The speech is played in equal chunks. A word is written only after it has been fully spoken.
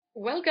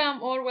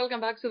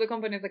Welcome back to the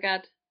Company of the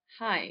Cat.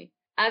 Hi.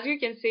 As you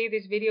can see,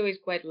 this video is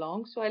quite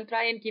long, so I'll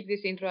try and keep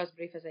this intro as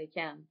brief as I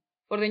can.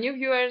 For the new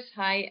viewers,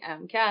 hi,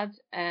 I'm Kat,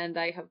 and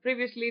I have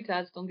previously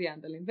touched on the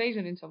Andal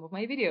invasion in some of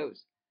my videos.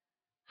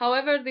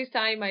 However, this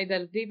time I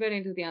delved deeper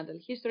into the Andal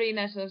history in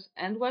Essos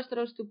and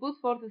Westeros to put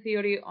forth a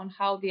theory on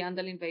how the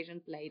Andal invasion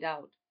played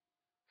out.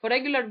 For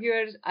regular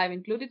viewers, I've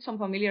included some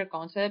familiar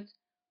concepts,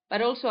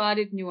 but also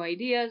added new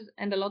ideas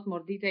and a lot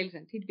more details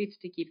and tidbits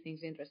to keep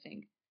things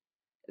interesting.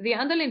 The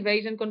Andal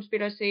invasion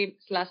conspiracy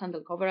 /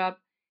 Andal cover-up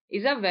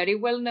is a very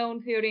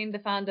well-known theory in the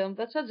fandom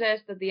that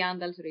suggests that the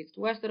Andals reached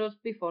Westeros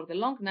before the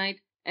Long Night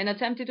and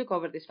attempted to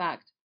cover this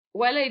fact.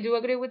 While I do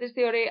agree with this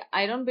theory,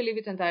 I don't believe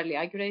it's entirely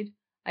accurate.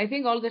 I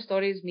think all the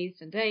stories,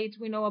 myths, and dates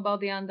we know about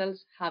the Andals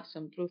have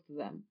some truth to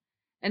them,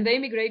 and they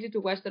migrated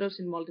to Westeros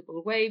in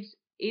multiple waves,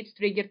 each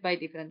triggered by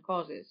different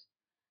causes.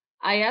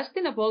 I asked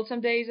in a poll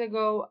some days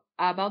ago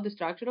about the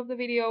structure of the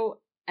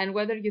video and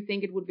whether you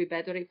think it would be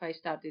better if I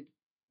started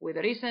with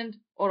recent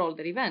or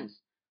older events.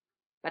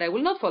 But I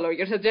will not follow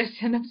your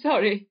suggestion, I'm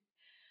sorry.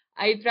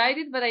 I tried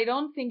it, but I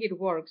don't think it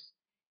works.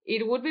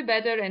 It would be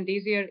better and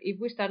easier if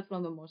we start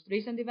from the most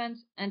recent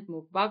events and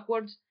move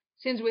backwards,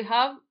 since we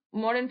have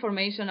more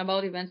information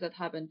about events that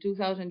happened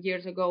 2,000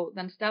 years ago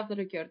than stuff that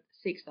occurred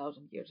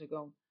 6,000 years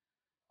ago.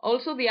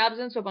 Also, the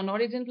absence of an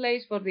origin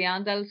place for the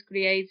Andals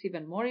creates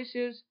even more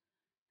issues.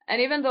 And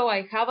even though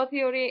I have a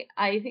theory,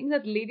 I think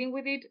that leading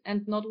with it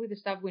and not with the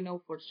stuff we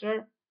know for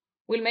sure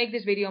will make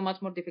this video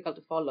much more difficult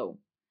to follow.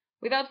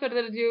 Without further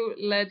ado,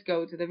 let's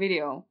go to the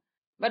video.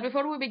 But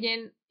before we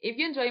begin, if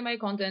you enjoy my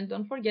content,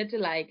 don't forget to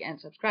like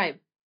and subscribe.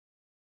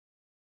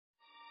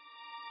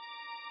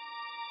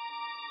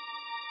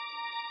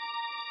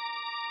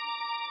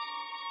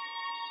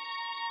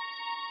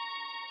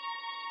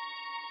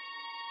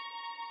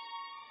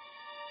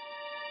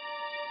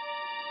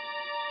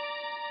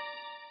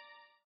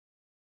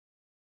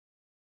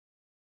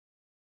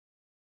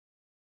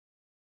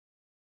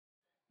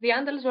 The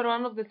Andals were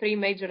one of the three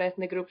major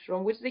ethnic groups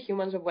from which the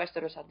humans of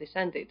Westeros are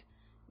descended.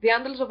 The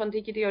Andals of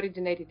antiquity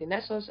originated in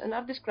Essos and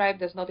are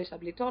described as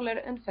noticeably taller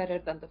and fairer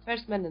than the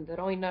Firstmen and the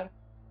Rhoynar,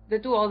 the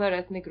two other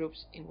ethnic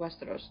groups in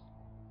Westeros.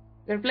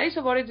 Their place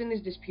of origin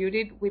is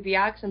disputed, with the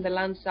Axe and the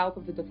land south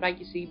of the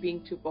Dothraki Sea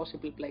being two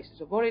possible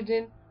places of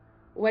origin.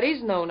 What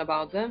is known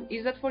about them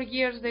is that for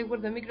years they were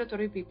the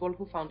migratory people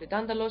who founded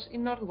Andalos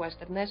in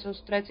northwestern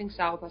Essos, stretching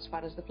south as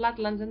far as the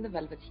Flatlands and the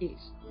Velvet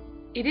Hills.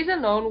 It is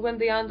unknown when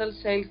the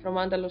Andals sailed from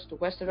Andalos to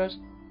Westeros.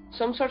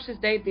 Some sources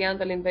date the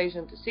Andal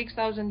invasion to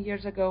 6,000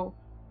 years ago.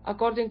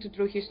 According to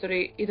true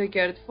history, it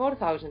occurred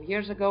 4,000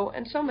 years ago,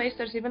 and some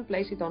maesters even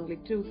place it only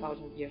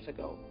 2,000 years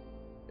ago.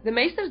 The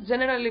maesters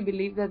generally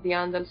believe that the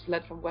Andals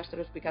fled from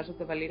Westeros because of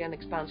the Valyrian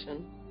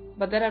expansion,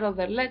 but there are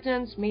other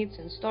legends, myths,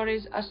 and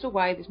stories as to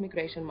why this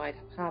migration might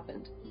have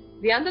happened.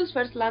 The Andals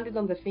first landed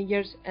on the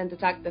Fingers and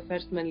attacked the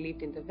Firstmen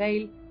lived in the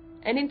Vale,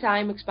 and in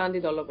time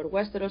expanded all over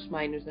Westeros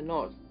minus the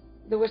north.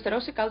 The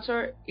Westerosi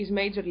culture is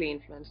majorly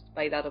influenced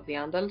by that of the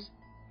Andals.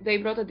 They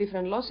brought a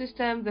different law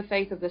system, the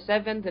faith of the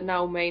Seven, the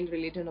now main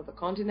religion of the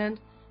continent,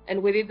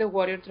 and with it the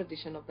warrior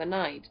tradition of the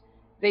Knight.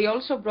 They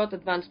also brought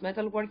advanced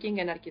metalworking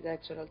and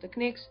architectural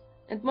techniques,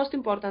 and most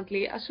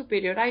importantly, a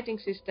superior writing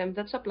system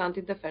that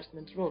supplanted the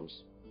Firstmen's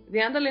runes. The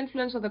Andal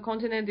influence on the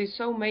continent is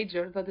so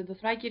major that the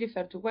Dothraki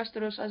refer to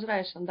Westeros as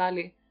Raes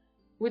Andali,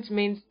 which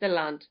means the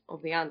land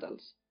of the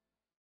Andals.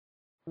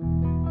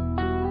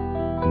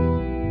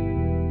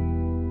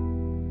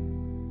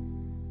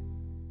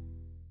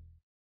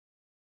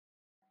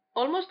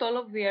 Almost all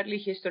of the early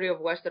history of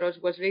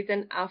Westeros was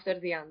written after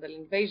the Andal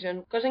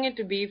invasion, causing it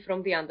to be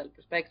from the Andal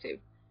perspective.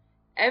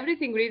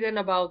 Everything written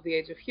about the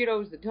Age of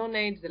Heroes, the Dawn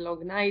Age, the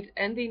Long Night,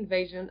 and the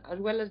invasion, as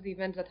well as the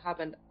events that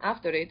happened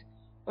after it,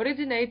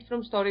 originate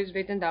from stories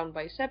written down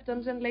by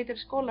septons and later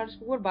scholars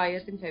who were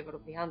biased in favor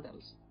of the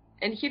Andals.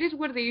 And here is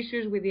where the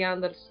issues with the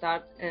Andals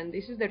start, and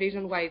this is the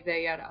reason why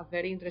they are a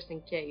very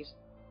interesting case.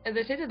 And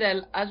the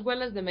Citadel, as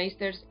well as the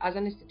Maesters as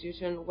an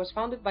institution, was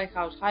founded by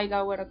House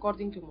Hightower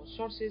according to most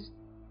sources,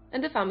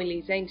 and the family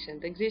is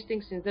ancient,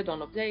 existing since the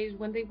dawn of days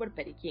when they were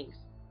petty kings.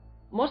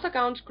 Most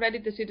accounts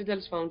credit the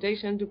Citadel's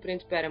foundation to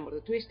Prince Peremor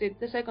the Twisted,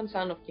 the second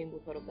son of King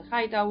Uthor of the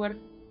Hightower,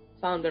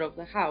 founder of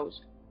the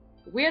house.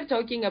 We are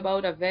talking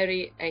about a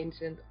very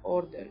ancient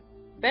order.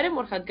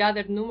 Peremor had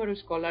gathered numerous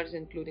scholars,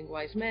 including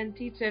wise men,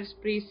 teachers,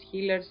 priests,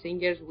 healers,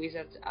 singers,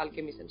 wizards,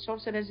 alchemists, and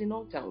sorcerers in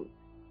Old Town.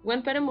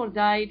 When Peremor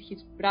died,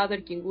 his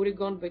brother King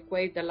Urigon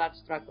bequeathed a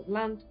large tract of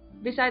land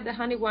beside the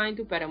honey wine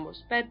to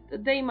Peremor's pet,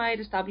 that they might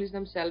establish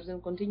themselves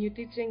and continue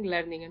teaching,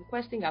 learning, and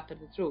questing after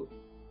the truth.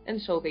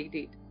 And so they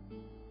did.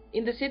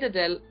 In the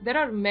Citadel, there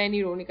are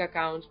many runic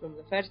accounts from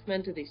the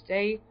Firstmen to this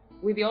day,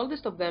 with the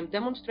oldest of them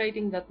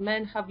demonstrating that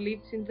men have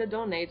lived since the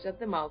Dawn Age at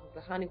the mouth of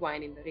the honey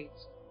wine in the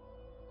Reeds.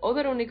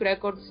 Other runic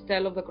records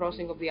tell of the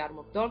crossing of the Arm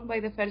of Dorn by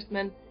the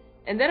Firstmen,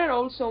 and there are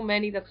also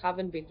many that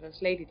haven't been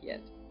translated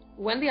yet.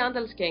 When the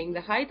Andals came,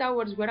 the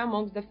Hightowers were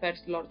amongst the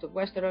first lords of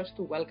Westeros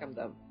to welcome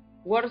them.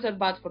 Wars are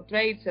bad for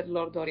trade, said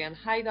Lord Dorian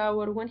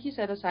Hightower when he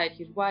set aside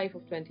his wife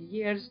of 20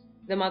 years,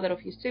 the mother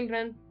of his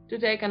children, to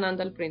take an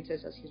Andal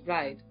princess as his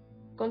bride.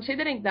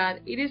 Considering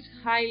that, it is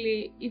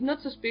highly, if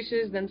not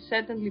suspicious, then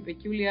certainly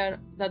peculiar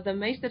that the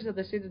Maesters at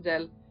the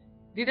Citadel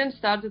didn't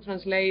start to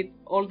translate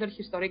older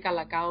historical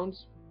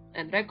accounts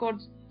and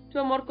records to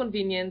a more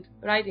convenient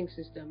writing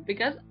system,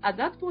 because at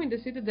that point the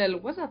Citadel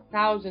was a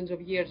thousands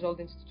of years old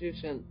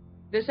institution.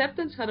 The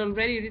Septons had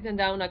already written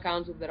down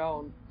accounts of their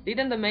own.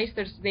 Didn't the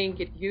Maesters think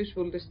it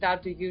useful to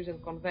start to use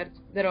and convert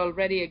their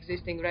already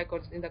existing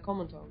records in the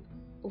common tongue?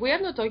 We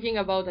are not talking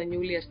about a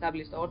newly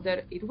established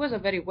order, it was a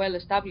very well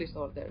established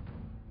order,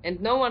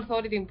 and no one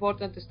thought it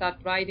important to start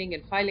writing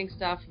and filing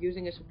stuff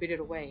using a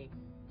superior way.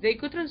 They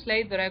could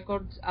translate the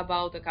records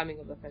about the coming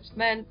of the first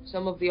men,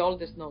 some of the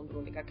oldest known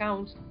runic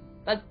accounts,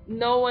 but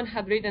no one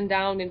had written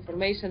down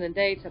information and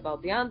dates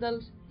about the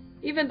Andals,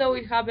 even though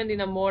it happened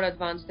in a more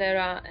advanced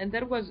era and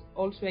there was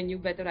also a new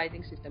better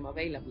writing system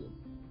available.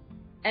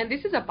 And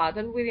this is a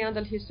pattern with the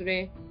Andal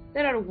history.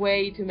 There are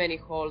way too many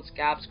holes,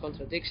 gaps,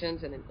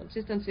 contradictions and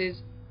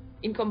inconsistencies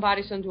in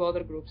comparison to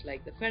other groups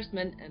like the First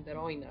Men and the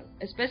Roinar,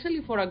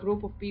 especially for a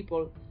group of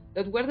people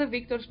that were the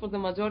victors for the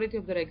majority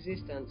of their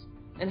existence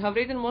and have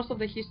written most of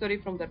the history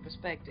from their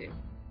perspective.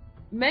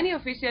 Many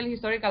official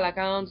historical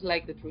accounts,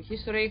 like the True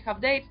History,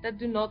 have dates that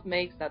do not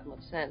make that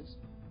much sense.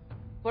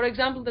 For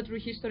example, the True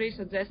History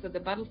suggests that the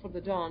Battle for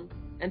the Dawn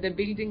and the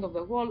building of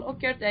the wall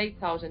occurred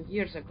 8,000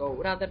 years ago,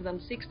 rather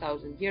than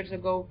 6,000 years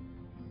ago,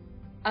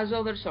 as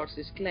other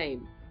sources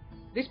claim.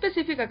 This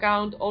specific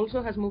account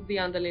also has moved the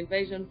Andal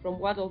invasion from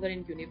what other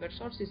in-universe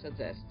sources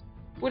suggest,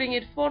 putting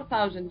it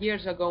 4,000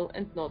 years ago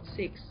and not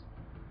 6,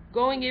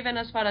 going even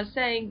as far as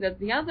saying that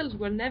the Andals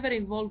were never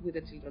involved with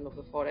the Children of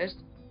the Forest,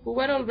 who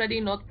were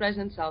already not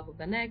present south of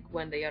the Neck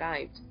when they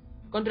arrived,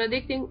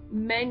 contradicting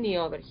many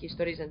other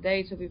histories and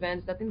dates of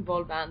events that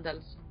involve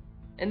Andals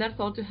and are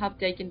thought to have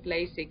taken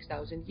place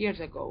 6,000 years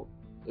ago,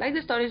 like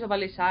the stories of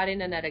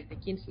Alisarin and Erek the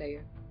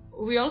Kinslayer.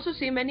 We also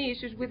see many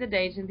issues with the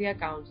dates in the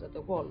accounts at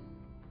the wall.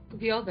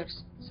 The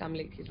others, Sam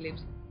licked his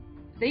lips.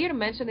 They are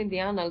mentioned in the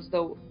Annals,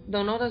 though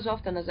not as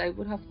often as I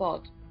would have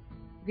thought.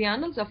 The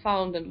Annals are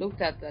found and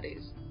looked at, that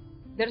is.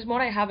 There's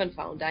more I haven't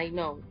found, I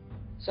know.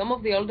 Some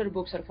of the older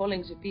books are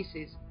falling to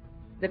pieces.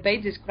 The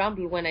pages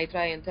crumble when I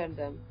try and turn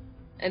them.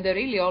 And the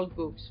really old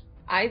books,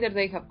 either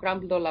they have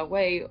crumbled all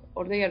away,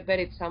 or they are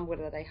buried somewhere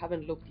that I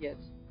haven't looked yet.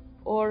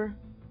 Or,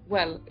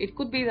 well, it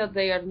could be that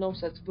they are no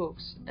such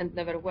books, and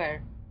never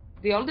were.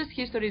 The oldest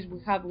histories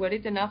we have were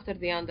written after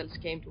the Andals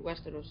came to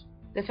Westeros.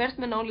 The First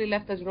Men only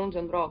left us runes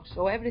and rocks,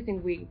 so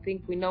everything we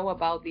think we know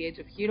about the Age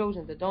of Heroes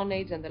and the Dawn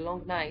Age and the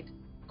Long Night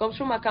comes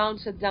from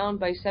accounts set down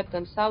by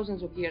Septons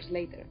thousands of years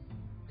later.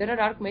 There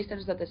are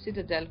Archmaesters at the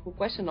Citadel who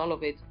question all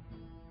of it.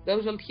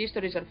 Those old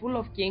histories are full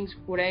of kings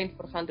who reigned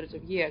for hundreds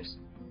of years,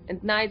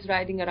 and knights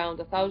riding around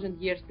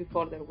 1,000 years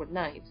before there were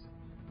knights.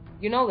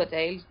 You know the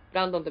tales,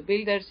 Brandon the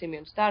Builder,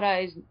 Simeon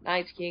Starrise,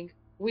 Night's King.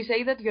 We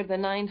say that you're the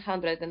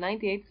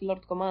 998th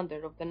Lord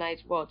Commander of the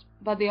Night's Watch,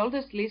 but the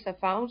oldest list I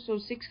found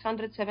shows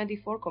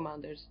 674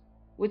 commanders,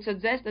 which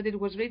suggests that it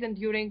was written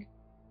during...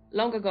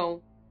 long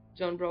ago,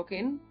 John broke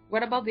in.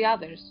 What about the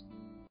others?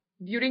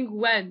 During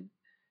when?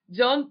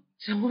 John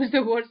chose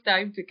the worst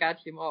time to cut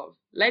him off.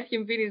 Let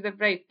him finish the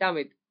phrase, damn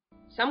it.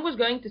 Sam was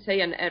going to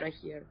say an error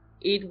here.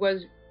 It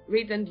was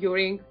written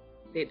during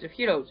the Age of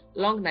Heroes,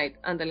 Long Night,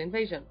 Andal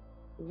Invasion.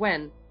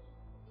 When?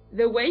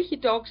 The way he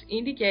talks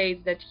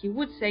indicates that he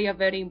would say a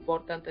very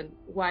important and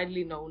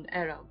widely known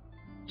era.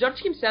 George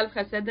himself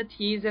has said that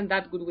he isn't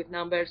that good with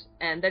numbers,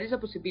 and there is a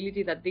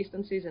possibility that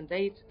distances and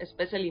dates,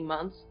 especially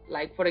months,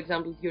 like for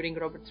example during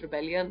Robert's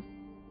Rebellion,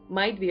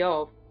 might be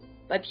off.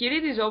 But here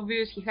it is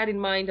obvious he had in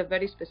mind a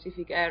very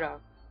specific era.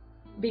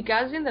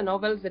 Because in the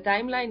novels the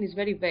timeline is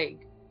very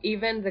vague,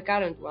 even the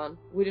current one,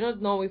 we do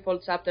not know if all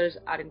chapters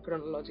are in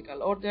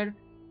chronological order.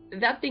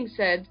 That being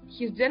said,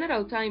 his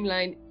general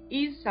timeline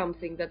is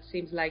something that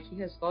seems like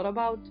he has thought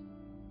about,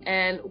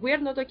 and we are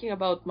not talking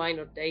about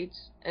minor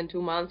dates and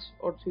 2 months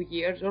or 2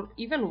 years or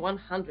even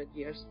 100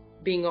 years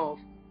being off,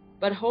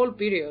 but whole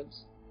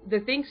periods.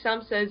 The things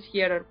Sam says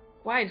here are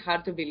quite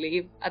hard to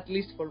believe, at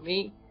least for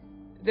me.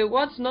 The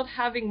Watch not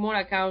having more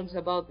accounts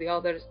about the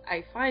others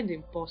I find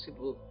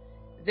impossible.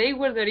 They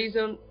were the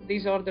reason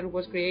this order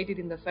was created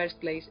in the first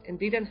place and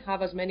didn't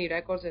have as many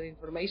records and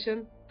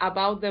information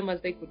about them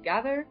as they could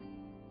gather.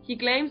 He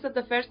claims that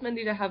the First Men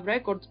didn't have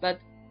records, but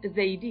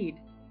they did.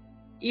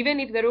 Even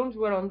if the runes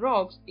were on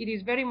rocks, it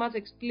is very much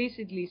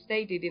explicitly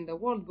stated in the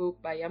World Book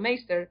by a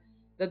Maester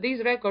that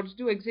these records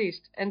do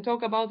exist and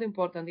talk about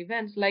important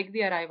events like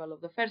the arrival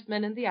of the First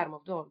Men and the Arm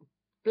of Dawn.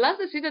 Plus,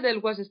 the Citadel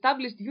was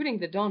established during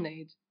the Dawn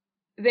Age.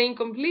 The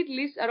incomplete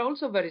lists are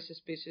also very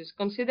suspicious,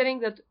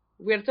 considering that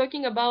we are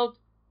talking about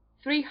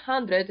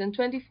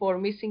 324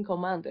 missing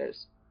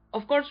commanders.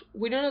 Of course,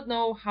 we do not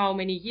know how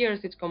many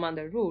years each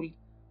commander ruled.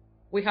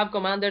 We have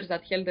commanders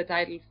that held the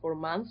title for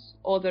months,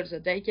 others a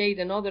decade,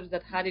 and others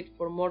that had it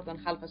for more than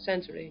half a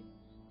century,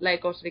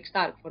 like Osric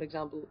Stark, for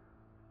example.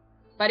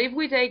 But if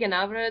we take an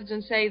average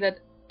and say that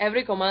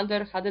every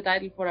commander had the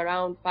title for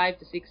around 5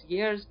 to 6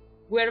 years,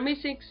 we are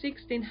missing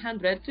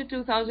 1,600 to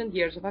 2,000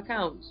 years of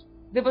accounts.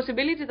 The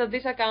possibility that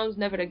these accounts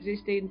never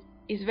existed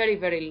is very,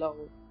 very low.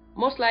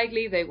 Most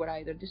likely they were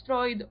either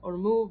destroyed or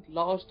moved,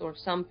 lost, or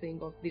something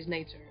of this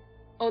nature.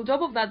 On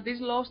top of that,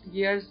 these lost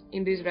years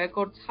in these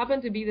records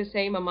happen to be the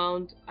same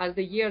amount as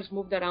the years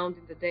moved around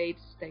in the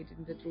dates stated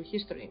in the true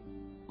history.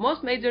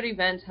 Most major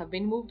events have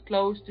been moved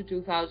close to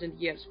 2000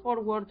 years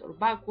forward or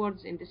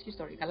backwards in this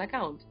historical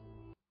account.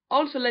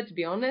 Also, let's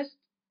be honest,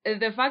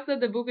 the fact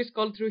that the book is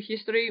called True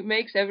History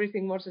makes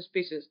everything more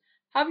suspicious.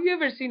 Have you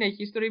ever seen a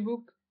history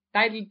book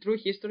titled True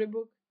History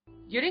Book?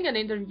 During an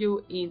interview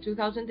in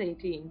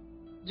 2018,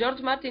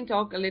 George Martin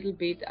talked a little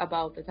bit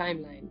about the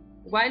timeline,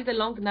 while The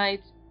Long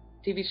Night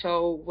TV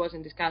show was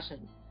in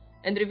discussion,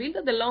 and revealed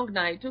that The Long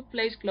Night took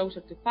place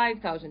closer to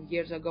 5,000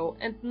 years ago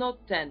and not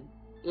 10,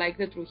 like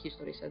the true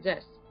history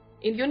suggests.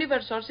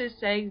 In-universe sources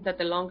say that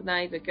The Long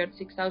Night occurred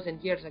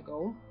 6,000 years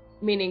ago,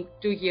 meaning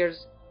 2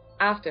 years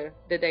after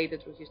the date the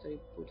true history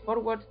put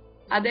forward,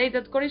 a date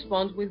that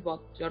corresponds with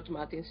what George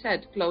Martin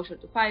said, closer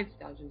to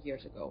 5,000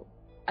 years ago.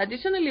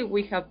 Additionally,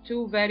 we have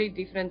two very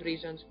different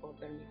reasons for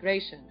their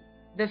migration.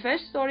 The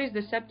first stories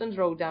the Septons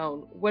wrote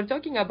down were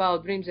talking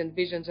about dreams and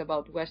visions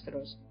about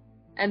Westeros,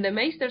 and the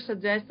Maester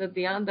suggests that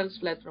the Andals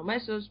fled from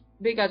Essos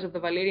because of the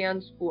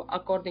Valyrians who,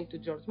 according to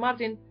George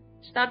Martin,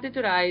 started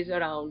to rise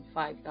around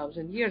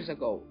 5,000 years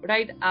ago,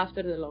 right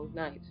after the Long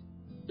Night.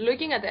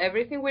 Looking at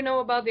everything we know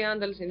about the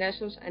Andals in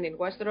Essos and in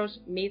Westeros,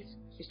 myths,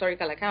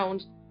 historical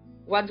accounts,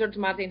 what George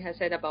Martin has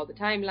said about the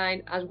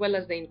timeline, as well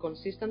as the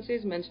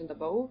inconsistencies mentioned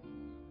above,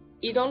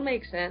 it all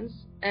makes sense,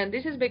 and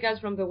this is because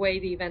from the way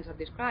the events are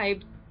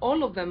described,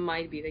 all of them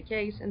might be the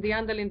case, and the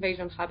Andal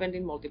invasion happened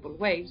in multiple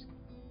waves,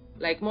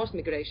 like most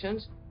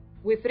migrations,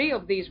 with 3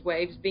 of these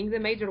waves being the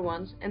major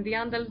ones, and the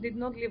Andals did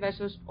not leave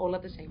Essos all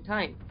at the same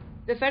time.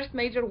 The first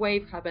major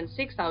wave happened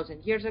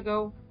 6,000 years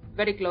ago,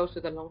 very close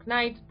to the Long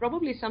Night,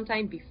 probably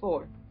sometime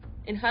before,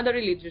 and had a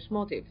religious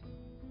motive.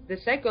 The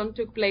second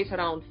took place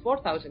around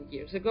 4,000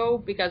 years ago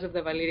because of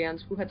the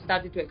Valyrians who had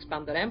started to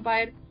expand their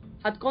empire,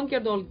 had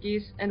conquered all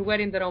Greece and were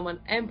in the Roman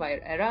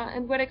Empire era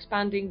and were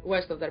expanding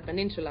west of their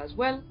peninsula as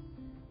well.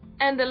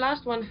 And the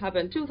last one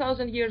happened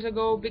 2,000 years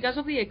ago because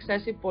of the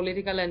excessive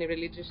political and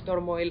religious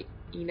turmoil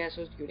in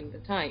Essos during the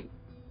time.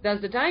 Thus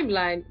the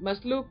timeline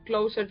must look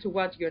closer to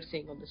what you're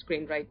seeing on the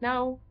screen right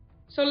now,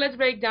 so let's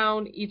break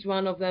down each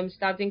one of them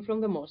starting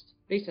from the most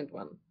recent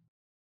one.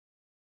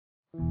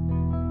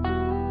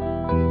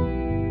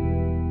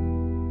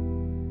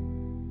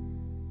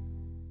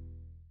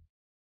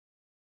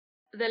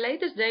 The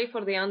latest day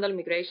for the Andal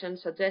migration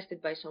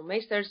suggested by some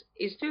Maesters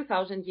is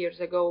 2,000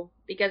 years ago,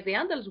 because the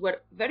Andals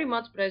were very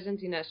much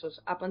present in Essos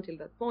up until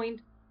that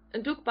point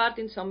and took part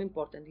in some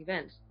important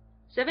events.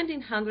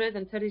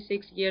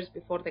 1736 years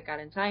before the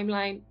current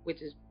timeline,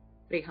 which is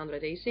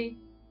 300 AC,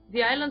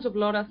 the islands of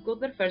Lorath got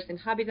their first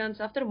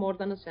inhabitants after more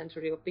than a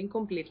century of being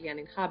completely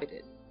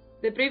uninhabited.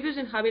 The previous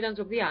inhabitants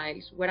of the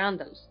isles were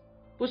Andals,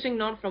 pushing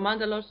north from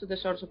Andalos to the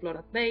shores of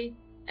Lorath Bay,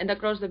 and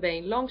across the bay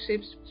in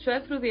longships,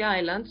 swept through the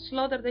island,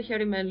 slaughtered the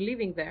hairy men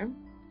living there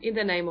in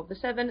the name of the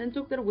Seven, and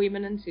took their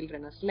women and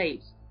children as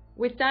slaves.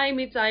 With time,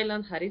 each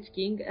island had its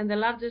king, and the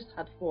largest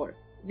had 4.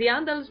 The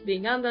Andals,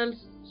 being Andals,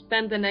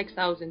 spent the next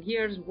 1,000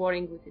 years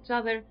warring with each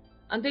other,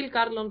 until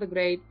Carlon the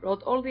Great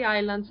brought all the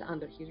islands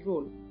under his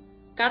rule.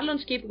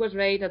 Carlon's keep was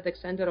right at the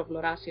center of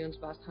Loracion's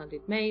vast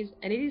haunted maze,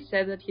 and it is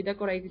said that he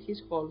decorated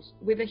his halls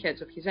with the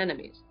heads of his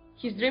enemies.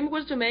 His dream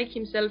was to make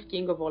himself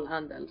king of all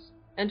Andals,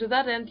 and to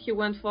that end he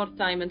went forth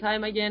time and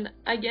time again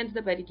against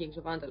the petty kings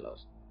of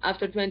Andalos.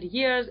 After 20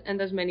 years and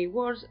as many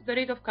wars, the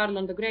reign of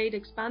Carlon the Great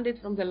expanded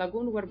from the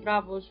lagoon where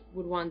Bravos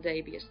would one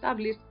day be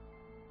established,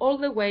 all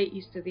the way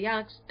east to the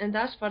Axe, and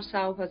as far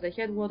south as the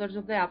headwaters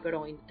of the Upper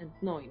Oin and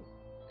Noin.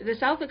 The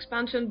south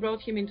expansion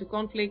brought him into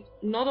conflict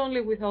not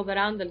only with other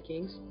Andal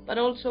kings, but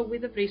also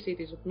with the free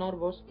cities of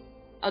Norvos,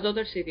 a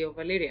daughter city of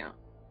Valyria.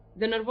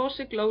 The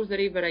Norvosi closed the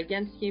river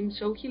against him,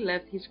 so he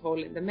left his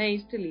hall in the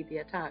maze to lead the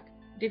attack,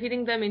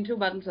 defeating them in 2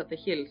 battles at the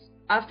hills.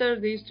 After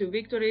these 2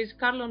 victories,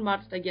 Carlon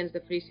marched against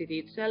the free city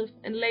itself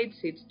and laid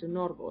siege to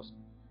Norvos.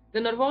 The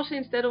Norvosi,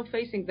 instead of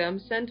facing them,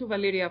 sent to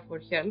Valyria for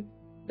help.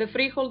 The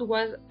freehold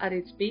was at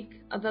its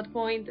peak at that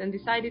point and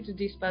decided to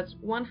dispatch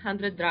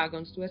 100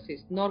 dragons to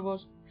assist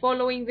Norvos,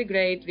 following the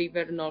great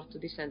river north to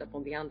descend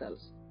upon the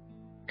Andals.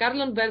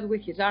 Carlon bailed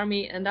with his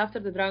army, and after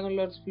the Dragon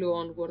Lords flew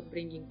onward,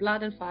 bringing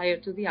blood and fire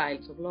to the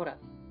Isles of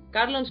Lorath.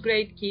 Carlon's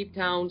great keep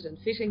towns and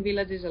fishing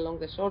villages along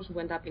the shores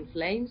went up in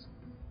flames.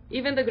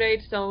 Even the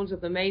great stones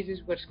of the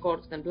mazes were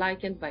scorched and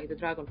blackened by the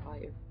dragon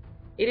fire.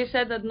 It is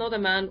said that not a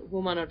man,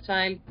 woman, or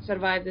child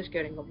survived the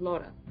scaring of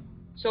Lorath.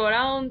 So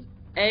around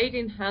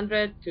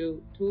 1800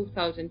 to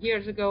 2000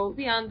 years ago,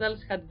 the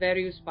Andals had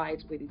various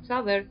fights with each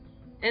other,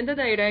 and a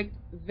direct,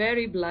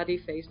 very bloody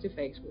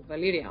face-to-face with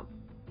Valyria.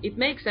 It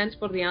makes sense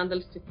for the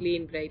Andals to flee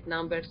in great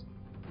numbers,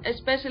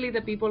 especially the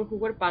people who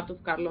were part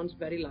of Carlon's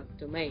very large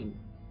domain.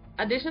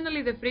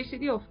 Additionally, the free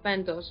city of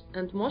Pentos,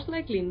 and most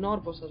likely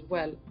Norvos as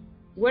well,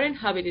 were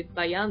inhabited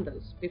by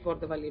Andals before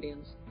the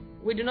Valyrians.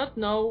 We do not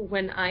know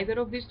when either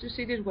of these 2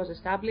 cities was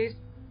established,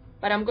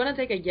 but I'm gonna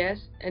take a guess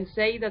and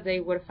say that they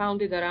were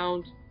founded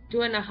around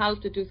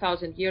 2.5 to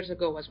 2,000 years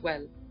ago as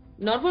well.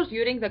 Norvos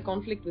during the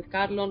conflict with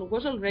Carlon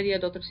was already a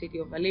daughter city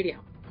of Valyria,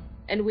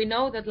 and we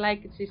know that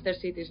like its sister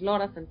cities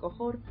Lorath and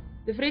Qohor,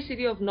 the free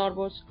city of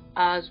Norvos,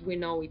 as we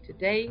know it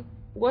today,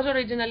 was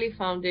originally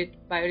founded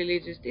by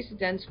religious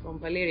dissidents from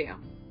Valyria.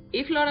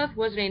 If Lorath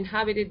was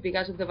re-inhabited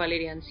because of the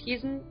Valyrian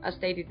Schism, as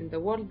stated in the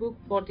World Book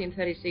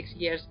 1436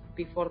 years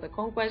before the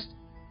conquest,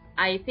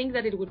 I think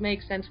that it would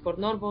make sense for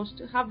Norvos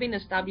to have been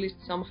established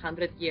some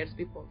 100 years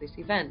before this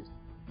event,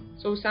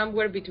 so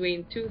somewhere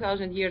between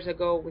 2,000 years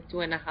ago with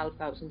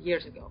 2,500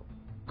 years ago,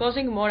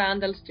 causing more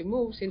Andals to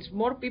move since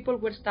more people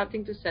were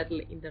starting to settle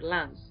in their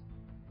lands.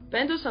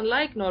 Pentos,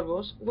 unlike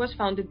Norvos, was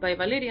founded by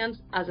Valyrians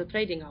as a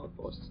trading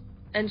outpost,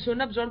 and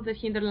soon absorbed the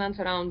hinterland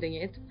surrounding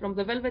it, from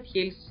the Velvet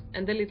Hills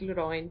and the Little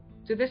Rhoyne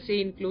to the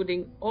sea,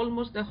 including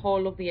almost the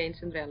whole of the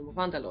ancient realm of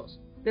Andalos.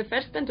 The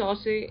first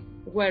Pentosi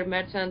were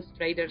merchants,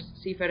 traders,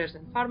 seafarers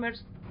and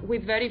farmers,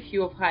 with very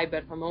few of high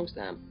birth amongst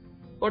them.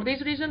 For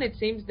this reason it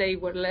seems they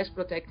were less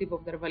protective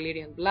of their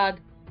Valyrian blood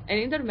and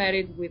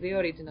intermarried with the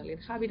original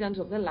inhabitants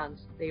of the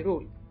lands they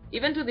ruled.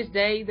 Even to this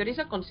day there is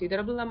a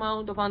considerable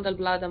amount of Andal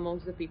blood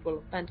amongst the people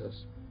of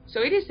Pentos.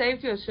 So it is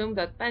safe to assume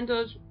that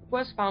Pentos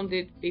was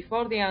founded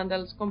before the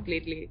Andals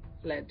completely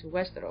fled to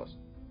Westeros.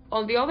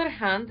 On the other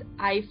hand,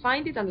 I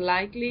find it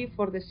unlikely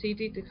for the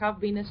city to have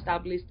been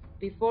established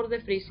before the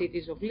free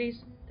cities of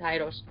Lys,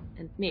 Tyros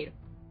and Myr.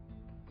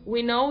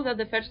 We know that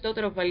the first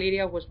daughter of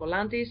Valyria was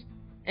Volantis,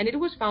 and it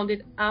was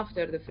founded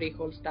after the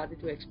freehold started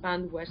to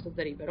expand west of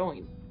the River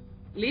Rhoyne.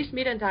 Lys,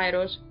 Myr and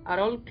Tyros are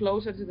all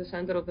closer to the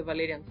center of the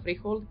Valyrian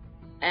freehold,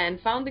 and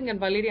founding a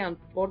Valyrian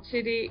port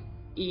city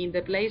in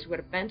the place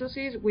where Pentos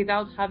is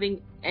without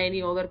having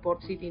any other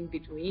port city in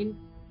between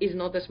is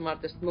not the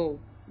smartest move.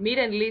 Myr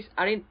and Lys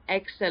are in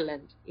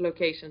excellent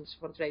locations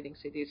for trading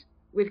cities,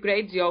 with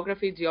great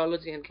geography,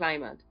 geology and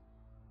climate.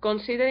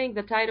 Considering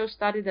that Tyros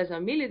started as a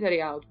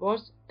military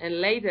outpost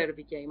and later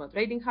became a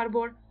trading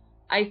harbor,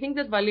 I think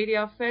that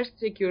Valyria first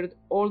secured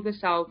all the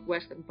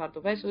southwestern part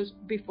of Essos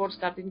before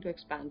starting to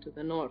expand to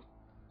the north.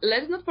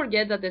 Let's not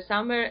forget that the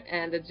Summer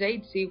and the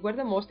Jade Sea were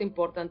the most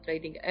important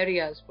trading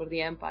areas for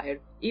the Empire.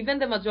 Even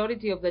the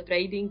majority of the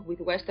trading with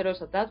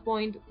Westeros at that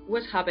point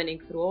was happening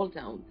through Old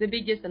Town, the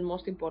biggest and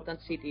most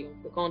important city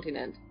of the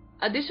continent.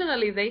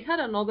 Additionally, they had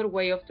another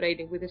way of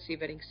trading with the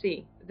Severing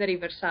Sea, the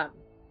River Sarn.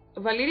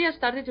 Valyria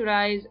started to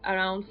rise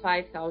around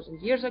 5,000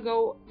 years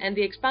ago, and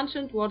the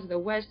expansion towards the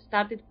west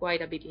started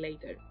quite a bit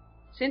later,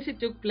 since it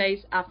took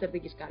place after the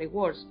Giscari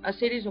Wars, a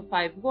series of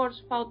 5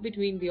 wars fought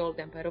between the old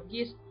Empire of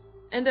Gis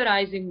and the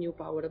rising new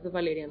power of the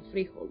Valyrian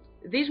freehold.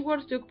 These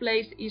wars took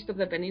place east of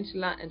the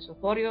peninsula and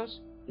Sothorios.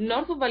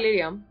 North of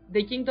Valyria,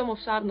 the kingdom of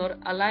Sarnor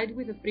allied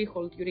with the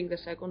freehold during the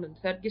second and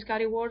third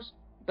Giscari Wars,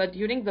 but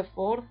during the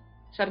fourth,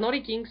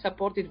 Sarnori kings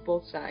supported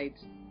both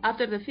sides.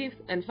 After the fifth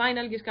and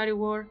final Giscari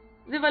War,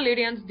 the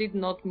Valyrians did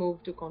not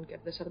move to conquer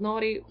the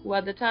Sarnori, who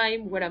at the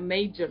time were a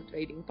major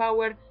trading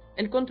power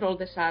and controlled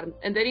the Sarn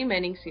and the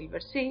remaining Silver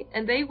Sea,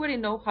 and they were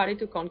in no hurry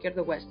to conquer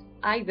the west,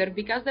 either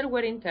because there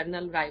were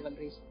internal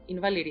rivalries in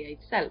Valyria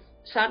itself.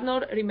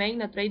 Sarnor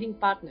remained a trading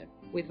partner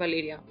with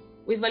Valyria,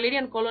 with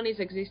Valyrian colonies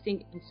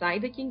existing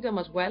inside the kingdom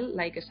as well,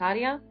 like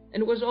Esaria,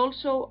 and was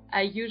also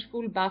a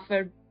useful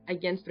buffer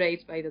against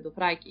raids by the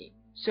Dothraki.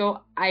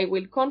 So I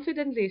will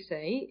confidently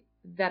say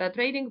that a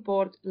trading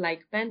port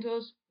like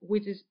Pentos,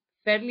 which is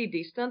fairly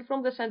distant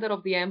from the center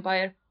of the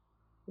empire,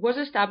 was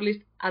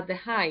established at the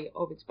height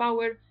of its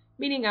power,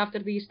 meaning after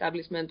the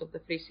establishment of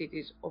the free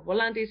cities of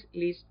Volantis,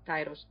 Lys,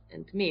 Tyros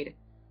and Myr,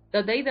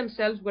 that they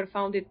themselves were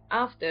founded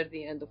after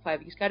the end of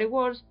 5 Giscari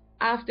Wars,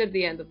 after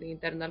the end of the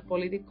internal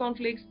political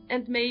conflicts,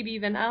 and maybe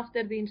even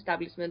after the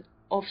establishment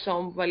of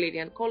some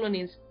Valyrian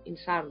colonies in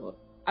Sarnor,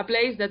 a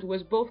place that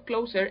was both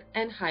closer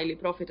and highly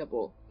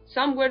profitable,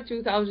 somewhere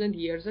 2,000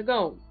 years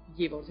ago,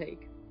 give or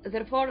take.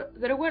 Therefore,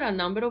 there were a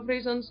number of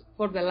reasons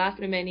for the last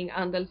remaining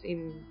Andals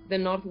in the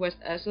northwest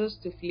Essos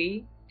to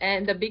flee,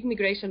 and a big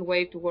migration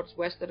wave towards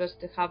Westeros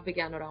to have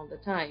begun around the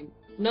time.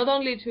 Not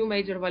only 2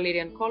 major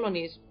Valyrian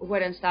colonies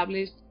were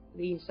established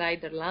inside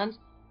their lands,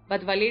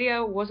 but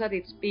Valyria was at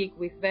its peak,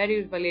 with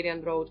various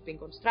Valyrian roads being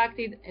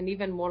constructed and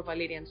even more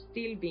Valyrian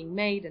steel being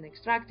made and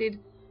extracted,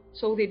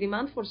 so the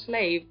demand for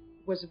slaves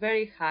was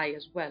very high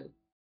as well.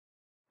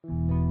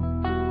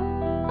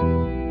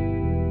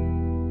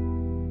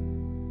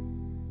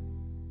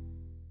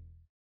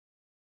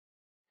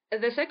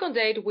 The second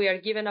date we are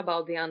given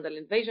about the Andal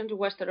invasion to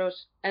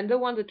Westeros, and the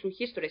one that true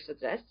history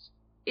suggests,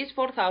 is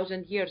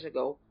 4,000 years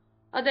ago,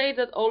 a date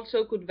that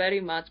also could very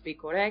much be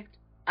correct,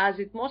 as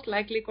it most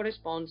likely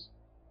corresponds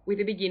with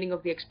the beginning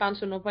of the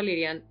expansion of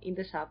Valyrian in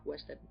the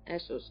southwestern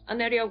Essos,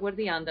 an area where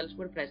the Andals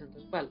were present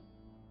as well.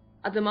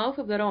 At the mouth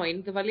of the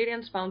Rhoyne, the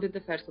Valyrians founded the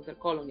first of their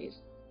colonies.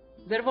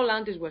 Their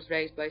Volantis was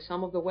raised by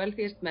some of the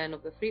wealthiest men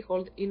of the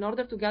freehold in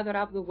order to gather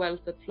up the wealth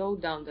that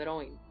flowed down the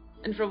Rhoyne.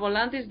 And from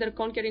Volantis their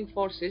conquering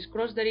forces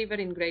crossed the river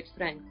in great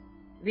strength.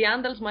 The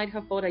Andals might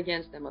have fought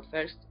against them at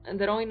first, and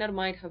the Rhoynar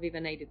might have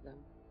even aided them.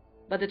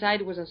 But the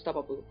tide was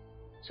unstoppable,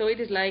 so it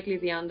is likely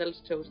the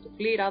Andals chose to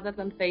flee rather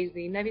than face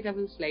the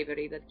inevitable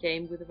slavery that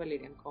came with the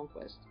Valyrian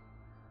conquest.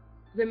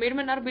 The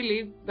Mirmen are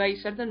believed by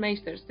certain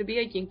maesters to be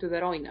akin to the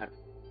Roinar,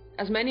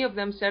 as many of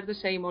them share the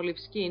same olive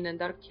skin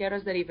and are here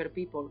as the river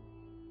people,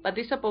 but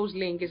this supposed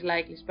link is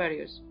likely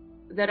spurious.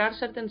 There are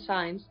certain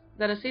signs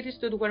that a city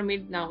stood where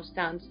Mir now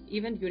stands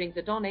even during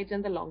the Dawn Age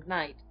and the Long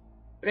Night,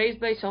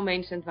 raised by some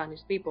ancient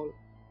vanished people,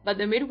 but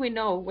the Mir we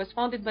know was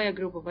founded by a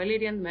group of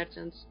Valyrian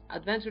merchants,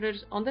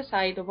 adventurers on the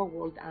side of a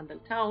walled Andal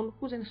town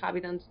whose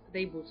inhabitants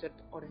they butchered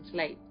or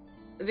enslaved.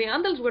 The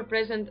Andals were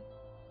present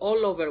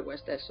all over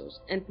West Essos,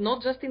 and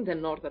not just in the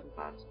northern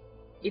parts.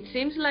 It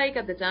seems like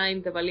at the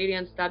time the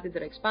Valyrians started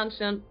their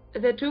expansion,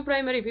 the two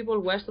primary people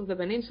west of the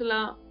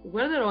peninsula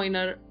were the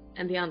Roinar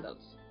and the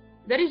Andals.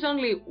 There is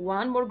only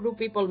one more group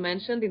people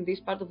mentioned in this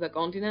part of the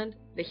continent,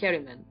 the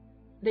Herrimen.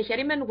 The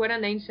Herrimen were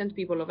an ancient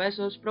people of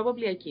Essos,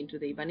 probably akin to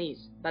the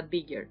Ibanese, but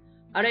bigger,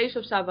 a race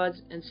of savage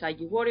and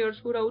shaggy warriors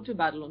who rode to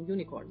battle on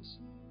unicorns.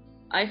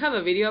 I have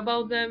a video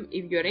about them.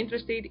 If you are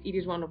interested, it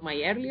is one of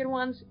my earlier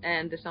ones,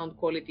 and the sound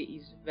quality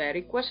is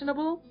very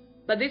questionable,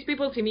 but these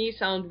people to me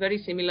sound very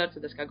similar to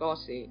the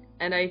Skagossi,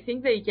 and I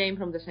think they came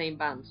from the same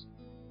bands.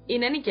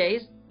 In any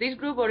case, this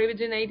group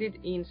originated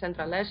in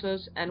central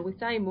Essos, and with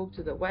time moved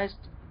to the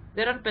west.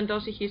 There are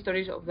Pentosi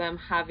histories of them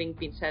having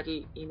been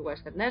settled in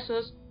western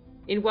Essos,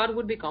 in what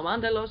would become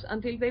Andalos,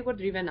 until they were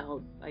driven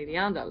out by the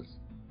Andals.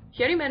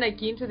 Herrimen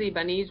akin to the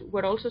Ibanese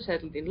were also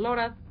settled in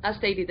Lorath, as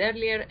stated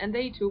earlier, and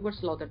they too were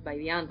slaughtered by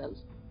the Andals.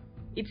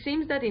 It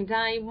seems that in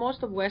time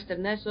most of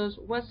western Essos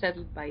was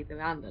settled by the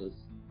Andals,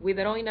 with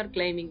the Roinar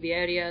claiming the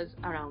areas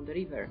around the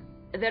river.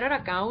 There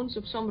are accounts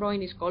of some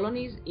Roinis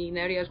colonies in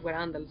areas where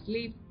Andals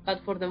lived,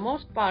 but for the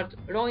most part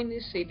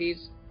Roinis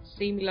cities,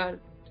 similar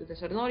to the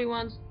Cernori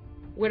ones,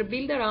 were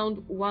built around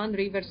one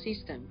river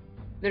system.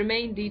 Their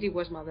main deity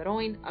was Mother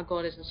Roin, a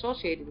goddess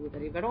associated with the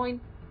river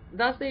Roin,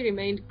 thus they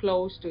remained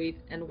close to it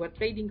and were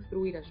trading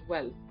through it as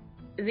well.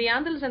 The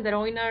Andals and the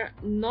Roinar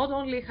not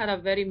only had a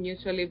very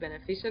mutually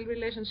beneficial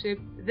relationship,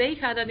 they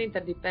had an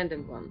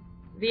interdependent one.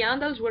 The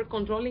Andals were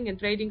controlling and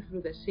trading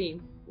through the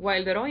sea,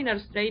 while the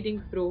Roinars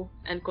trading through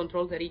and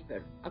controlled the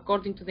river,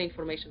 according to the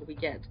information we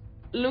get.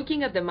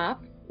 Looking at the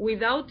map,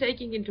 without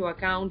taking into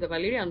account the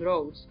Valyrian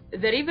roads,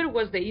 the river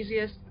was the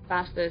easiest,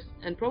 fastest,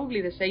 and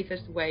probably the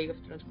safest way of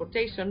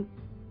transportation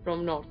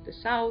from north to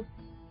south,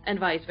 and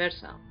vice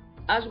versa,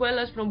 as well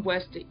as from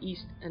west to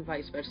east and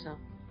vice versa,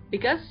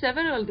 because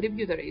several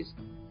tributaries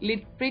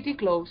lead pretty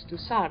close to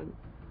Sarn,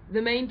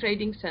 the main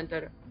trading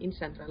center in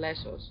central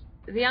Essos.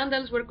 The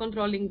Andals were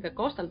controlling the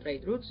coastal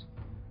trade routes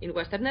in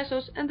western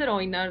Essos, and the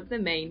Roinar the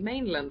main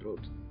mainland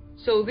route.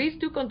 So these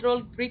two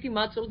controlled pretty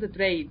much all the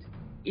trade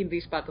in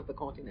this part of the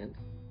continent.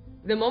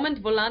 The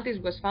moment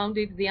Volantis was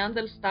founded, the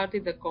Andals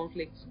started the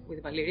conflicts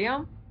with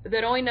Valyria. The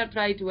Roinar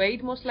tried to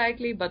aid most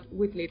likely, but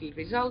with little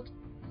result.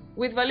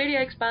 With Valyria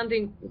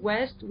expanding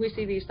west, we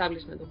see the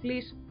establishment of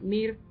Lys,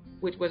 Mir,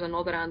 which was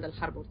another Andal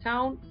harbor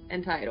town,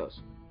 and Tyros.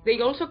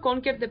 They also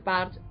conquered the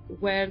part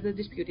where the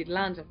disputed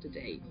lands are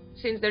today,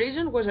 since the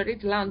region was a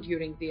rich land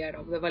during the era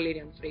of the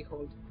Valyrian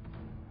freehold.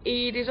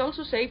 It is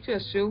also safe to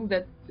assume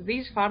that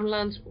these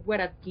farmlands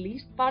were at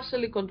least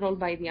partially controlled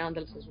by the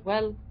Andals as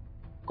well,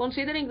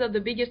 considering that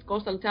the biggest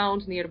coastal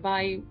towns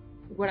nearby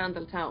were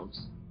Andal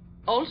towns.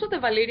 Also, the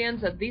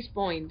Valyrians at this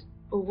point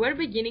were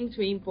beginning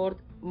to import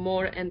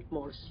more and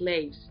more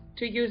slaves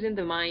to use in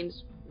the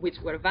mines, which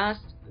were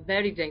vast,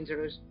 very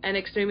dangerous, and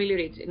extremely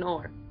rich in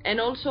ore, and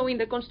also in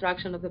the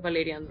construction of the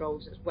Valyrian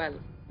roads as well.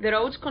 The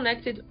roads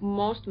connected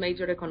most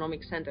major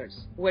economic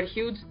centers, were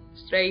huge,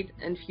 straight,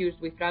 and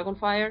fused with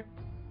dragonfire,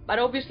 but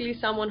obviously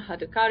someone had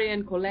to carry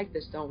and collect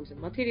the stones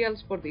and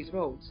materials for these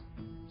roads.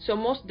 So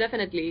most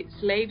definitely,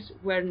 slaves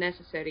were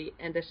necessary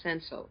and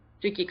essential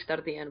to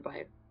kickstart the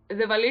empire.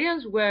 The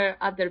Valyrians were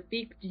at their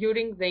peak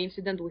during the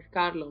incident with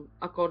Carlon,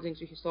 according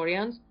to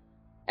historians,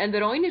 and the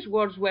Roinis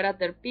wars were at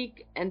their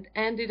peak and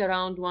ended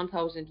around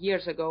 1000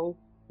 years ago,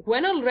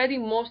 when already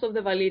most of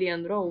the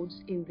Valyrian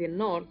roads in the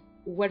north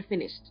were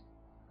finished,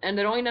 and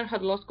the Roinar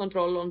had lost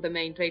control on the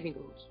main trading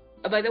routes.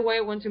 By the way,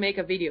 I want to make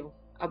a video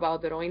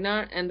about the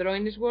Roinar and the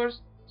Roinis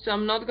wars, so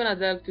I'm not gonna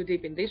delve too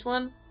deep in this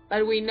one,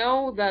 but we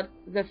know that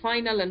the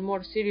final and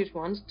more serious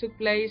ones took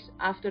place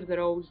after the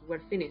roads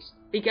were finished,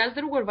 because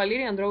there were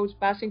Valyrian roads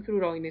passing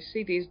through Roinis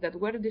cities that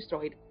were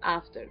destroyed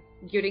after,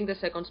 during the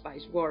Second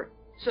Spice War.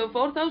 So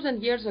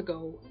 4000 years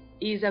ago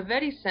is a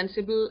very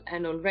sensible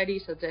and already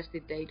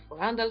suggested date for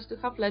Andals to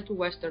have fled to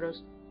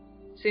Westeros,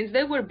 since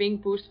they were being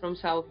pushed from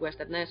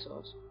southwestern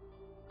Essos.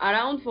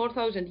 Around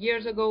 4000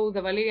 years ago,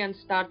 the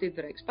Valyrians started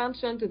their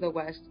expansion to the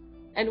west,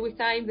 and with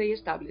time they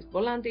established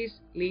Volantis,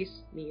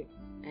 Lys, Mir,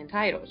 and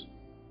Tyros,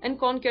 and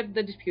conquered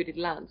the disputed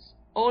lands,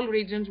 all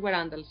regions where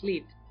Andals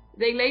lived.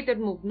 They later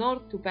moved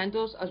north to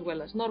Pentos as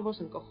well as Norvos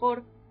and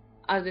Kohor,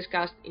 as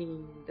discussed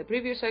in the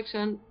previous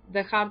section,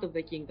 the heart of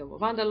the kingdom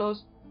of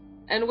Andalos,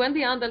 and when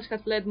the Andals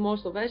had fled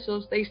most of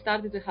Essos, they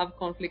started to have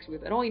conflicts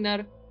with the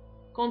Roinar,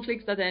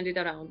 conflicts that ended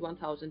around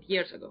 1000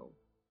 years ago.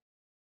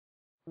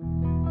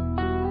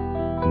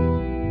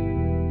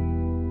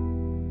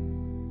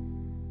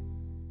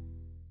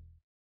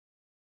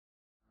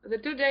 The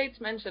two dates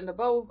mentioned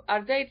above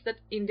are dates that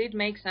indeed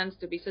make sense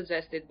to be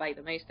suggested by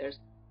the Maesters.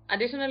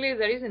 Additionally,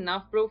 there is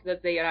enough proof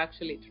that they are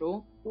actually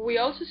true. We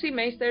also see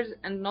Maesters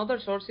and other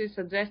sources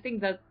suggesting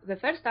that the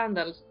first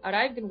Andals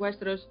arrived in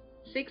Westeros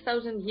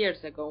 6,000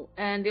 years ago,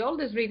 and the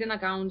oldest written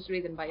accounts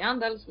written by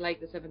Andals,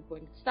 like the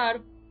Seven-Pointed Star,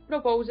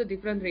 propose a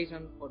different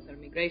reason for their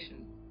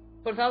migration.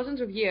 For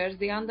thousands of years,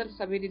 the Andals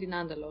submitted in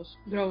Andalos,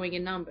 growing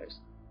in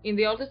numbers. In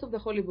the oldest of the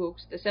holy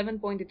books, the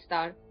Seven-Pointed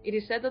Star, it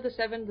is said that the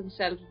Seven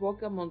themselves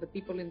walked among the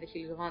people in the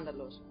hills of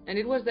Andalos, and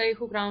it was they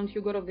who crowned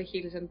Hugo of the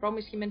Hills and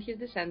promised him and his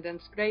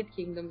descendants great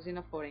kingdoms in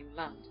a foreign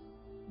land.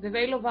 The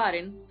Vale of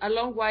Arryn, a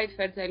long wide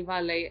fertile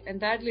valley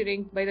entirely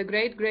ringed by the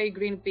great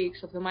grey-green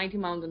peaks of the mighty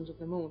mountains of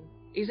the moon,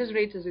 is as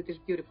rich as it is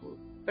beautiful.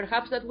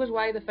 Perhaps that was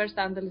why the first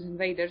Andal's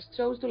invaders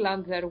chose to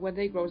land there when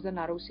they crossed the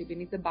narrow sea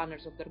beneath the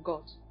banners of their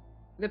gods.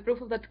 The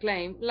proof of that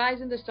claim lies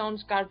in the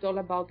stones carved all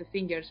about the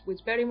fingers,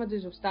 which bear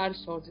images of stars,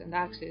 swords, and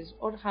axes,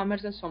 or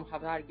hammers as some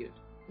have argued.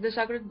 The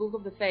sacred book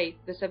of the faith,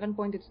 the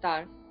Seven-Pointed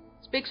Star,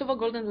 speaks of a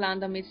golden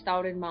land amidst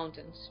towering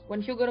mountains,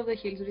 when Hugo of the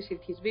Hills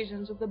received his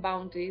visions of the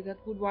bounty that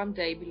would one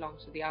day belong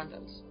to the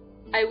Andals.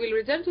 I will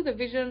return to the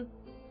vision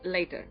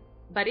later,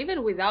 but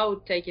even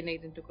without taking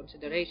it into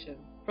consideration,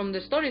 from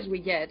the stories we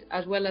get,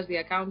 as well as the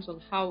accounts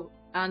on how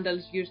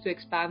Andals used to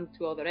expand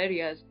to other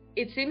areas,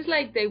 it seems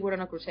like they were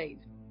on a crusade.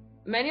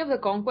 Many of the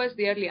conquests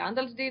the early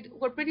Andals did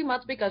were pretty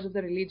much because of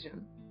the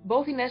religion,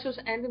 both in Essos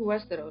and in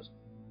Westeros,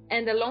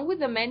 and along with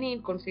the many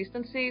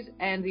inconsistencies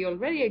and the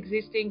already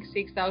existing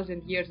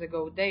 6,000 years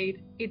ago date,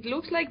 it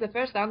looks like the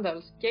first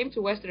Andals came to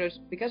Westeros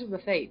because of the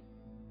faith.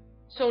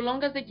 So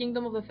long as the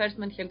kingdom of the First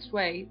Men held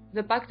sway,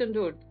 the pact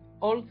endured,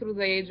 all through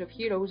the Age of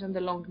Heroes and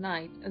the Long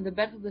Night and the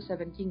birth of the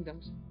Seven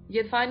Kingdoms.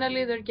 Yet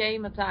finally there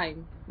came a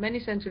time, many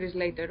centuries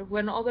later,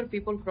 when other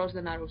people crossed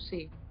the narrow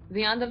sea.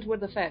 The Andals were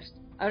the first,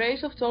 a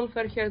race of tall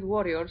fair-haired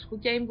warriors who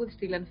came with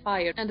steel and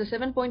fire, and the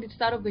seven-pointed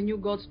star of the new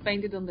gods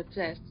painted on their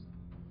chests.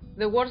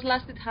 The wars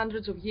lasted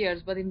hundreds of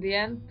years, but in the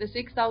end, the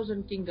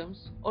 6,000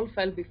 kingdoms all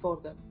fell before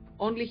them.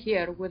 Only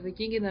here, where the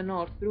king in the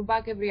north threw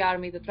back every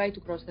army that tried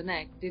to cross the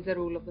neck, did the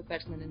rule of the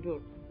first men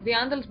endure. The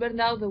Andals burned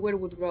out the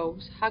weirwood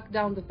groves, hacked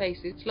down the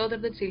faces,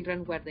 slaughtered the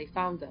children where they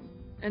found them,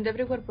 and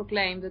everywhere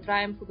proclaimed the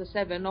triumph of the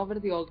seven over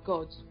the old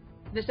gods.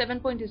 The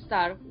seven-pointed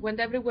star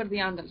went everywhere the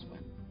Andals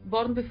went,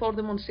 borne before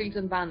them on shields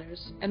and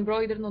banners,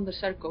 embroidered on their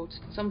surcoats,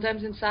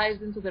 sometimes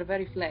incised into their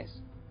very flesh.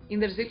 In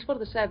their zeal for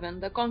the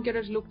seven, the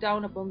conquerors looked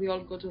down upon the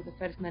old gods of the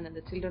first men and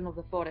the children of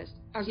the forest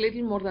as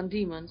little more than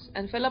demons,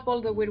 and fell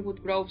upon the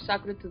weirwood groves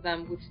sacred to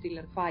them with steel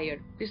and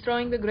fire,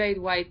 destroying the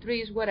great white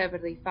trees wherever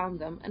they found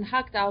them, and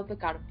hacked out the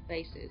carved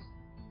faces.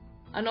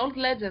 An old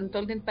legend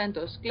told in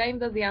Pentos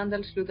claimed that the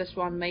Andals slew the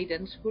swan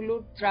maidens who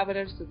lured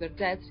travelers to their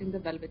deaths in the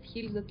velvet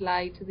hills that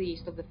lie to the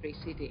east of the free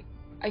city.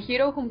 A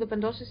hero whom the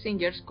Pentos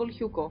singers call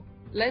Hugo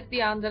led the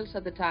Andals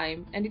at the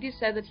time, and it is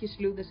said that he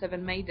slew the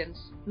seven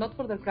maidens, not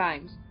for their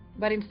crimes,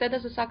 but instead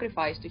as a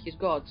sacrifice to his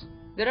gods.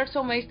 There are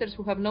some maesters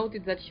who have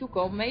noted that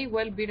Hugo may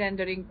well be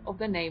rendering of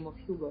the name of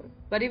Hugo,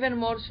 but even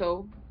more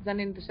so than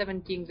in the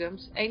Seven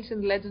Kingdoms,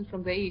 ancient legends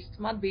from the east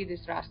might be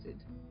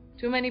distrusted.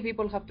 Too many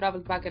people have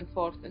travelled back and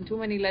forth, and too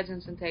many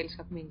legends and tales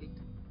have mingled.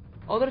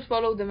 Others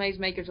followed the maze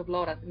makers of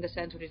Lorath in the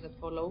centuries that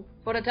follow.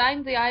 For a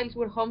time the Isles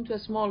were home to a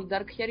small,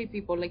 dark, hairy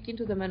people akin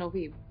to the men of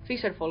Eve.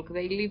 Fisherfolk,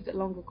 they lived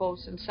along the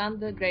coast and shunned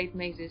the great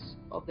mazes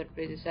of their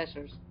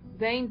predecessors.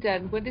 They in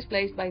turn were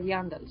displaced by the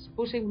Andals,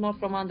 pushing north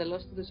from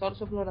Andalos to the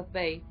shores of Lorath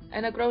Bay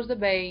and across the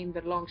bay in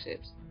their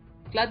longships.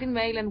 Clad in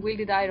mail and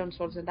wielded iron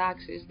swords and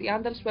axes, the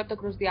Andals swept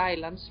across the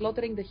island,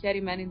 slaughtering the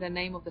hairy men in the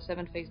name of the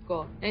seven-faced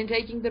god, and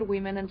taking their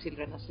women and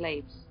children as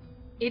slaves.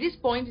 It is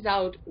pointed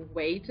out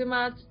way too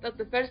much that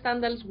the first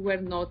Andals were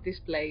not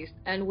displaced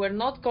and were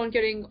not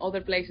conquering other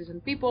places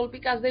and people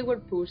because they were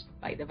pushed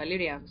by the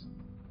Valyrians.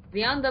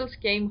 The Andals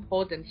came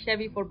hot and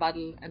heavy for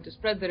battle and to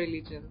spread the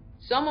religion.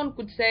 Someone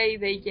could say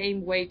they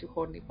came way too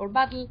horny for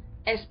battle,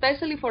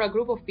 especially for a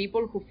group of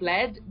people who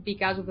fled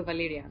because of the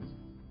Valyrians.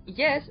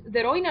 Yes, the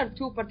Rhoynar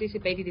too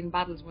participated in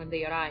battles when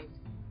they arrived,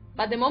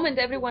 but the moment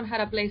everyone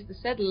had a place to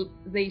settle,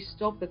 they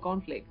stopped the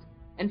conflict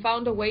and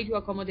found a way to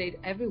accommodate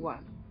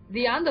everyone.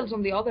 The Andals,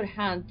 on the other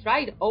hand,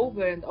 tried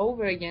over and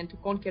over again to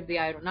conquer the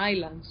Iron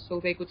Islands so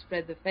they could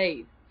spread the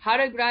faith.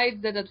 Harag writes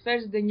that at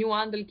first the new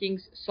Andal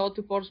kings sought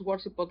to force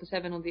worship of the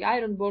seven on the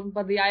Ironborn,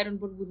 but the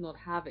Ironborn would not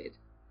have it.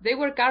 They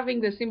were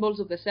carving the symbols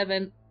of the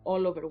seven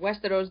all over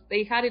Westeros,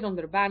 they had it on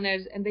their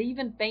banners, and they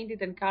even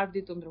painted and carved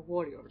it on their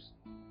warriors.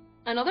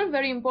 Another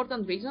very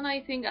important reason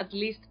I think at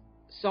least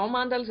some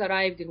Andals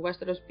arrived in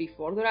Westeros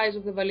before the rise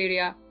of the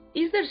Valyria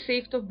is their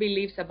shift of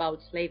beliefs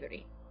about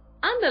slavery.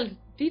 Andals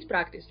did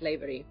practice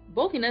slavery,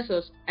 both in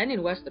Essos and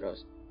in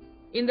Westeros.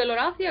 In the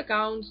Lorathi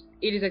accounts,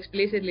 it is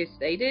explicitly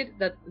stated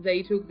that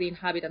they took the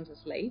inhabitants as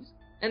slaves,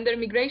 and their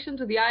migration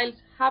to the Isles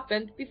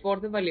happened before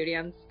the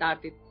Valyrians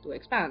started to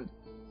expand.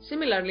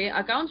 Similarly,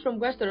 accounts from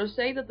Westeros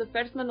say that the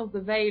first men of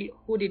the Vale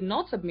who did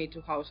not submit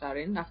to House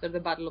Arryn after the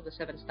Battle of the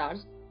Seven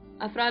Stars,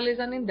 Afral is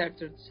an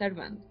indentured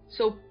servant,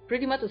 so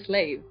pretty much a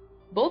slave.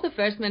 Both the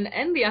first men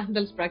and the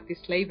Andals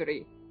practiced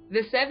slavery.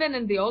 The Seven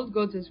and the old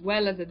gods as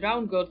well as the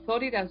drowned god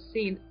thought it a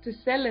sin to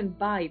sell and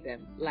buy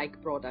them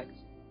like products.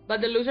 But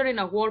the loser in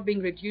a war being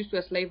reduced to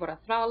a slave or a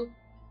thrall,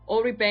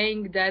 or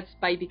repaying debts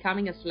by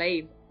becoming a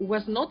slave,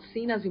 was not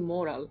seen as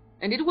immoral,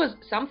 and it was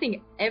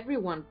something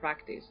everyone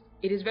practiced.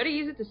 It is very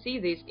easy to see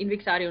this in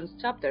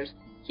Vixarion's chapters.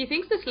 He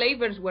thinks the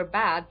slavers were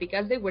bad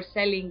because they were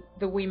selling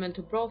the women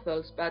to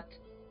brothels, but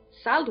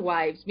sold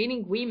wives,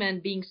 meaning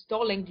women being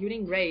stolen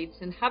during raids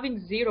and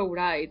having zero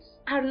rights,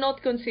 are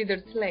not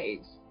considered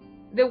slaves.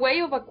 The way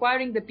of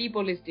acquiring the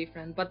people is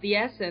different, but the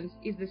essence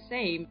is the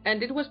same,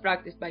 and it was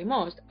practiced by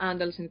most,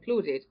 Andals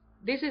included.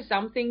 This is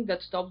something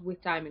that stopped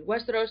with time in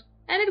Westeros,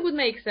 and it would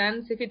make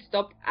sense if it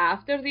stopped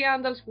after the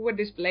Andals who were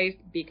displaced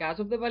because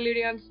of the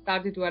Valyrians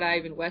started to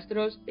arrive in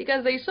Westeros,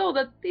 because they saw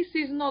that this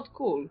is not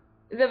cool.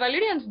 The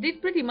Valyrians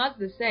did pretty much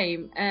the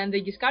same, and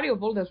the Giscari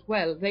of old as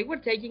well. They were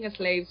taking as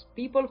slaves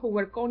people who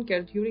were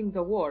conquered during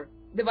the war.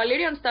 The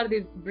Valyrians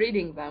started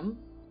breeding them,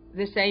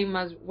 the same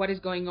as what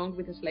is going on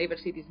with the slaver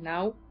cities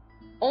now,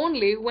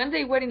 only when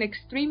they were in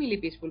extremely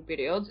peaceful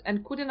periods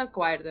and couldn't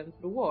acquire them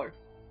through war.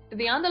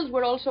 The Andals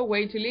were also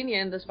way too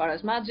lenient as far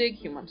as magic,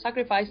 human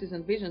sacrifices,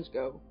 and visions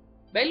go.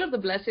 Baelor the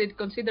Blessed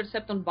considered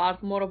Septon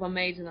Barth more of a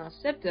mage than a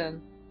Septon,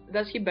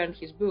 thus he burned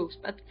his books,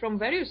 but from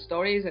various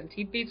stories and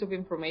tidbits of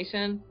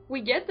information, we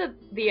get that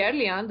the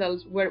early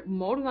Andals were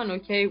more than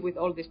okay with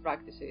all these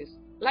practices.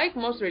 Like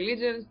most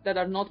religions that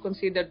are not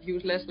considered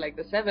useless like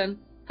the Seven,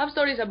 have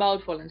stories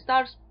about fallen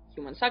stars,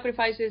 human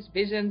sacrifices,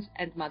 visions,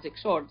 and magic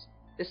swords.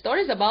 The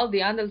stories about the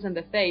Andals and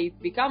the Faith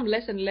become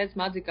less and less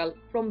magical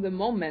from the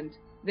moment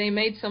they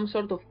made some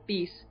sort of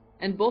peace,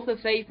 and both the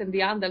Faith and the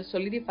Andals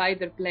solidified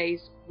their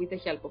place with the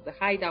help of the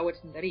High Towers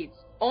and the Reeds.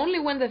 Only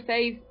when the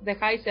Faith, the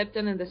High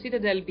Septon, and the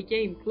Citadel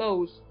became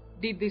close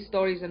did these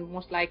stories and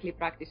most likely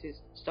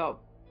practices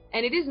stop.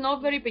 And it is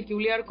not very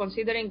peculiar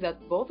considering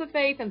that both the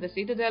Faith and the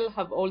Citadel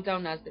have Old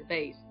Town as their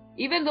base.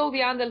 Even though the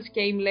Andals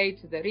came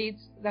late to the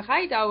Reeds, the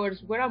High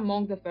Towers were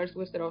among the first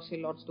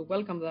Westerosi lords to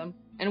welcome them,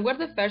 and were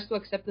the first to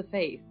accept the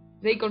Faith.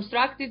 They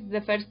constructed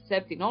the first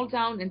sept in Old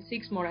Town and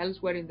 6 more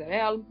elsewhere in the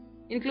realm,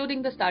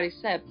 including the Starry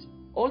Sept.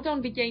 Old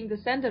Town became the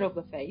center of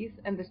the Faith,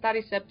 and the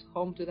Starry Sept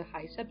home to the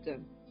High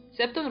Septon.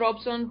 Septon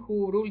Robson,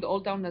 who ruled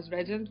Old Town as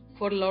regent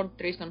for Lord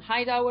Tristan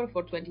Hightower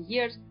for 20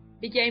 years,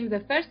 became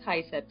the first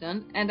High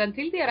Septon, and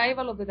until the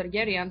arrival of the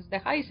Targaryens, the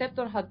High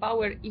Septon had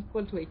power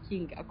equal to a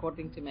king,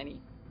 according to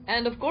many.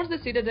 And of course the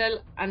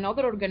Citadel,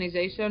 another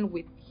organization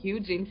with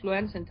huge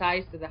influence and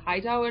ties to the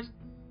High Towers,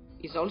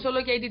 is also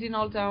located in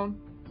Old Town,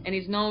 and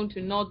is known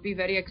to not be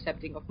very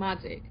accepting of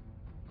magic.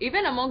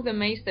 Even among the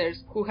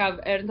Maesters, who have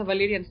earned a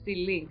Valyrian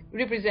steel link,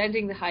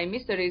 representing the High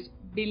Mysteries,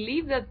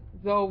 believe that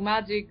though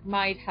magic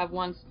might have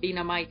once been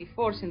a mighty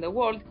force in the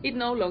world, it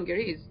no longer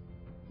is.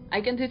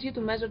 I can teach you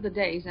to measure the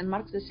days and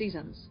mark the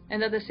seasons,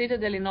 and at the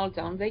Citadel in Old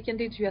Town they can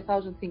teach you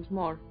 1,000 things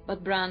more,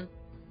 but Bran,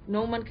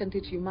 no man can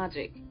teach you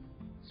magic.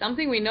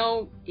 Something we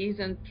know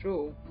isn't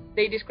true.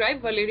 They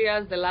describe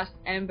Valyria as the last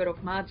ember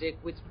of magic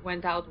which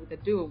went out with the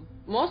doom.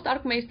 Most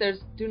Archmaesters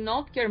do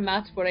not care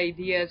much for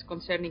ideas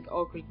concerning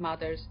occult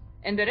matters,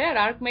 and the rare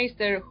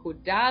Archmaester who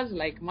does,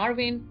 like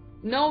Marvin,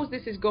 knows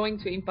this is going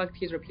to impact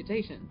his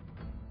reputation.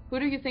 Who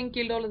do you think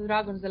killed all the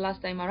dragons the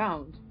last time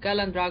around?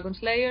 Gallant dragon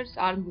slayers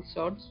armed with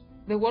swords?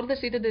 The world the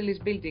Citadel is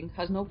building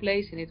has no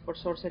place in it for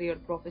sorcery or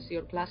prophecy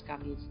or glass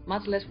candles,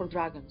 much less for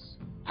dragons.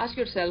 Ask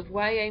yourself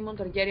why Aemon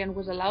Targaryen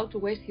was allowed to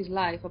waste his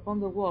life upon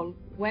the wall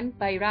when,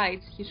 by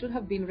rights, he should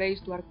have been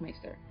raised to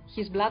Archmaester.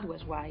 His blood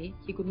was why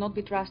he could not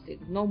be trusted,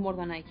 no more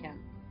than I can.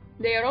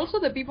 They are also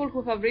the people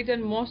who have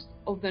written most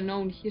of the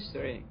known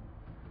history.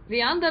 The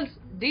Andals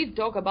did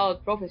talk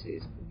about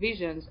prophecies,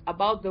 visions,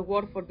 about the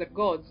war for the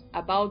gods,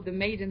 about the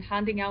maiden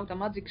handing out a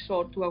magic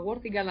sword to a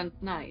worthy gallant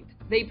knight.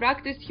 They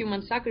practiced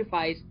human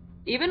sacrifice,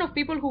 even of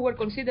people who were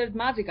considered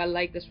magical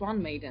like the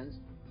Swan Maidens.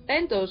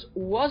 Pentos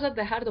was at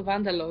the heart of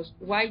Andalos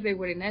while they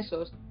were in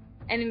Essos,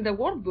 and in the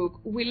workbook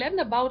we learned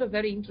about a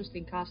very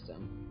interesting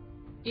custom.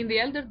 In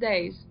the elder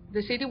days,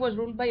 the city was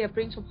ruled by a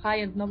prince of high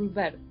and noble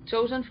birth,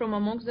 chosen from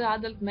amongst the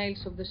adult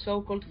males of the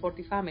so-called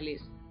 40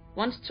 families.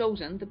 Once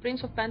chosen, the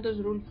Prince of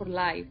Pentos ruled for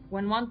life.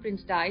 When one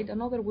prince died,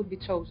 another would be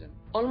chosen,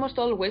 almost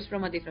always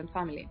from a different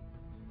family.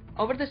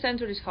 Over the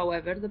centuries,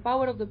 however, the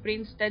power of the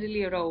prince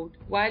steadily eroded,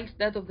 whilst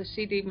that of the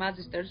city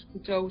magisters who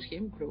chose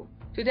him grew.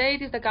 Today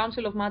it is the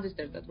Council of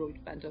Magisters that ruled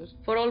Pentos,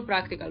 for all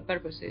practical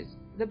purposes.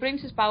 The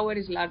prince's power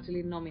is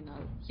largely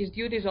nominal. His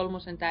duty is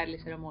almost entirely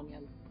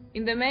ceremonial.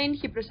 In the main,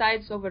 he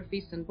presides over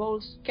feasts and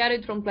balls,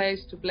 carried from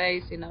place to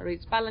place in a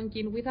rich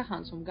palanquin with a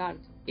handsome guard.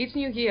 Each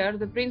new year,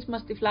 the prince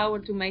must deflower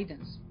 2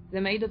 maidens, the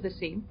Maid of the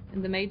Sea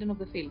and the Maiden of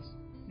the Fields.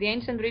 The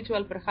ancient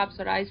ritual perhaps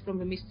arises from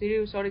the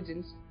mysterious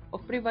origins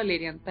of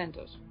pre-Valyrian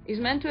Pentos. It is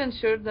meant to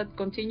ensure the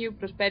continued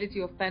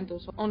prosperity of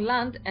Pentos on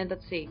land and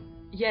at sea.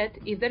 Yet,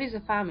 if there is a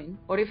famine,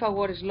 or if a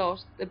war is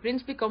lost, the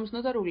prince becomes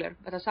not a ruler,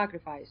 but a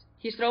sacrifice.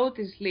 His throat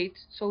is slit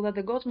so that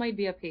the gods might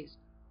be appeased,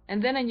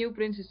 and then a new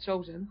prince is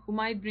chosen, who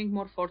might bring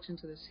more fortune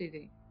to the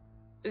city.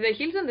 The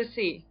hills and the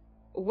sea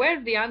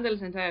were the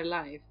Andals' entire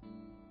life,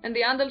 and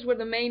the Andals were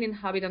the main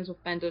inhabitants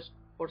of Pentos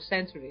for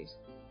centuries.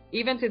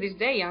 Even to this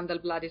day,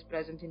 Andal blood is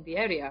present in the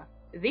area.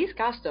 This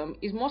custom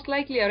is most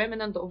likely a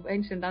remnant of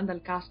ancient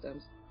Andal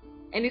customs,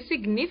 and is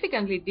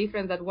significantly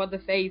different than what the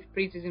faith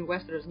preaches in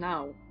Westeros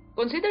now.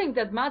 Considering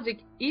that magic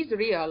is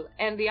real,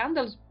 and the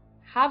Andals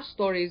have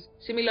stories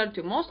similar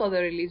to most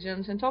other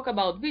religions and talk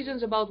about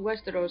visions about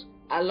Westeros,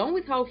 along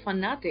with how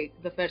fanatic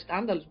the first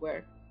Andals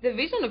were, the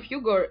vision of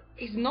Hugor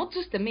is not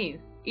just a myth.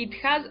 It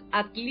has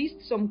at least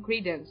some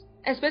credence,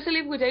 especially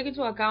if we take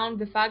into account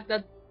the fact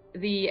that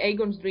the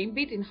Aegon's dream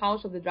beat in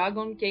House of the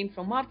Dragon came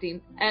from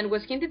Martin and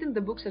was hinted in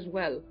the books as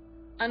well.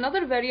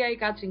 Another very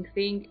eye-catching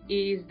thing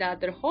is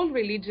that their whole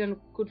religion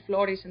could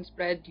flourish and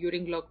spread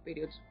during long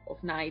periods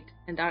of night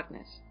and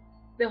darkness.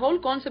 The whole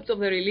concept of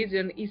the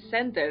religion is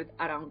centered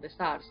around the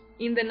stars.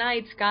 In the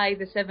night sky,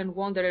 the 7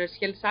 wanderers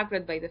held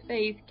sacred by the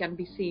faith can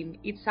be seen,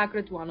 each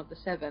sacred to one of the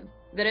 7.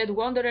 The Red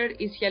Wanderer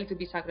is held to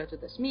be sacred to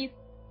the smith.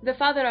 The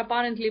father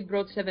apparently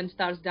brought 7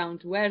 stars down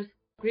to earth.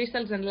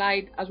 Crystals and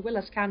light, as well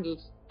as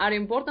candles, are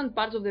important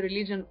parts of the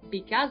religion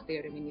because they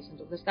are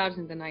reminiscent of the stars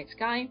in the night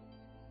sky.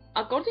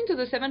 According to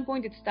the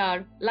 7-pointed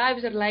star,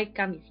 lives are like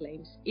candle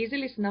flames,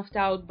 easily snuffed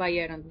out by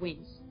air and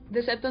winds.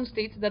 The Septon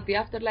states that the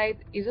afterlife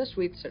is a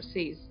sweet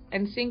surcease,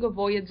 and sing of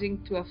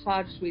voyaging to a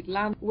far sweet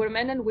land where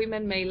men and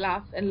women may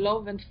laugh and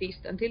love and feast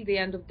until the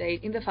end of days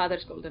in the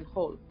Father's golden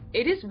hall.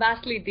 It is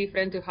vastly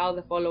different to how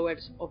the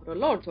followers of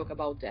R'hllor talk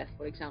about death,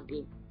 for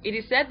example. It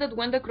is said that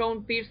when the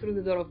crone pierced through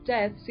the door of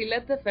death, she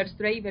let the first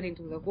raven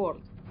into the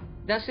world.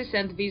 Thus she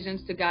sent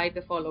visions to guide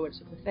the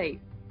followers of the faith.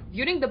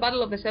 During the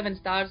Battle of the 7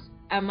 Stars,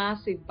 a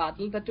massive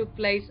battle that took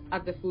place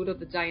at the foot of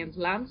the Giant's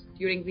Lands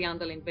during the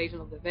Andal invasion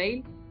of the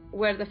Vale,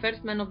 where the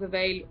first men of the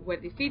Vale were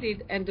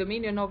defeated and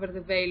dominion over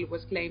the Vale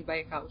was claimed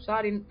by House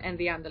Arryn and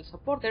the Andal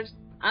supporters,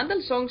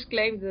 Andal songs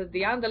claimed that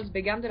the Andals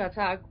began their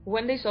attack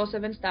when they saw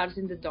 7 stars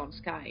in the dawn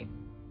sky.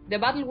 The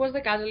battle was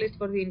the catalyst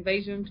for the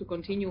invasion to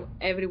continue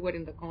everywhere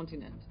in the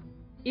continent.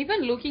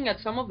 Even looking at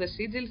some of the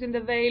sigils in the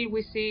Vale,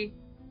 we see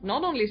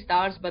not only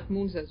stars but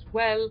moons as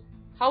well.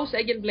 House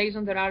Aegon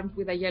blazoned their arms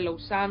with a yellow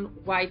sun,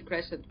 white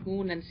crescent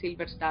moon and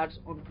silver stars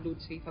on blue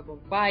chief above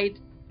white,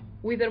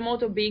 with their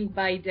motto being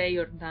by day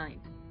or night.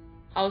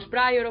 House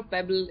Prior of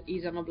Pebble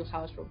is a noble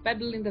house from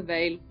Pebble in the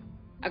Vale.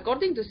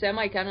 According to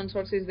semi-canon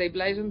sources, they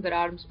blazoned their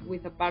arms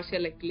with a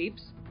partial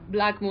eclipse,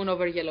 black moon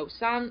over yellow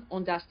sun,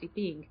 on dusty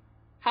pink.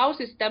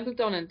 Houses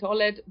Templeton and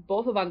Tollet,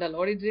 both of Andal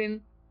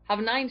origin, have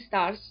 9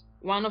 stars,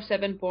 one of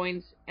 7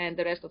 points and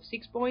the rest of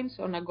 6 points,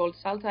 on a gold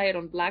saltire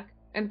on black,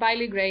 and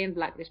Piley grey and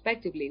black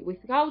respectively, with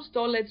House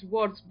Tollet's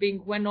words being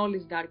when all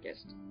is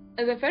darkest.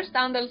 The first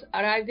Andals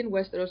arrived in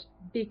Westeros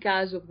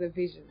because of the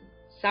vision.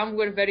 Some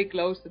were very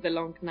close to the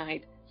long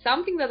night,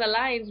 something that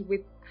aligns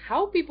with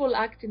how people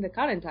act in the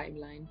current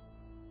timeline.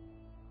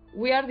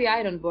 We are the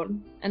Ironborn,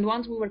 and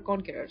once we were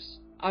conquerors.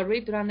 Our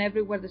reed ran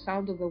everywhere the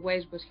sound of the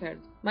waves was heard.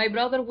 My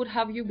brother would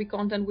have you be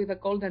content with the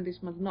cold and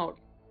dismal north,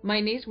 my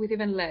niece with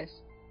even less.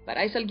 But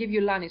I shall give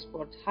you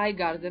Lannisport,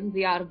 Highgarden,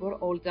 the Arbor,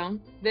 Oldtown,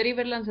 the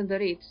Riverlands and the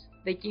Reeds,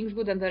 the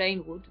Kingswood and the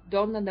Rainwood,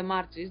 Dorne and the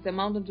Marches, the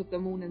Mountains of the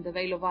Moon and the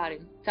Vale of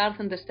Arryn, Tarth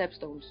and the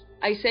Stepstones.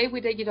 I say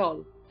we take it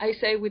all. I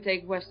say we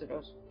take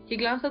Westeros. He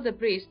glanced at the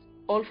priest,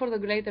 all for the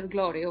greater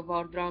glory of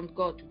our drowned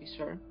god, to be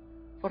sure.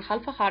 For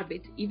half a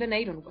heartbeat, even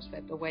Aeron was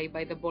swept away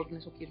by the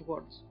boldness of his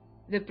words.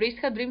 The priest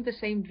had dreamed the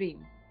same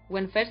dream.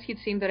 When first he'd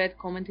seen the red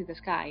comet in the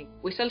sky,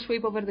 we shall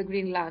sweep over the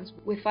green lands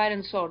with fire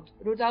and sword,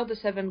 root out the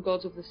 7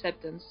 gods of the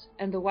Septons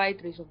and the white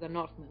trees of the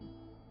Northmen.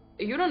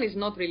 Euron is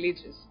not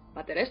religious,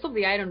 but the rest of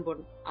the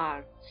Ironborn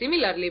are.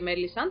 Similarly,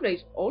 Melisandre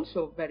is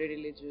also very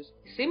religious,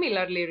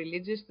 similarly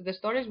religious to the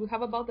stories we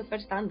have about the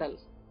first Andals.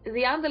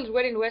 The Andals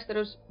were in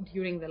Westeros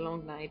during the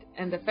Long Night,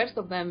 and the first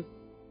of them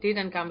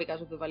didn't come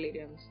because of the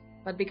Valyrians,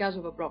 but because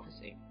of a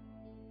prophecy.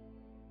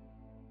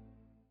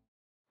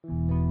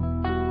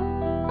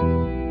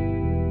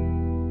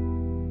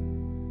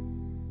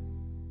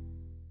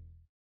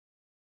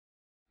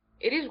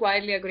 It is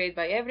widely agreed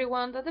by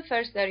everyone that the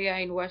first area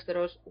in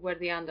Westeros where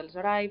the Andals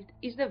arrived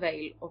is the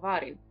Vale of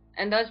Arryn,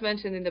 and as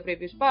mentioned in the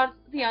previous part,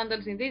 the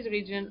Andals in this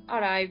region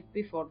arrived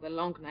before the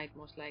Long Night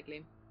most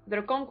likely.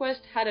 Their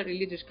conquest had a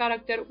religious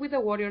character, with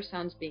the warrior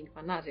sons being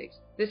fanatics.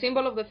 The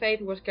symbol of the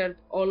faith was carved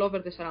all over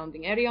the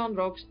surrounding area on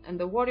rocks, and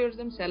the warriors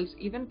themselves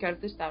even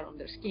carved the star on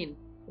their skin.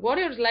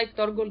 Warriors like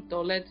Torgold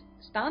Tollet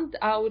stand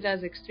out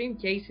as extreme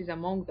cases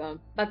among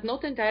them, but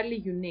not entirely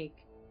unique,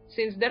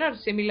 since there are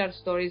similar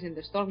stories in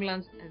the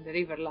Stormlands and the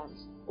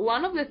Riverlands.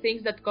 One of the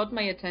things that caught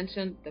my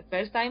attention the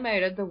first time I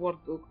read the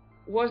workbook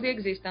was the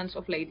existence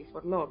of Lady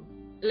Forlorn.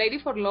 Lady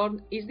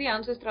Forlorn is the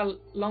ancestral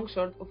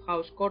longsword of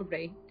House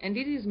Corbray, and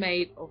it is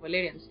made of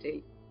Valyrian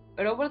steel.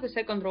 Robert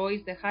II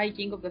Royce, the High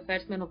King of the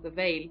First Men of the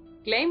Vale,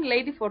 claimed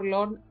Lady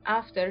Forlorn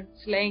after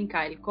slaying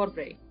Kyle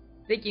Corbray,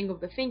 the King of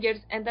the Fingers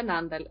and an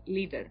Andal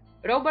leader.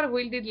 Robert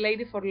wielded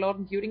Lady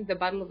Forlorn during the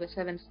Battle of the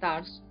 7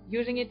 Stars,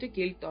 using it to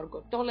kill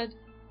Torgold Tollet,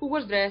 who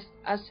was dressed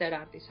as Ser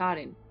Artis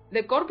Arryn.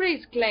 The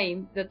Corbrays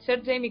claim that Sir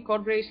Jaime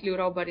Corbray slew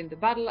Robert in the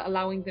battle,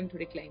 allowing them to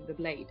reclaim the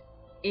blade.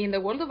 In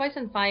the World of Ice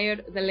and Fire,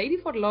 the Lady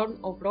Forlorn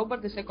of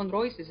Robert II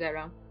Royce's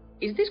era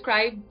is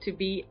described to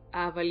be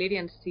a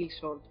Valyrian steel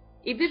sword,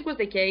 If this was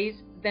the case,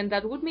 then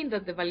that would mean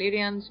that the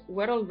Valyrians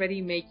were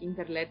already making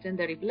their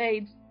legendary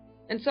blades,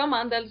 and some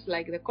Andals,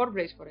 like the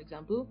Corbrace for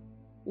example,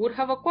 would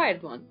have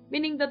acquired one,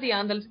 meaning that the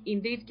Andals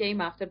indeed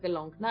came after the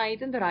Long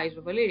Night and the rise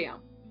of Valyria.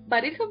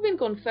 But it has been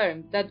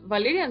confirmed that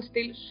Valyrian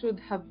steel should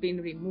have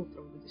been removed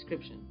from the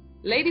description.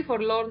 Lady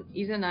Forlorn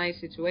is a nice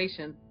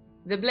situation.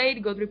 The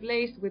blade got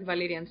replaced with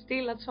Valyrian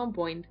steel at some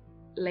point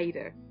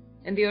later,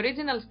 and the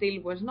original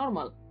steel was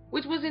normal,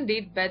 which was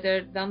indeed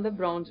better than the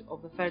bronze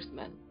of the first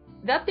men.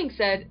 That being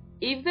said,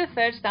 if the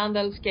first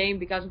Andals came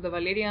because of the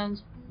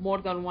Valyrians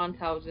more than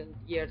 1000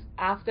 years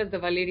after the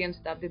Valyrians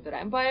started their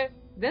empire,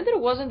 then there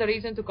wasn't a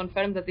reason to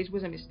confirm that this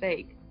was a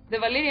mistake. The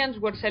Valyrians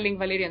were selling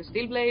Valyrian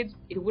steel blades,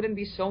 it wouldn't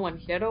be so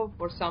unheard of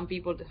for some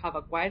people to have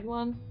acquired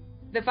one.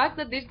 The fact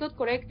that this got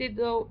corrected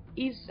though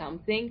is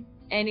something,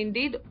 and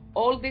indeed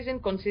all these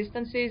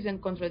inconsistencies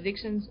and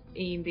contradictions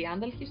in the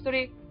Andal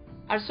history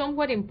are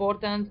somewhat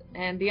important,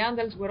 and the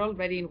Andals were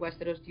already in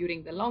Westeros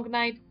during the Long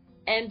Night,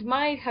 and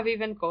might have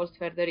even caused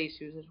further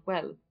issues as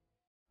well.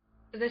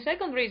 The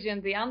second region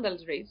the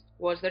Andals reached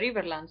was the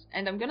Riverlands,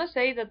 and I'm gonna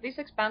say that this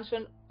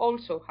expansion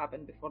also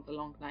happened before the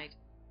Long Night.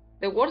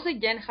 The wars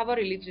again have a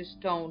religious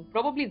tone,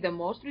 probably the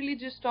most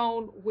religious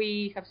tone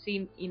we have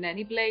seen in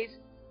any place,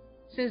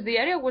 since the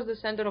area was the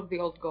center of the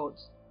Old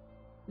Gods.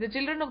 The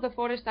Children of the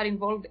Forest are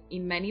involved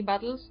in many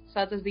battles,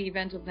 such as the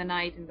events of the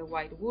night in the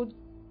White Wood,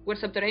 where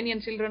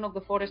subterranean Children of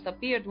the Forest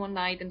appeared one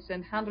night and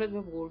sent hundreds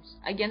of wolves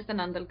against an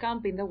Andal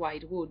camp in the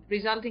White Wood,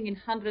 resulting in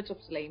hundreds of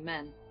slain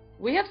men.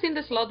 We have seen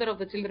the slaughter of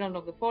the Children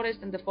of the Forest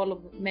and the fall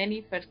of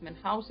many firstmen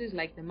houses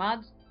like the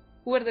Mads,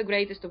 who were the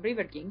greatest of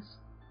river kings.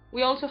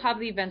 We also have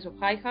the events of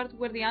Highheart,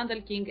 where the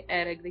Andal king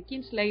Erec the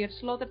Kinslayer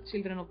slaughtered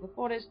Children of the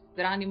Forest,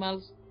 their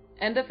animals,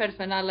 and the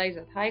firstmen allies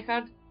at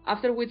Highheart,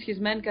 after which his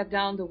men cut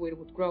down the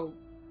Weirwood Grove.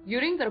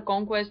 During their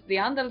conquest, the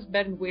Andals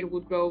burned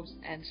Weirwood Groves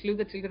and slew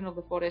the Children of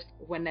the Forest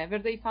whenever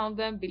they found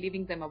them,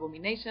 believing them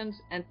abominations,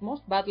 and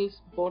most battles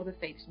bore the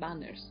Faith's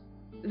banners.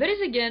 There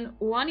is again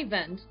one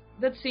event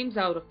that seems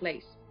out of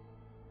place,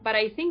 but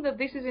I think that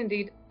this is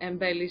indeed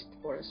embellished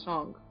for a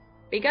song,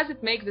 because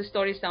it makes the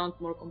story sound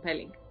more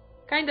compelling.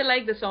 Kinda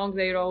like the song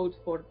they wrote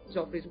for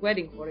Joffrey's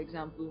wedding, for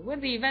example, where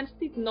the events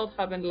did not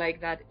happen like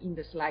that in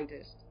the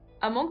slightest.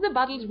 Among the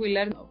battles we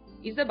learn of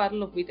is the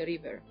Battle of Bitter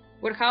River,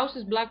 where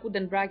houses Blackwood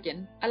and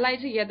Bracken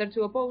allied together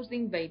to oppose the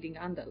invading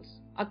Andals.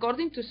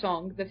 According to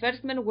song, the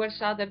first men were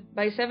shattered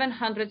by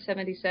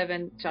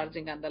 777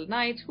 charging Andal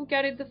knights who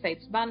carried the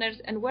Faith's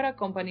banners and were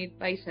accompanied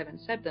by 7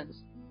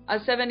 septons,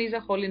 as 7 is a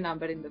holy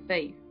number in the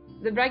Faith.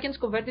 The Brackens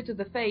converted to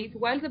the Faith,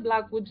 while the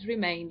Blackwoods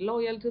remained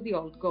loyal to the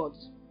Old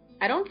Gods.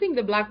 I don't think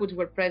the Blackwoods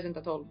were present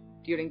at all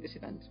during this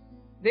event.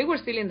 They were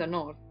still in the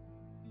north.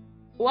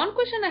 One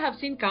question I have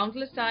seen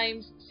countless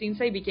times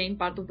since I became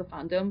part of the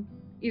fandom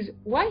is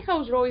why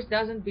House Royce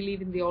doesn't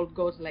believe in the Old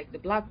Gods like the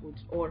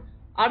Blackwoods, or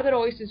are the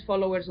Royces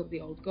followers of the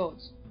Old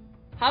Gods?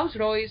 House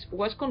Royce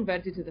was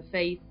converted to the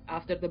Faith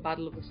after the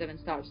Battle of the Seven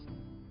Stars.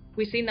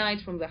 We see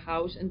knights from the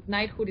house, and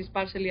knighthood is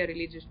partially a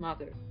religious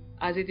matter,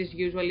 as it is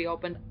usually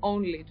open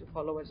only to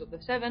followers of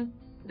the Seven.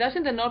 Thus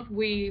in the north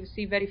we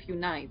see very few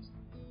knights.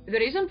 The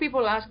reason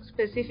people ask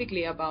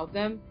specifically about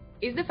them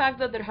is the fact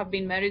that there have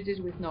been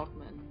marriages with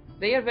Northmen.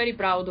 They are very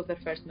proud of their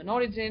firstman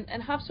origin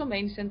and have some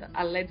ancient,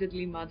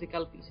 allegedly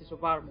magical pieces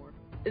of armor.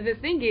 The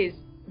thing is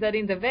that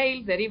in the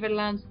Vale, the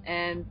Riverlands,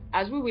 and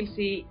as we will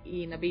see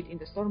in a bit in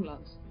the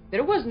Stormlands,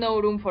 there was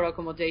no room for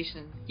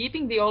accommodation.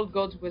 Keeping the Old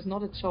Gods was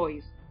not a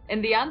choice,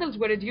 and the Andals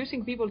were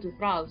reducing people to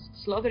thralls,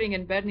 slaughtering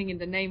and burning in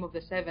the name of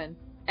the Seven,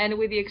 and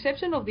with the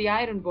exception of the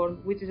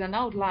Ironborn, which is an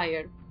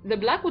outlier, the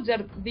Blackwoods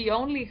are the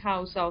only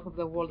house south of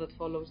the wall that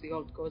follows the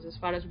Old Gods as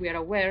far as we are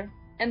aware,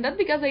 and that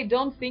because I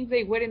don't think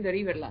they were in the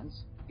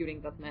Riverlands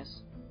during that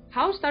mess.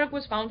 House Stark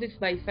was founded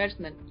by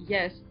firstmen,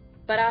 yes,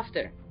 but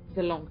after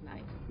the Long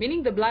Night,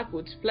 meaning the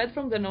Blackwoods fled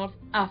from the north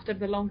after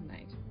the Long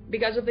Night,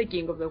 because of the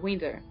King of the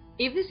Winter.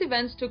 If these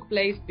events took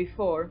place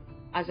before,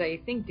 as I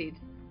think did,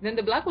 then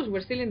the Blackwoods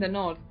were still in the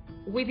north.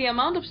 With the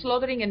amount of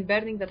slaughtering and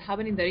burning that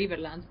happened in the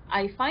Riverlands,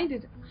 I find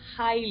it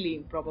highly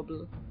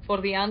improbable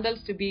for the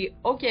Andals to be,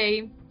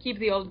 okay, keep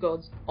the Old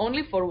Gods,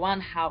 only for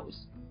one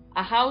house.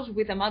 A house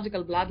with a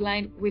magical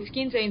bloodline, with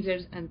skin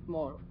changers and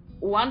more.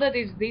 One that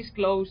is this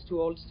close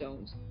to Old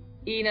Stones.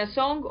 In a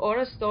song or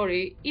a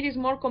story, it is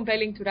more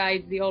compelling to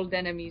write the old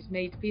enemies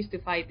made peace to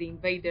fight the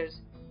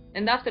invaders,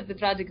 and after the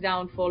tragic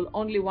downfall,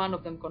 only one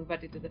of them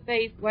converted to the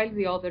Faith, while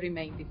the other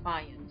remained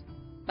defiant.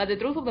 But the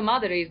truth of the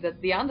matter is that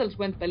the Andals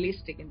went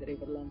ballistic in the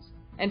Riverlands,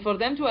 and for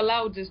them to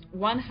allow just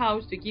one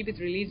house to keep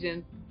its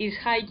religion is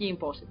high-key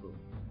impossible.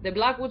 The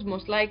Blackwoods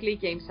most likely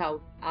came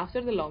south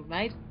after the Long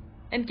Night,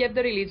 and kept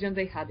the religion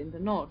they had in the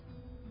north.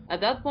 At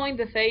that point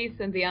the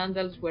Faith and the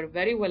Andals were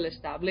very well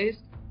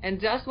established,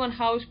 and just one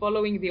house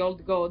following the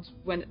Old Gods,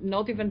 when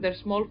not even their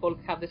small folk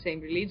have the same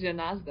religion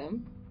as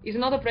them, is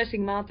not a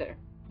pressing matter.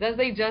 Thus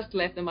they just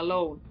left them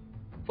alone.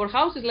 For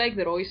houses like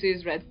the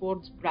Royces,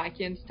 Redfords,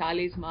 Brackens,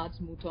 Tullys, Mads,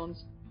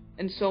 Moutons,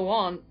 and so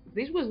on,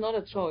 this was not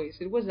a choice,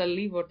 it was a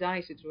live or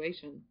die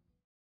situation.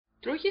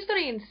 True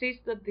history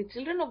insists that the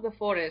children of the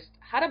forest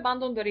had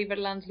abandoned the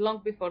Riverlands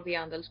long before the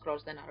Andals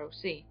crossed the Narrow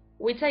Sea,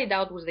 which I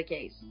doubt was the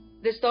case.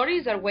 The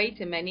stories are way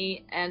too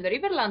many, and the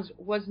Riverlands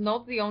was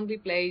not the only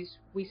place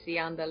we see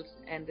Andals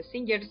and the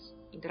Singers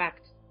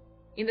interact.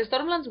 In the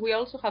Stormlands we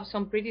also have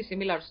some pretty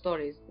similar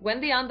stories.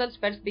 When the Andals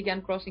first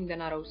began crossing the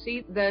Narrow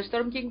Sea, the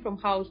Storm King from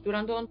House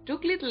Durandon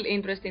took little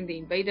interest in the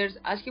invaders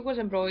as he was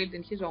embroiled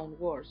in his own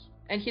wars,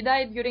 and he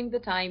died during the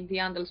time the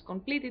Andals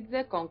completed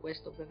the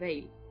conquest of the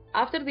Vale.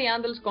 After the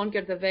Andals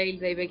conquered the Vale,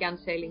 they began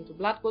sailing to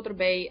Blackwater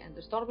Bay and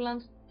the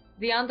Stormlands.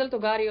 The Andal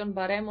Togarion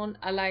Baremon,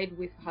 allied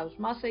with House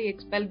Massey,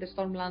 expelled the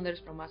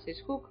Stormlanders from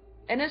Massey's Hook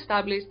and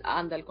established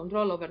Andal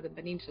control over the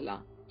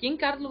peninsula. King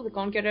Carlo the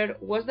Conqueror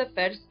was the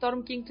first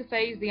Storm King to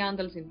face the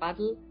Andals in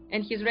battle,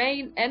 and his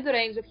reign and the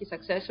reigns of his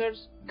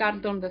successors,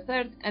 Carlton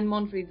III and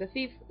Monfrid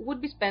V,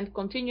 would be spent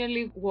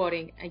continually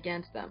warring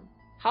against them.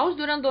 House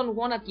Durandon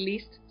won at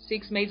least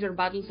 6 major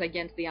battles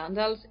against the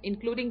Andals,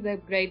 including the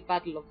Great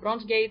Battle of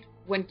Bronzegate,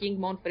 when King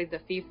Monfrid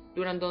V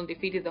Durandon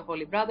defeated the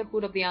Holy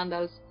Brotherhood of the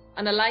Andals,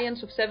 an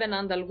alliance of 7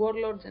 Andal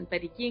warlords and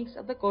petty kings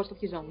at the cost of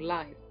his own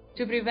life.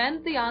 To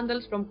prevent the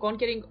Andals from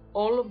conquering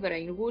all of the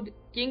Rainwood,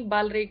 King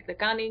Balric the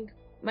Cunning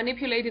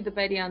manipulated the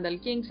petty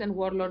Andal kings and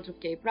warlords of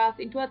Cape Wrath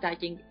into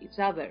attacking each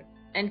other,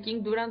 and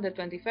King Durand the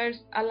 21st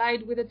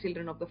allied with the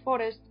Children of the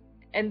Forest,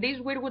 and this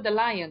Weirwood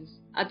alliance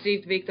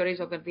achieved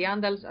victories over the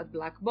Andals at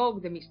Black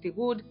Bog, the Misty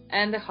Wood,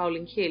 and the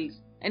Howling Hills,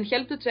 and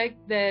helped to check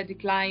the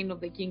decline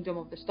of the Kingdom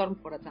of the Storm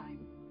for a time.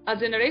 A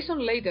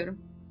generation later,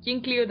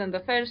 King Cleodan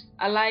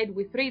I allied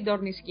with 3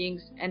 Dornish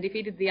kings and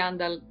defeated the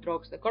Andal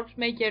Drox the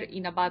Corpsemaker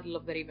in a battle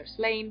of the River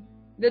Slain.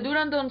 The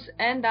Durandons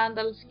and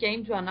Andals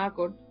came to an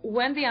accord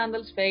when the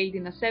Andals failed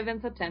in a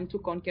 7th attempt to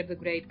conquer the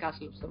great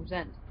castle of Storm's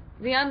End.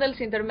 The Andals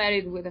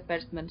intermarried with the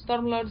Firstmen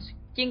Stormlords.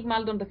 King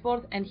Maldon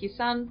IV and his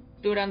son,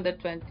 Durand the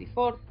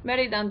 24th,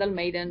 married Andal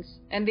maidens,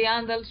 and the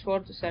Andals swore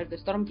to serve the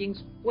Storm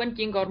Kings when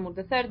King Ormond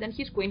III and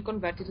his queen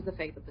converted to the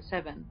faith of the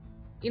Seven.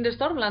 In the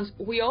Stormlands,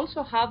 we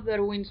also have the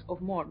ruins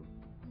of Morn.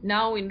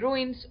 Now in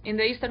ruins, in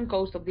the eastern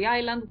coast of the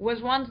island,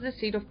 was once the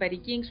seat of petty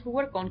kings who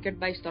were conquered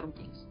by Storm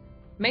Kings.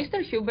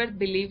 Maester Hubert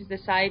believes the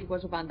site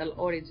was of Andal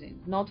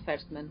origin, not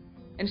Firstmen,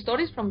 and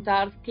stories from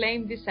Tarth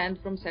claim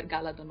descent from Ser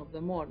Galadon of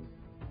the Morn.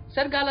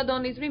 Ser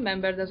Galadon is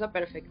remembered as a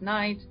perfect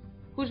knight,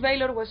 whose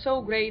valor was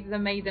so great the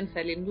maiden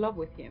fell in love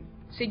with him.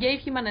 She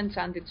gave him an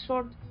enchanted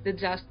sword, the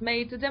Just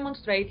Made, to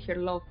demonstrate her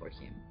love for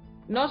him.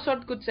 No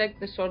sword could check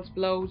the sword's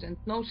blows, and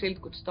no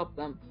shield could stop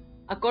them.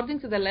 According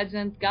to the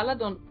legend,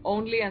 Galadon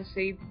only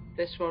unsheathed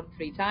the sword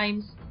 3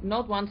 times,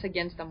 not once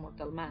against a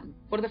mortal man,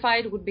 for the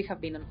fight would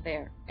have been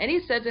unfair, and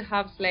is said to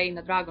have slain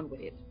a dragon with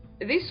it.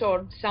 This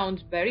sword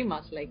sounds very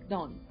much like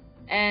Dawn,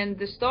 and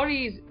the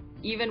story is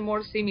even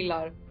more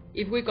similar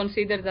if we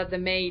consider that the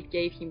maid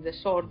gave him the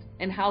sword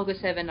and how the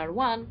 7 are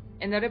one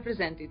and are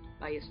represented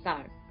by a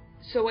star.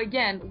 So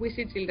again, we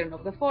see Children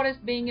of the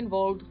Forest being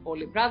involved,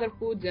 Holy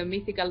Brotherhood, a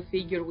mythical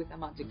figure with a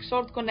magic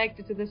sword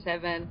connected to the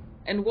 7,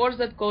 and wars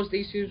that caused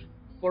issues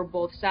for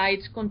both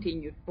sides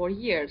continued for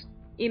years.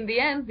 In the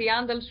end, the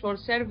Andals swore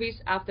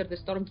service after the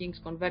Storm Kings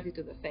converted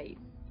to the faith.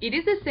 It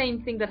is the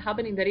same thing that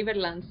happened in the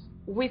Riverlands,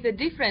 with the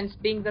difference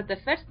being that the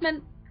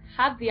Firstmen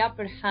had the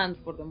upper hand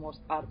for the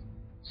most part.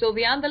 So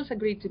the Andals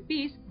agreed to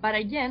peace, but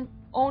again,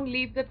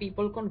 only if the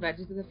people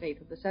converted to the faith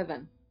of the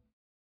 7.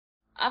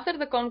 After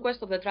the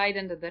conquest of the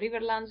Trident and the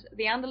Riverlands,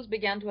 the Andals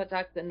began to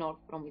attack the north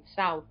from its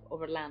south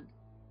over land.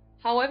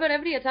 However,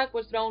 every attack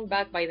was thrown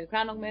back by the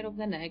Cranogmer of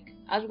the Neck,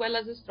 as well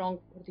as the strong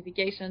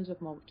fortifications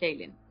of Moat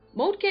Cailin.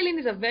 Moat Cailin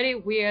is a very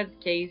weird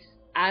case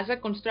as a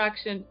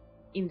construction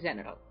in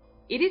general.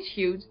 It is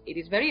huge, it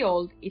is very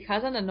old, it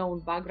has an unknown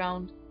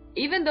background.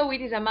 Even though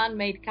it is a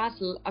man-made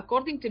castle,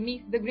 according to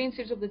myth, the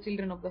Greenseers of the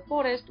Children of the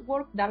Forest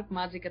worked dark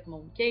magic at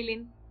Moat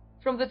Cailin.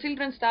 From the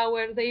Children's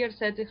Tower, they are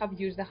said to have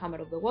used the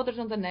Hammer of the Waters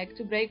on the Neck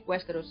to break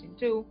Westeros in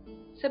 2,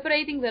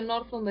 separating the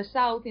north from the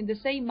south in the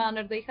same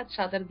manner they had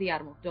shattered the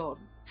Arm of Dorne.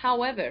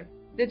 However,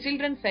 the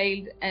children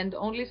failed and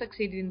only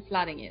succeeded in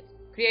flooding it,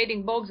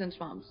 creating bogs and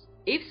swamps.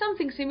 If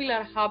something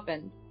similar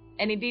happened,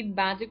 and indeed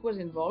magic was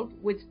involved,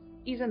 which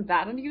isn't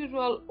that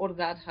unusual or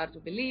that hard to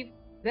believe,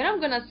 then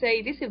I'm gonna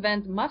say this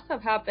event must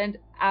have happened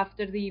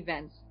after the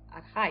events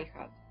at High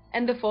Hat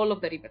and the fall of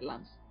the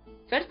Riverlands.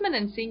 Firstmen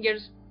and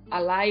Singers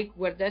alike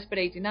were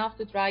desperate enough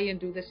to try and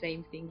do the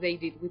same thing they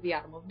did with the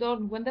Arm of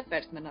Dorne when the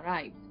Firstmen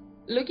arrived.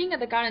 Looking at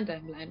the current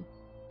timeline,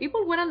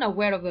 people were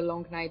unaware of the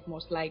Long Night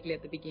most likely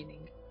at the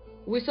beginning.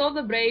 We saw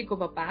the break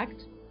of a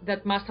pact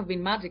that must have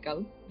been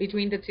magical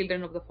between the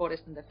Children of the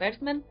Forest and the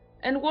Firstmen,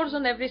 and wars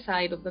on every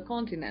side of the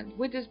continent,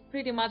 which is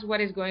pretty much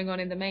what is going on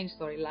in the main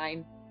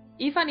storyline.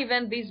 If an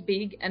event this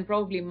big, and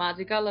probably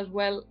magical as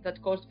well,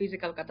 that caused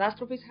physical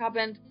catastrophes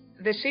happened,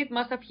 the shit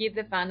must have hit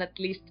the fan, at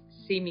least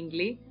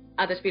seemingly,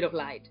 at the speed of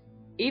light.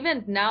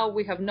 Even now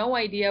we have no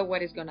idea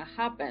what is gonna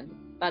happen,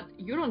 but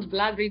Euron's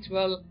blood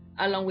ritual,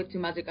 along with 2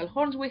 magical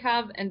horns we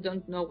have and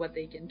don't know what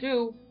they can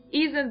do,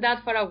 isn't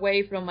that far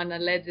away from an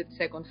alleged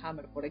second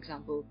hammer, for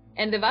example,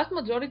 and the vast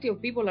majority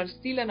of people are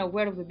still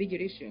unaware of the bigger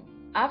issue.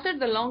 After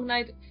the Long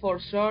Night, for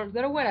sure,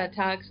 there were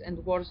attacks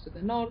and wars to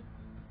the north,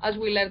 as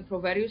we learned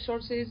from various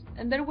sources,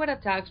 and there were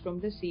attacks from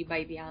the sea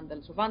by the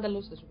Andals of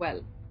Andalos as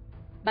well.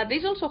 But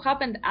this also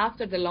happened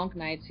after the Long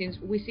Night, since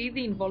we see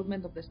the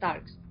involvement of the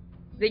Starks.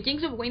 The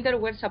Kings of Winter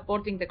were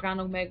supporting the Crown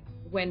of Meg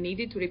when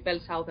needed to repel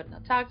southern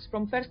attacks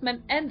from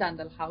Firstmen and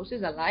Andal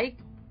houses alike.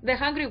 The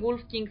Hungry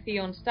Wolf King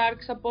Theon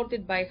Stark,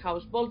 supported by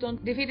House Bolton,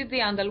 defeated the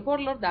Andal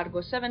warlord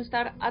Argos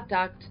Sevenstar,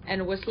 attacked,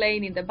 and was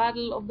slain in the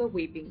Battle of the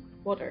Weeping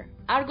Water.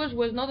 Argos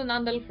was not an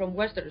Andal from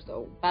Westeros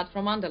though, but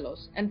from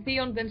Andalos, and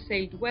Theon then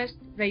sailed west,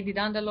 raided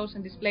Andalos,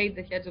 and displayed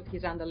the heads of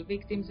his Andal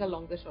victims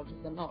along the shores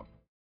of the north.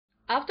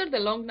 After the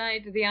Long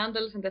Night, the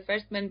Andals and the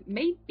Firstmen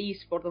made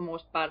peace for the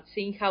most part,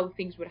 seeing how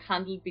things were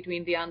handled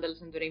between the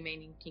Andals and the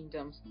remaining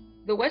kingdoms.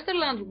 The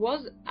Westerland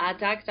was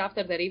attacked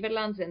after the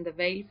Riverlands and the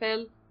Vale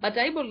fell, but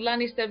Aegon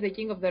Lannister, the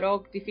King of the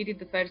Rock, defeated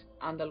the first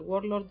Andal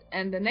warlord,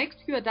 and the next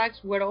few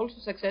attacks were also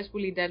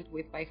successfully dealt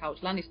with by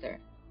House Lannister.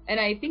 And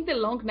I think the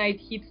Long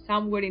Night hit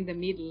somewhere in the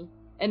middle,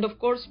 and of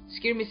course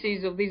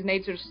skirmishes of this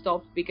nature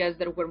stopped because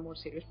there were more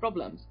serious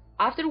problems.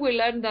 After we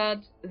learned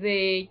that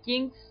the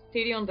kings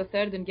Tyrion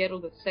III and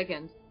Geralt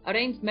II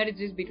arranged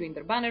marriages between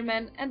their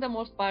bannermen and the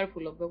most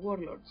powerful of the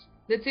warlords.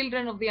 The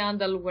children of the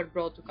Andal were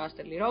brought to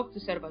Casterly Rock to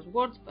serve as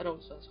wards but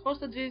also as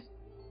hostages.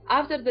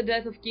 After the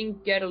death of King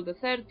Geralt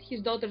III,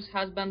 his daughter's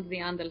husband, the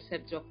Andal Ser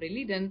Joffrey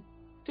Lydon,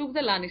 took the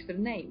Lannister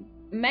name.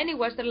 Many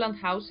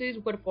Westerland houses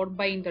were formed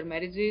by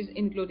intermarriages,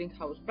 including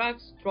House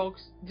Brax,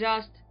 Trox,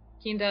 Just,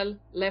 Kindle,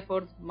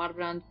 Lefford,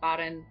 Marbrand,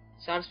 Parren,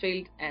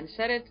 Sarsfield, and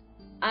Seret.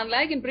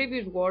 Unlike in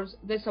previous wars,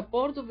 the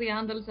support of the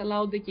Andals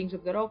allowed the Kings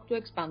of the Rock to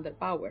expand their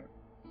power.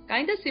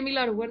 Kinda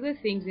similar were the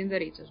things in the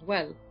Reach as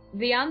well.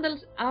 The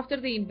Andals, after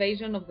the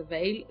invasion of the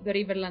Vale, the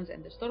Riverlands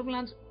and the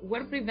Stormlands,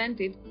 were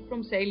prevented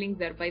from sailing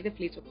there by the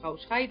fleets of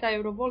House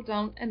Hightower of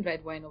Oldtown and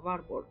Redwyne of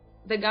Arbor.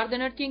 The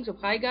Gardener Kings of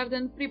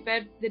Highgarden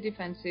prepared the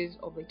defences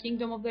of the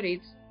Kingdom of the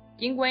Reach.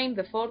 King Wayne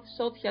IV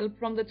sought help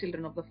from the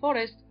Children of the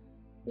Forest,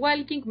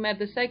 while King Mer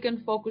II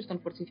focused on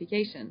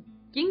fortification.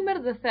 King Mer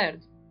III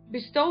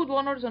bestowed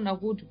honors on a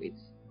wood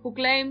witch, who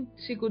claimed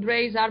she could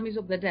raise armies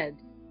of the dead,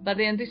 but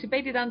the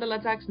anticipated Andal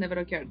attacks never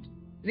occurred.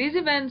 These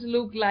events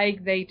look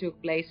like they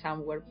took place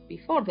somewhere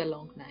before the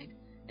Long Night,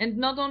 and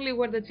not only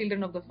were the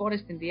Children of the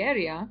Forest in the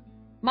area,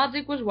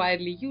 magic was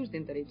widely used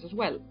in the Reach as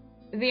well.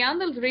 The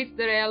Andals reached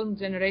the realm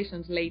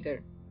generations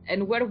later,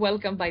 and were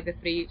welcomed by the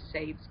three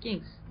Sage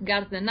Kings,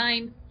 Garth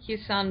IX,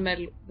 his son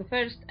Merle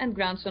I, and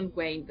grandson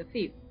Wayne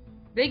V.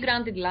 They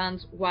granted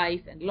lands,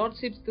 wife, and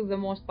lordships to the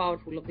most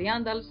powerful of the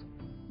Andals.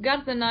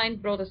 Garth IX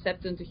brought a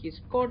septon to his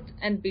court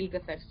and built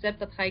the first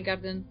sept at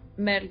Highgarden.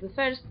 Merle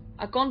I,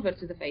 a convert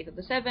to the Faith of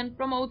the Seven,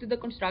 promoted the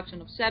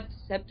construction of septs,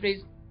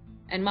 septries,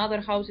 and mother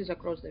houses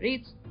across the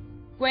Reach.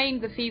 Wayne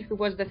V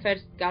was the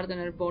first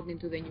gardener born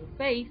into the new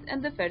faith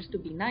and the first to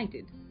be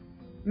knighted.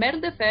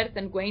 Merle I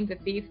and Wayne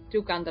V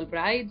took Andal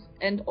brides,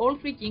 and all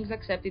three kings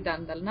accepted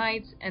Andal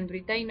knights and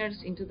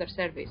retainers into their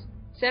service.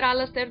 Ser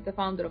Alastair, the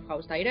founder of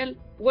House Tyrell,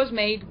 was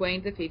made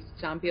Wayne V's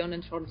champion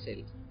and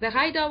Shortshield. The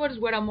Hightowers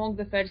were among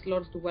the first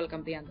lords to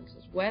welcome the Andals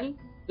as well.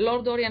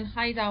 Lord Dorian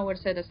Hightower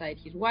set aside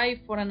his wife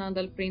for an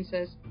Andal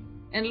princess,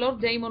 and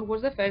Lord Daemon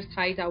was the first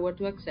Hightower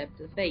to accept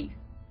the faith.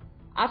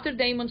 After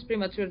Daemon's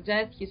premature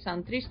death, his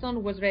son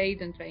Tristan was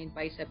raised and trained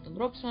by Septon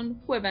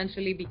Robson, who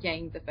eventually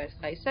became the first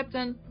High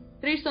Septon.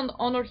 Tristan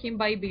honored him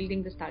by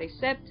building the Starry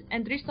Sept,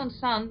 and Tristan's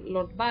son,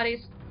 Lord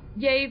Varys,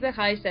 gave the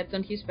High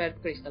Septon his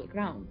first crystal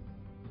crown.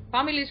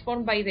 Families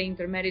formed by the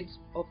intermarriage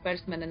of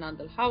Firstmen and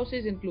Andal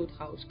houses include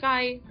House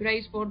Kai,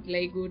 Graysford,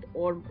 Leygood,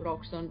 Orm,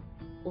 Roxton,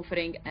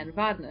 Uffring, and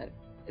Varner.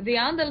 The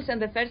Andals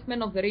and the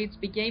Firstmen of the Reach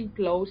became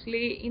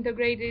closely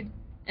integrated,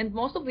 and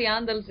most of the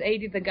Andals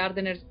aided the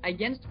Gardeners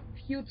against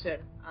future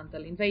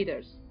Andal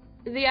invaders.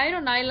 The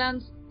Iron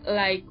Islands,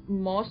 like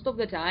most of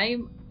the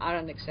time, are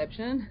an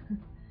exception.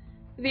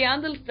 The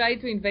Andals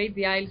tried to invade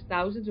the Isles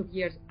thousands of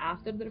years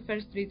after their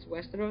first reached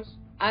Westeros.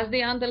 As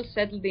the Andals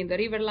settled in the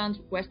Riverlands,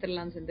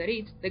 Westerlands, and the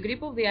Reach, the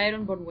grip of the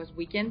Ironborn was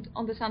weakened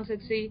on the Sunset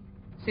Sea,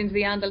 since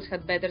the Andals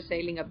had better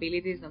sailing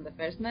abilities than the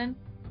Firstmen.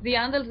 The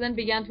Andals then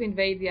began to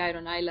invade the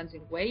Iron Islands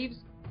in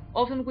waves,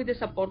 often with the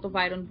support of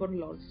Ironborn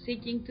lords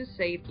seeking to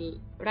settle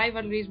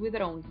rivalries with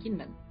their own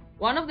kinmen.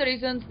 One of the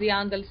reasons the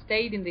Andals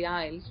stayed in the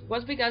Isles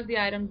was because the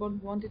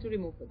Ironborn wanted to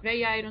remove the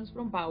Grey Irons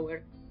from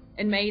power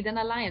and made an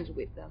alliance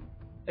with them.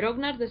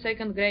 Ragnar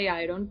II Grey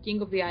Iron, king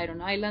of the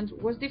Iron Islands,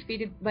 was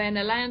defeated by an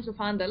alliance of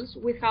Andals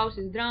with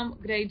houses Drum,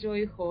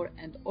 Greyjoy, Hoare,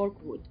 and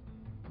Orkwood.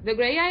 The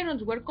Grey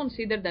Irons were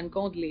considered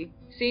ungodly,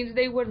 since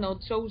they were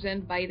not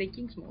chosen by the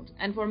Kingsmoot,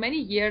 and for many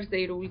years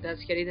they ruled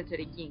as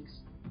hereditary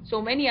kings.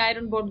 So many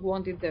Ironborn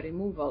wanted their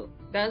removal,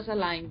 thus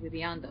aligned with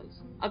the Andals.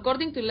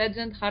 According to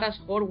legend, Harras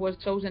Hoare was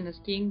chosen as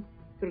king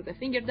through the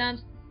Finger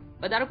Dance,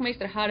 but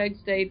Arkmeister Harald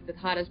states that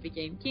Harras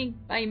became king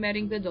by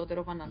marrying the daughter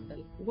of an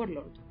Andal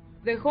warlord.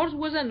 The Hoars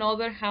was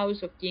another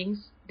house of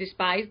kings,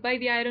 despised by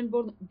the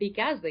Ironborn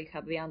because they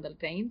had the Andal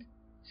taint.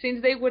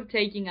 since they were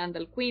taking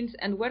Andal queens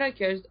and were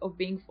accused of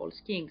being false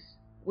kings,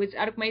 which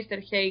Archmaester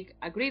Haig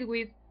agreed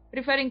with,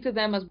 referring to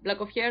them as Black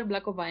of Hair,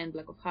 Black of Eye, and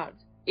Black of Heart.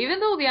 Even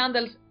though the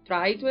Andals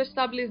tried to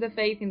establish the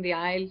faith in the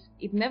Isles,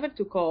 it never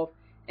took off,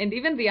 and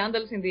even the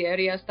Andals in the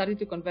area started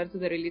to convert to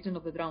the religion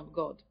of the drowned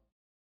god.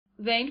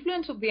 The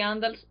influence of the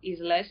Andals is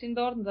less in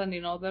Dorne than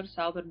in other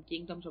southern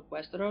kingdoms of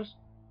Westeros.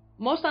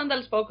 Most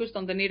Andals focused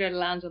on the nearer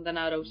lands on the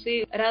Narrow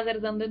Sea rather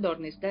than the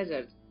Dornish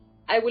desert.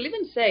 I will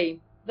even say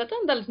that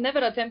Andals never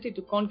attempted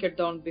to conquer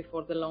Dorne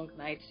before the Long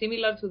Night,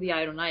 similar to the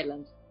Iron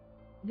Islands.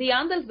 The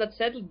Andals that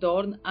settled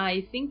Dorne,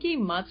 I think,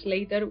 came much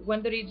later,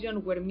 when the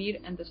region where Myr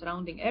and the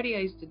surrounding area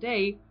is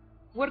today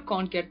were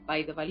conquered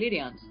by the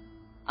Valyrians.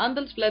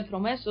 Andals fled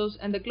from Essos,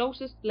 and the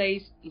closest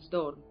place is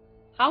Dorne.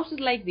 Houses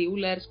like the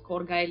Ullers,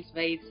 Corgyles,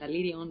 Vaids,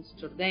 Illyrians,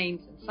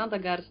 Jordanes, and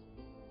Santagars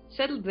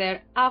settled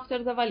there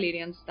after the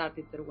Valyrians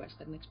started their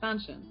western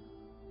expansion.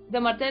 The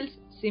Martells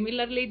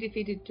similarly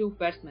defeated two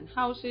firstmen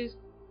houses,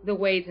 the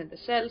Wades and the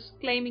Sells,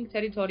 claiming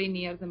territory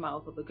near the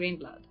mouth of the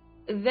Greenblood.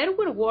 There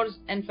were wars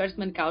and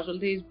firstmen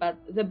casualties, but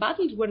the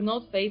battles were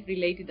not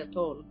faith-related at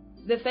all.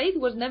 The faith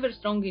was never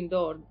strong in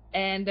Dorne,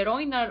 and the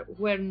Rhoynar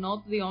were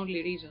not the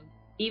only reason.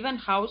 Even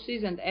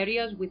houses and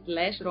areas with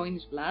less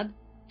Rhoynish blood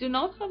do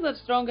not have that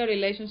strong a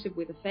relationship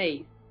with the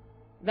faith.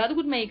 That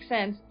would make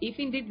sense if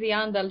indeed the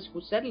Andals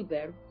who settled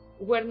there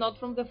were not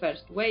from the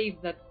first wave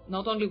that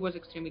not only was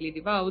extremely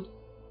devout,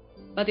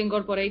 but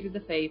incorporated the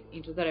faith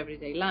into their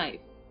everyday life.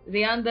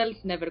 The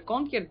Andals never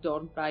conquered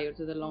Dorne prior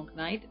to the Long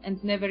Night,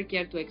 and never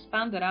cared to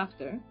expand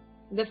thereafter.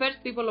 The first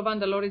people of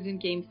Andal origin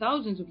came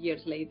thousands of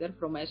years later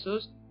from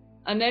Essos,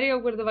 an area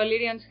where the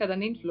Valyrians had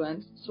an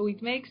influence, so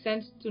it makes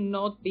sense to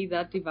not be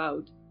that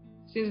devout,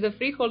 since the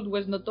Freehold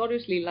was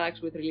notoriously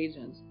lax with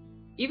religions.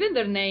 Even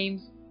their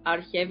names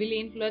are heavily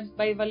influenced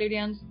by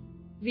Valyrians.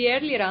 The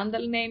earlier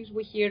Andal names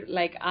we hear,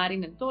 like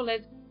Arin and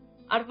Tolet,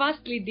 are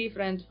vastly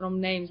different from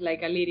names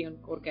like Illyrian,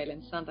 Corgyle,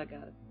 and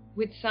Santagar,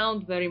 which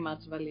sound very much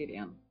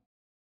Valyrian.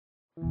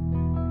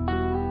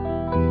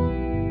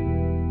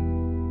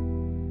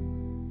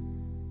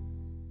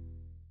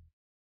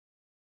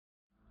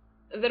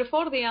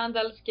 Therefore, the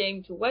Andals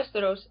came to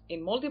Westeros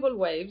in multiple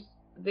waves.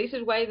 This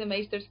is why the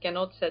Maesters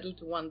cannot settle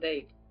to one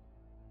date.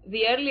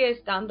 The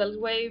earliest Andals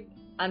wave,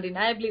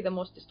 undeniably the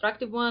most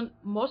destructive one,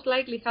 most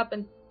likely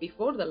happened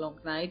before the Long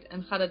Night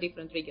and had a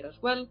different trigger as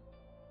well.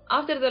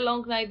 After the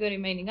Long Night, the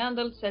remaining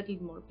Andals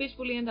settled more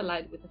peacefully and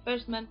allied with the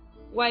firstmen,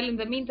 while in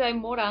the meantime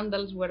more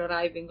Andals were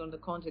arriving on the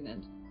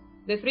continent.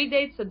 The three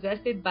dates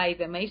suggested by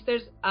the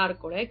Maesters are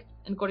correct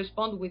and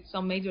correspond with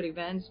some major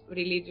events,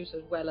 religious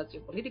as well as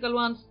geopolitical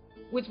ones,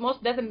 which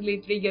most definitely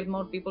triggered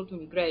more people to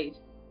migrate.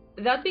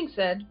 That being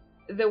said,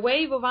 the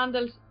wave of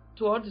Andals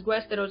towards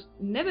Westeros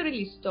never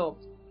really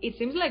stopped. It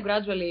seems like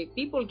gradually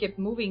people kept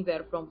moving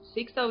there from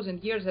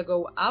 6,000 years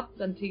ago up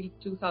until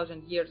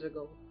 2,000 years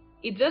ago.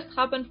 It just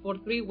happened for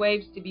three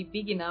waves to be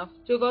big enough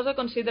to cause a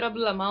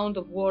considerable amount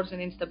of wars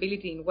and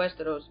instability in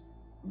Westeros.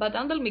 But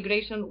Andal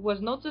migration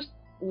was not just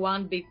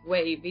one big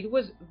wave, it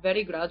was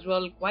very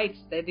gradual, quite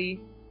steady,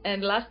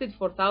 and lasted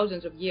for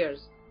thousands of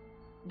years.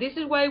 This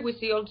is why we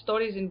see old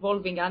stories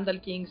involving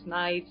Andal kings,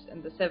 knights,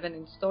 and the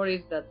Seven-Inch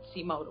stories that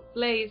seem out of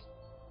place.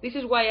 This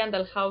is why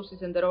Andal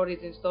houses and their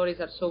origin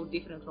stories are so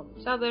different from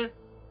each other,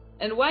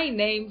 and why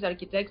names,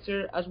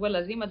 architecture, as well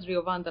as imagery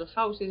of Andal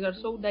houses are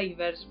so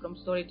diverse from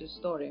story to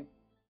story.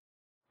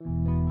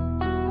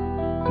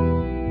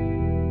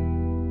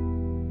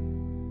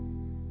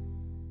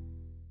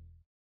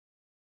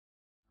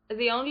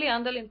 The only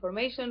Andal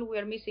information we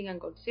are missing a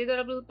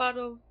considerable part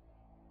of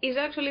is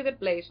actually their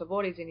place of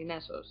origin in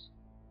Essos.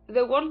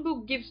 The World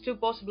Book gives two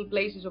possible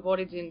places of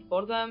origin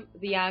for them,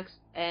 the Axe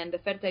and the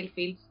fertile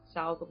fields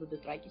south of the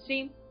Dothraki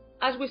Sea.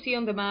 As we see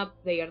on the map,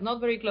 they are not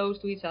very close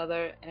to each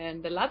other,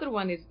 and the latter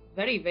one is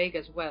very vague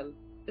as well.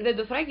 The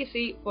Dothraki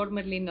Sea,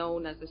 formerly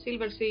known as the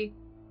Silver Sea,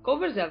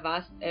 covers a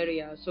vast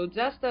area, so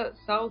just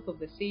south of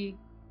the sea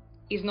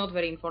is not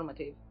very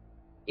informative.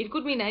 It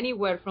could mean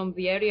anywhere from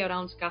the area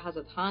around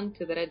Skahazat Han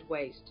to the Red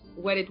Waste,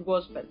 where it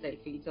was fertile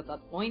fields at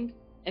that point,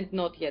 and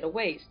not yet a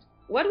waste.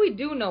 What we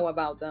do know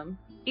about them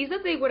is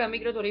that they were a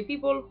migratory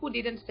people who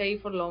didn't stay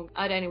for long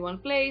at any one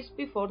place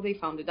before they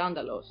founded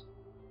Andalos.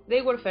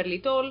 They were fairly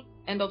tall,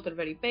 and often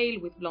very pale,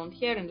 with blonde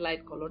hair and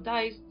light-colored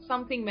eyes,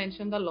 something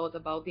mentioned a lot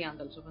about the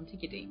Andals of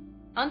antiquity.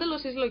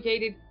 Andalos is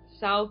located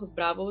south of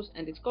Braavos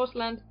and its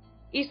coastland,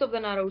 east of the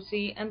Narrow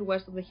Sea and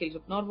west of the hills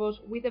of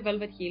Norvos, with the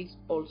Velvet Hills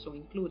also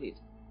included.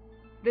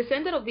 The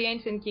center of the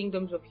ancient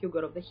kingdoms of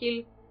Hugor of the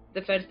Hill,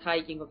 the first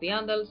High King of the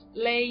Andals,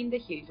 lay in the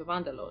hills of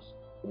Andalos,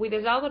 with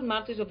the southern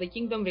marches of the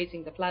kingdom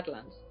reaching the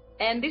flatlands.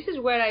 And this is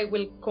where I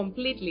will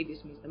completely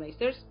dismiss the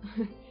Maesters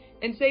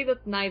and say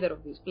that neither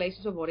of these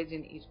places of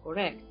origin is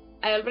correct.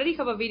 I already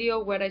have a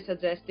video where I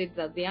suggested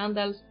that the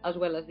Andals, as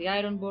well as the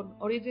Ironborn,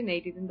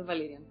 originated in the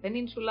Valyrian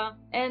Peninsula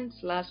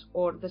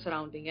and/or the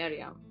surrounding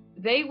area.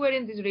 They were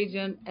in this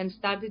region and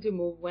started to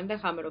move when the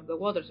Hammer of the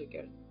Waters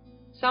occurred,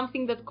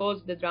 something that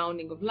caused the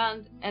drowning of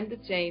land and the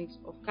change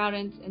of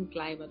currents and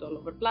climate all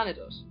over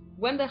Planetos.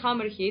 When the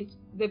hammer hit,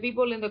 the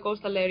people in the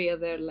coastal area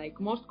there, like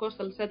most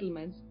coastal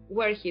settlements,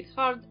 were hit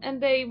hard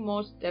and they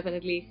most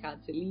definitely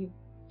had to leave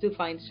to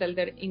find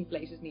shelter in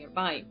places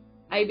nearby.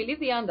 I believe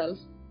the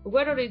Andals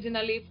were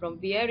originally from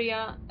the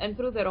area and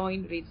through the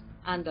Rhine reached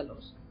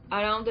Andalos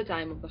around the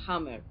time of the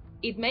hammer.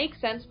 It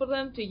makes sense for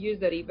them to use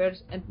the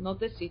rivers and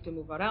not the sea to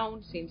move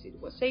around since it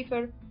was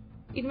safer.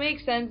 It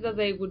makes sense that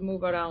they would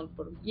move around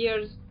for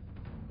years,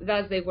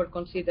 thus they were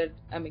considered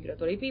a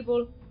migratory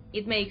people.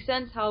 It makes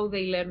sense how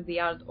they learned the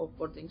art of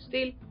forging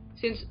steel,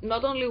 since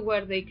not only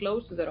were they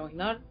close to the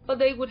Rhoynar, but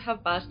they would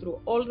have passed through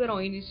all the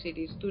Rhoynish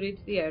cities to reach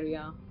the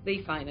area they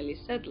finally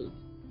settled.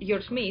 Your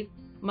smith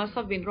must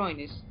have been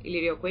Rhoynish,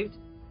 Illyrio quipped.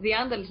 The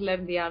Andals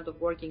learned the art of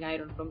working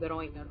iron from the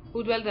Rhoynar,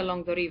 who dwelled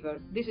along the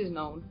river. This is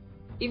known.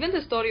 Even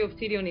the story of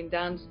Tyrion in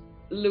Dance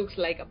looks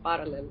like a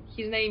parallel.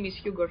 His name is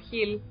Hugor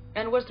Hill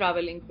and was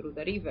traveling through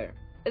the river.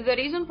 The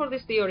reason for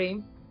this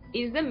theory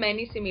is the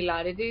many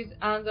similarities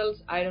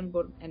Andals,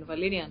 Ironborn, and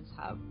Valyrians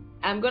have.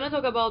 I'm gonna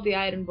talk about the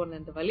Ironborn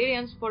and the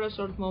Valyrians for a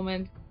short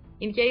moment,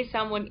 in case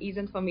someone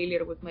isn't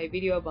familiar with my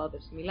video about their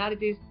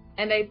similarities,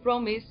 and I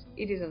promise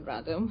it isn't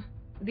random.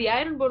 The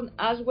Ironborn,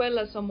 as well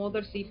as some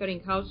other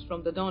seafaring houses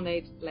from the Dawn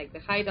Age, like the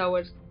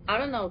Hightowers, are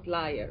an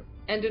outlier,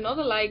 and do not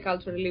ally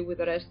culturally with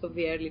the rest of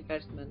the early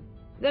Firstmen.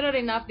 There are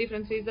enough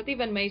differences that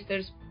even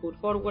Maesters put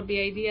forward the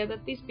idea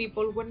that these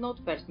people were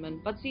not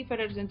Firstmen, but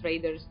seafarers and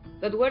traders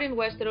that were in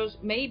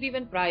Westeros maybe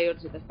even prior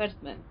to the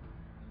Firstmen.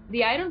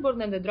 The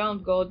Ironborn and the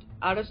Drowned God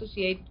are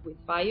associated with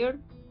fire.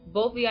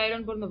 Both the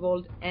Ironborn of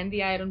old and the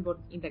Ironborn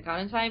in the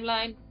current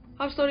timeline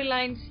have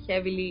storylines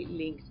heavily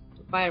linked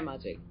to fire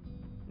magic.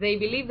 They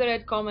believe the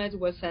Red Comet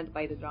was sent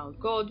by the Drowned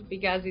God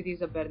because it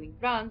is a burning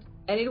brand,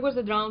 and it was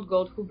the Drowned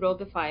God who brought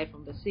the fire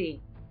from the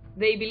sea.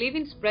 They believe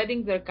in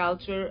spreading their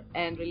culture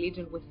and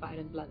religion with fire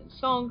and blood and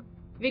song.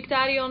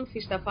 Victarion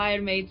fished a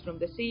fire made from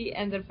the sea,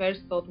 and their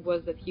first thought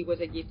was that he was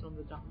a gift from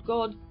the Drowned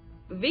God.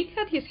 Vic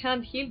had his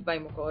hand healed by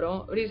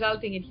Mokoro,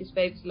 resulting in his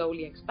faith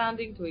slowly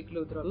expanding to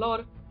include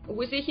R'hllor.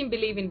 We see him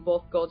believe in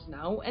both gods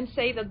now, and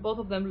say that both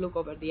of them look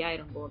over the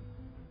Ironborn.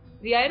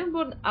 The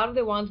Ironborn are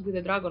the ones with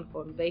the dragon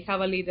form. They have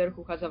a leader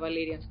who has a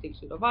Valyrian steel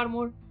suit of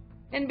armor,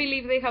 and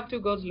believe they have two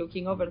gods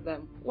looking over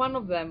them, one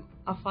of them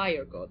a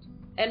fire god.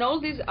 And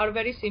all these are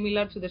very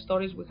similar to the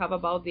stories we have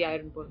about the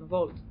Ironborn of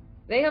old.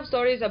 They have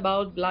stories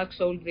about black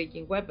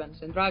soul-drinking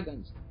weapons and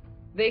dragons.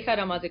 They had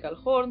a magical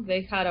horn,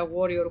 they had a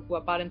warrior who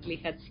apparently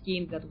had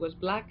skin that was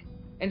black,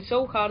 and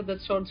so hard that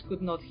swords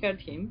could not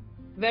hurt him,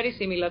 very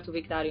similar to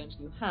Victarion's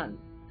new hand.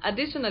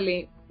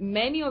 Additionally,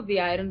 many of the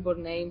Ironborn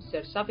names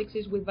share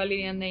suffixes with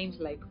Valyrian names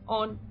like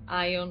On,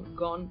 Ion,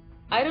 Gon.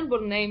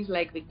 Ironborn names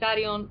like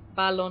Victarion,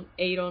 Balon,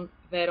 Aeron,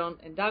 Veron,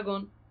 and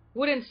Dagon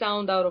wouldn't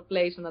sound out of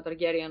place on a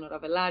Targaryen or a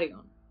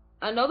Velaryon.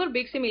 Another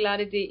big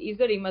similarity is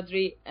their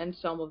imagery and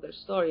some of their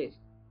stories.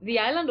 The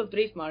island of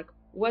Driftmark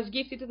was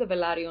gifted to the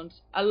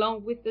Velaryons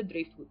along with the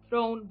Driftwood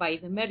throne by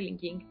the Merlin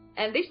King,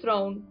 and this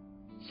throne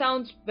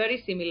sounds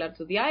very similar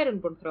to the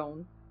Ironborn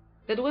throne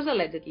that was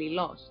allegedly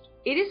lost.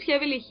 It is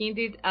heavily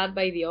hinted at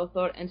by the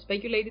author and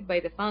speculated by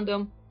the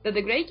fandom that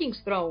the Grey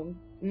King's throne,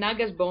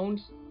 Naga's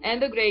bones,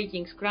 and the Grey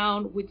King's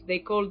crown, which they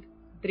called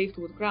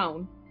Driftwood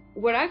crown,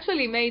 were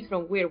actually made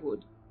from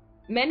weirwood.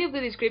 Many of the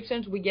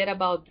descriptions we get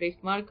about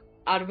Driftmark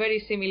are very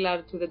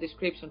similar to the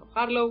description of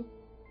Harlow,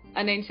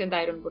 an ancient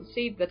Ironborn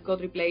seed that got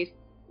replaced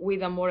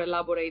with a more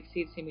elaborate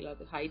seed similar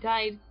to High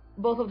Tide,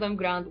 both of them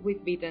grand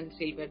with beaten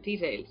silver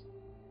T-tails.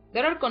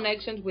 There are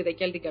connections with the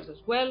Celticars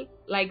as well,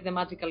 like the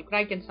magical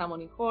Kraken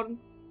summoning horn.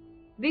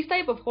 This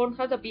type of horn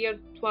has appeared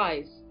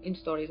twice in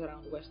stories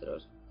around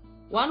Westeros.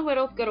 One where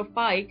Othgar of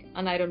Pike,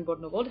 an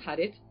Ironborn of old, had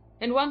it,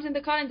 and once in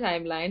the current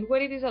timeline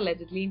where it is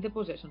allegedly in the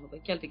possession of the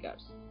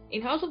Celticars.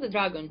 In House of the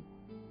Dragon,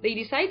 they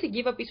decide to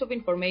give a piece of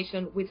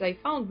information which I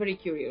found very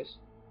curious.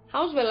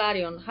 House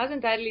Velaryon has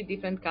entirely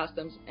different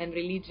customs and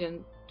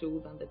religion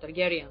too than the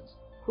Targaryens,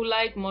 who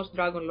like most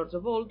Dragon Lords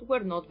of old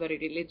were not very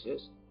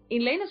religious.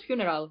 In Laena's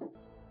funeral,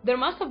 there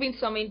must have been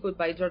some input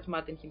by George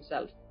Martin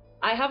himself.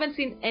 I haven't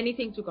seen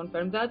anything to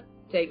confirm that,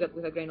 take that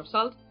with a grain of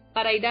salt,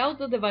 but I doubt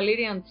that the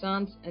Valyrian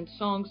chants and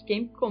songs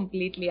came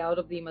completely out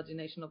of the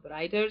imagination of the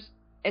writers,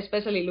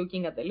 especially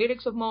looking at the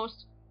lyrics of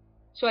most,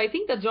 so I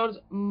think that George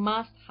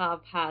must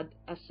have had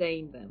a say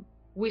in them.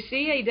 We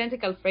see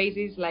identical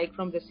phrases like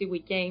 "from the sea we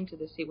came to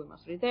the sea we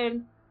must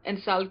return," and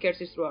 "Sal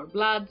curses through our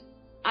blood."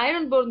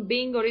 Ironborn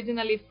being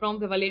originally from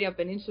the Valyria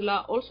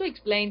Peninsula also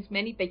explains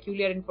many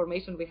peculiar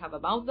information we have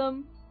about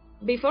them.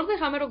 Before the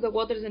Hammer of the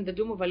Waters and the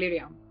Doom of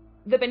Valyria,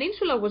 the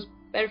peninsula was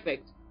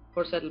perfect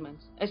for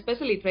settlements,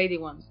 especially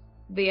trading ones.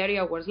 The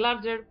area was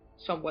larger,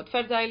 somewhat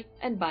fertile,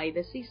 and by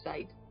the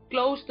seaside,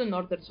 close to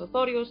northern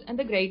Sothorios and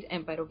the great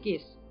Empire of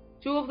Gis,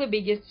 two of the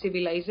biggest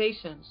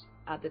civilizations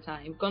at the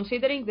time,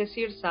 considering the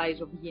sheer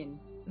size of Yin.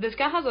 The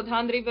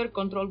Skahazot-Han River,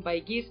 controlled by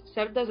Gis,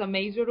 served as a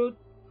major route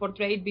for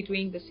trade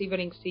between the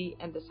Severing Sea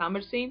and the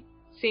Summer Sea,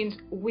 since,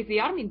 with the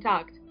arm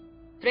intact,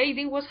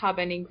 trading was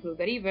happening through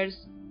the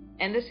rivers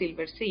and the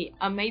Silver Sea,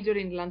 a major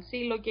inland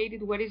sea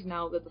located where is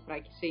now the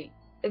Dothraki Sea.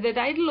 The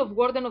title of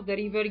Warden of the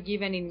River,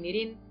 given in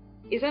Mirin,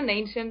 is an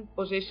ancient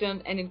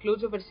position and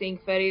includes overseeing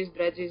ferries,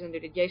 dredges, and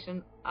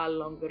irrigation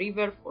along the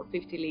river for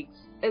 50 leagues.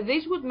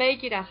 This would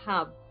make it a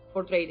hub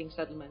for trading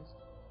settlements,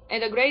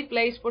 and a great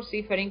place for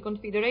seafaring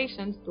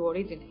confederations to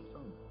originate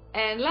from.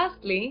 And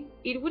lastly,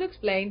 it would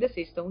explain the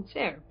sea stone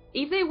chair.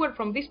 If they were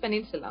from this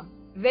peninsula,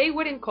 they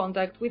were in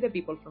contact with the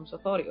people from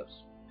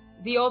Sothorios,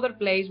 the other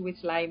place with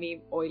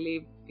slimy,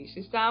 oily,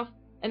 fishy stuff,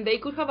 and they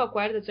could have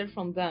acquired the chair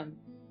from them,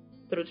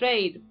 through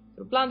trade,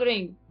 through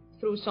plundering,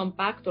 through some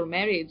pact or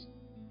marriage,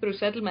 through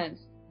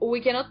settlements. We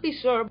cannot be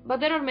sure, but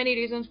there are many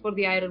reasons for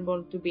the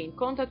Ironborn to be in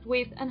contact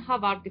with and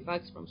have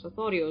artifacts from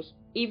Sothorios,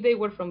 if they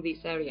were from this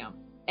area.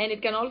 And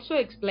it can also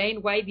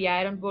explain why the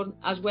Ironborn,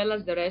 as well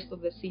as the rest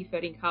of the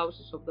seafaring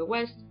houses of the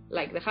west,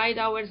 like the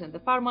Hightowers and the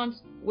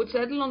Farmans, would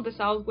settle on the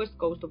southwest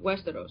coast of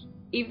Westeros.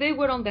 If they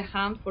were on the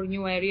hunt for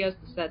new areas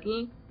to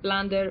settle,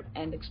 plunder,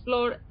 and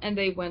explore, and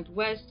they went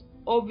west,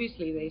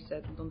 obviously they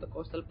settled on the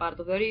coastal part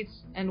of the Reach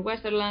and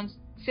Westerlands,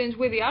 since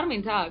with the army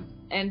intact,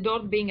 and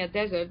Dort being a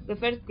desert, the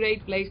first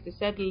great place to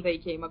settle they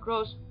came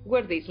across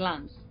were these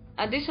lands.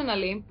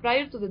 Additionally,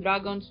 prior to the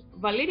dragons,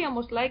 Valyria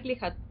most likely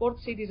had port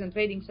cities and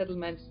trading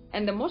settlements,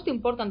 and the most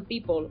important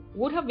people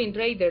would have been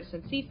traders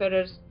and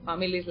seafarers,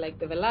 families like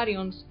the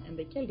Velaryon and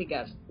the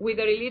Celticars, with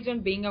the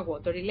religion being a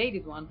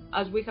water-related one,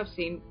 as we have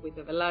seen with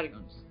the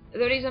Velaryon.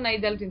 The reason I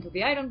delved into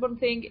the Ironborn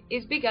thing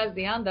is because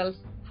the Andals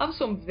have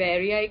some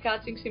very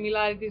eye-catching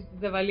similarities to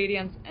the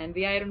Valyrians and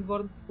the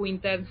Ironborn, who in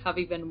turn have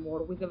even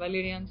more with the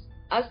Valyrians.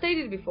 As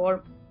stated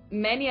before,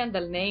 many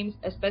Andal names,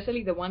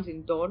 especially the ones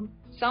in Dorne,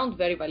 sound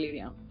very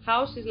Valyrian.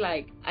 Houses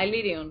like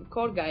Illyrion,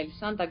 Corgyle,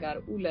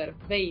 Santagar, Uller,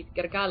 Veit,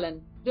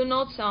 Gargalen do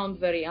not sound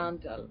very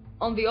Andal.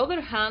 On the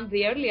other hand,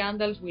 the early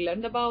Andals we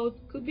learned about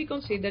could be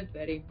considered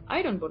very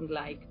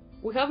Ironborn-like.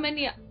 We have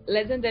many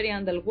legendary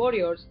Andal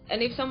warriors,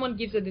 and if someone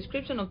gives a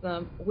description of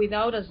them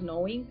without us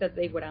knowing that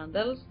they were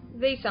Andals,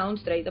 they sound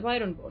straight up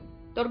Ironborn.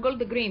 Torgold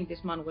the Green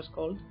this man was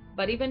called,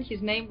 but even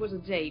his name was a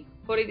jape,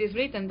 for it is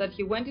written that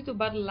he went into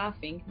battle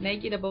laughing,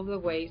 naked above the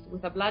waist,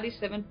 with a bloody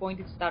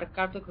 7-pointed star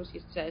carved across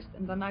his chest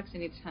and an axe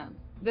in its hand.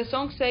 The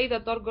songs say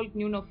that Torgold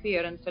knew no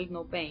fear and felt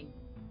no pain.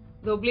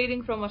 Though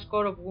bleeding from a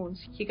score of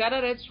wounds, he cut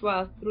a red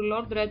swath through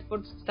Lord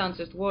Redford's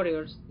stanchest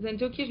warriors, then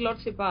took his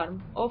lordship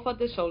arm off at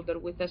the shoulder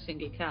with a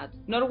single cut.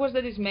 Nor was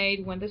the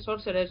dismayed when the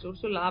sorceress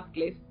Ursula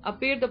Upcliff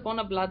appeared upon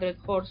a blood-red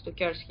horse to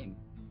curse him.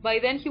 By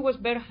then he was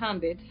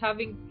bare-handed,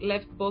 having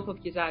left both of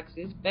his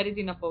axes buried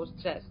in a foe's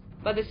chest.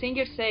 But the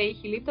singers say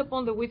he leaped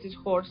upon the witch's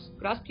horse,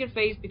 grasped her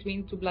face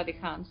between two bloody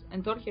hands,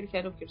 and tore her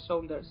head off her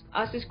shoulders,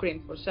 as he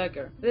screamed for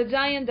succor. The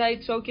giant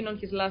died choking on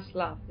his last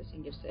laugh, the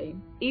singers say.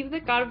 If the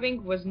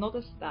carving was not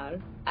a star,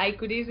 I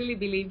could easily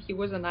believe he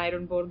was an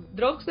Ironborn.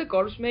 Drox the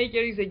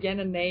Corpsemaker is again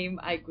a name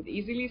I could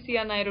easily see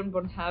an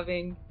Ironborn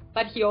having,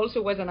 but he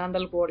also was an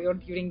Andal warrior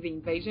during the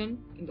invasion,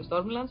 in the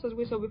Stormlands as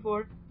we saw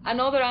before.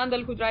 Another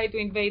Andal who tried to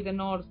invade the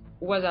north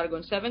was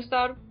Argon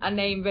Sevenstar, a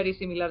name very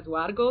similar to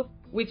Argoth,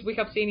 which we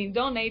have seen in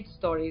Dawn Age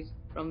stories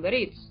from the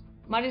Reach.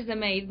 Maris the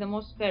Maid, the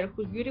most fair,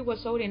 whose beauty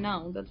was so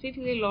renowned that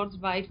 50 lords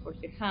vied for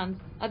her hand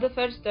at the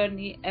first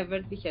tourney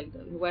ever beheld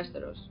in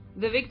Westeros.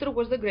 The victor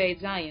was the great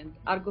giant,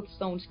 Argoth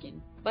Stoneskin,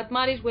 but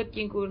Maris wed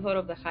King Urthor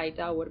of the High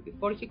Tower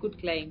before he could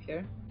claim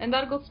her, and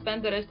Argoth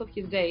spent the rest of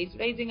his days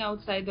raging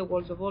outside the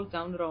walls of Old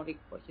Town Rorik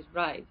for his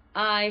bride.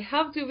 I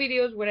have 2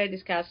 videos where I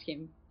discuss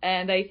him,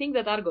 and I think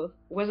that Argoth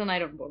was an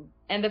Ironborn,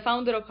 and the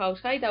founder of House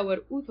Hightower,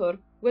 Uthor,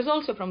 was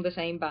also from the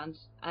same bands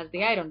as the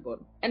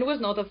Ironborn, and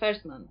was not a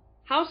firstman.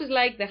 Houses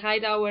like the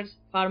Hightowers,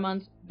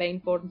 Farmans,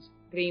 Banefords,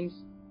 Grimms,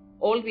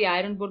 all the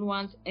Ironborn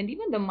ones, and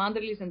even the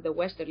Manderleys and the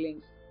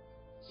Westerlings,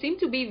 seem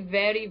to be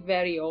very,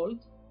 very old,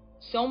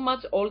 so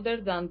much older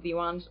than the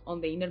ones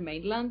on the inner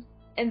mainland,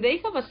 and they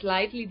have a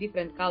slightly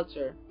different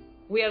culture.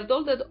 We are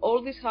told that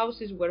all these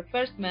houses were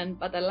firstmen,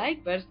 but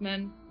unlike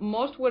firstmen,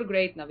 most were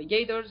great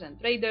navigators and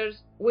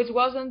traders, which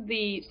wasn't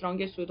the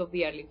strongest suit of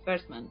the early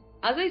firstmen.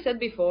 As I said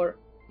before,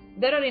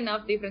 there are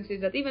enough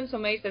differences that even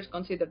some Aesters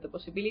consider the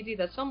possibility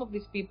that some of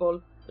these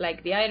people,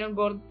 like the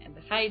Ironborn and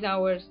the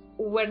Hightowers,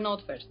 were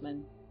not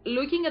firstmen.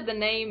 Looking at the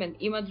name and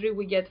imagery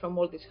we get from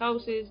all these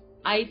houses,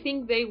 I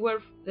think they were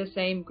the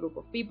same group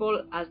of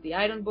people as the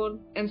Ironborn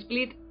and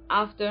split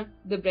after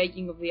the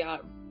breaking of the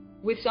arm,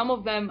 with some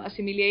of them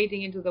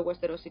assimilating into the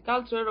Westerosi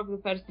culture of the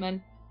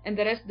firstmen, and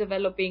the rest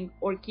developing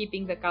or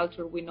keeping the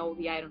culture we know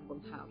the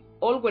Ironborn have.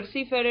 All were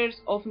seafarers,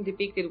 often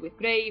depicted with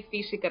grey,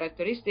 fishy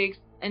characteristics,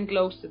 and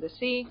close to the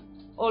sea,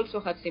 also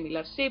had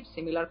similar ships,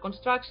 similar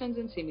constructions,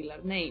 and similar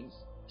names.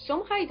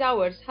 Some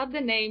Hightowers had the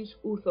names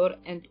Uthor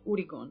and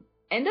Urigon,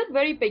 and had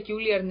very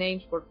peculiar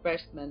names for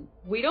firstmen.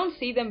 We don't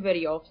see them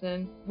very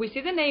often. We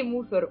see the name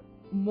Uthor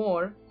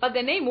more, but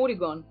the name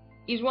Urigon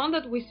is one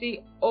that we see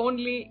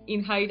only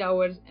in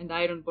Hightowers and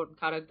Ironborn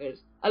characters,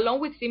 along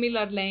with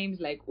similar names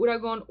like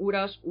Uragon,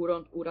 Uras,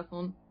 Uron,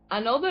 Urathon.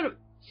 Another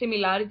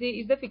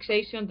similarity is the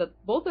fixation that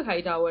both the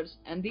Hightowers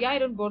and the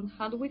Ironborn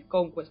had with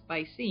conquest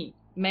by sea.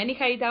 Many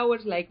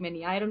Hightowers, like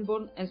many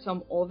Ironborn, and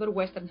some other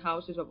western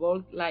houses of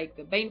old, like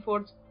the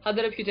Banefords, had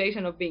the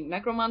reputation of being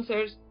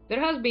necromancers. There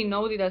has been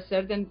noted a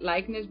certain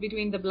likeness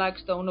between the black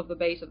stone of the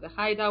base of the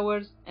high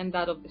towers and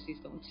that of the sea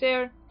stone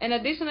chair, and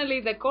additionally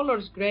the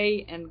colors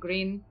grey and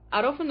green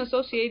are often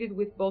associated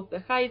with both the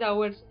high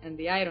towers and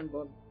the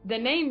Ironborn. The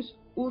names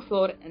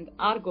Uthor and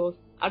Argoth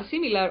are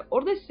similar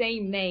or the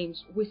same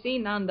names we see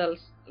in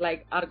Andals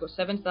like Argos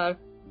 7-star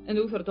and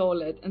Uthor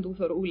Tolet and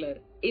Uthor Uller.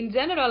 In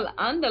general,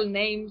 Andal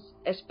names,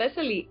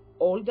 especially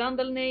old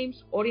Andal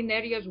names or in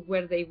areas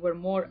where they were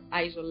more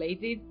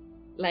isolated,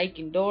 like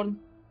in Dorne,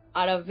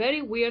 are a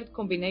very weird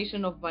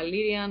combination of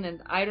Valyrian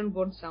and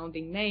Ironborn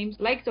sounding names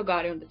like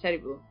Togarion the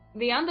Terrible.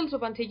 The Andals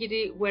of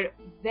antiquity were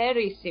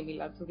very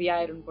similar to the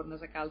Ironborn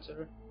as a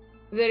culture.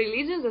 The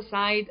religions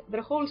aside,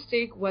 their whole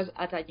streak was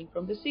attacking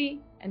from the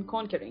sea and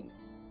conquering.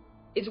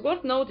 It's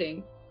worth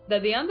noting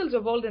that the Andals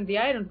of old and the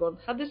Ironborn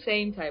had the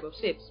same type of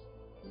ships.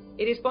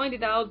 It is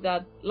pointed out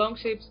that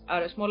longships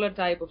are a smaller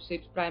type of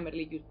ships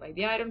primarily used by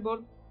the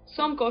Ironborn,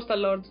 some coastal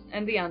lords,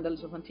 and the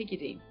Andals of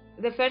antiquity.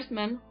 The first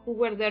men who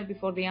were there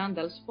before the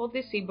Andals fought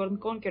the seaborne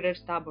conquerors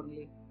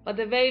stubbornly, but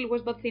the Vale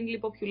was but thinly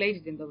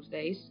populated in those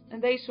days,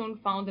 and they soon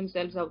found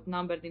themselves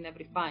outnumbered in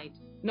every fight.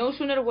 No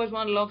sooner was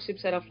one longship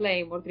set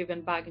aflame or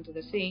driven back into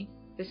the sea,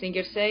 the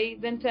singers say,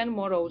 than 10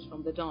 more rose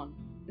from the dawn.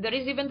 There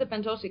is even the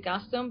Pentosi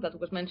custom that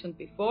was mentioned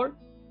before,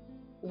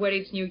 where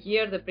each new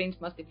year the prince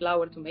must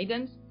deflower two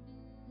maidens,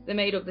 the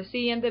Maid of the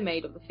Sea and the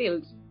Maid of the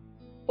Fields,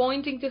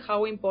 pointing to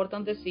how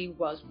important the sea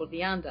was for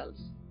the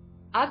Andals.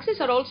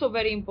 Axes are also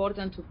very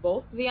important to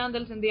both the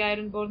Andals and the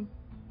Ironborn.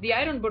 The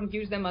Ironborn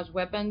use them as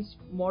weapons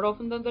more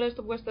often than the rest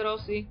of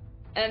Westerosi,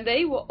 and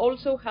they will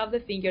also have the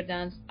finger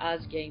dance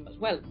as game as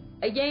well.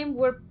 A game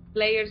where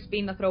players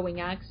spin a throwing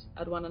axe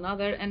at one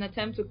another and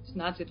attempt to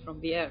snatch it from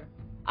the air.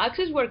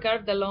 Axes were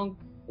carved along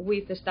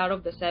with the Star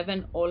of the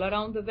Seven all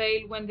around the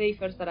Vale when they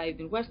first arrived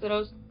in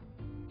Westeros.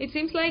 It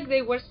seems like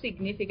they were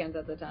significant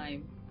at the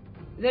time.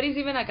 There is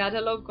even a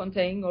catalogue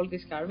containing all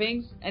these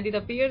carvings, and it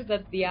appears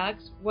that the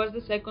axe was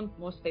the second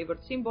most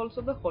favoured symbols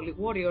of the Holy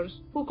Warriors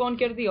who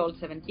conquered the old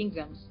Seven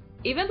Kingdoms.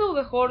 Even though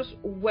the Horse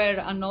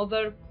were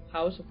another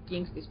house of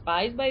kings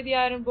despised by the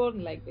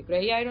Ironborn, like the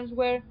Grey Irons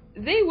were,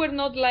 they were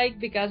not liked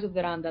because of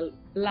their Andal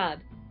blood.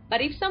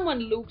 But if someone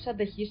looks at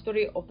the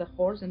history of the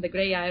Horse and the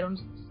Grey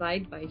Irons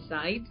side by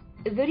side,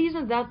 there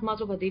isn't that much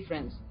of a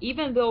difference,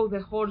 even though the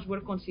Horse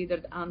were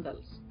considered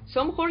Andals.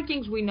 Some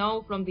Horkings we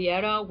know from the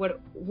era were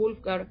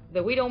Wulfgar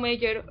the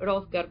Widowmaker,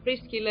 Hrothgar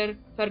Priestkiller,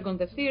 Fergon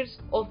the Fierce,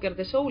 Othgar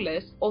the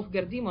Soulless,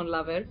 Othgar Demon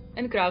Lover,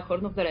 and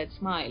Craghorn of the Red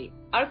Smile.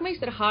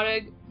 Archmaester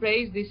Hareg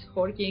praised these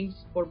Horkings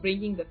for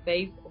bringing the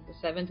faith of the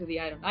Seven to the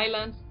Iron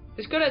Islands,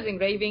 discouraging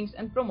ravings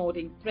and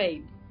promoting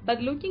trade. But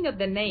looking at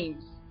the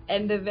names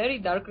and the very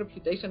dark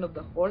reputation of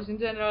the Horse in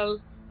general,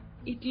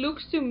 it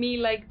looks to me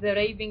like the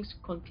ravings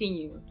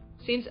continued,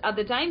 since at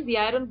the time the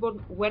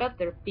Ironborn were at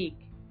their peak.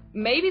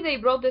 Maybe they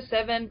brought the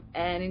Seven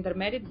and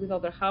intermarried with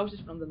other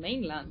houses from the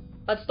mainland,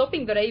 but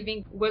stopping the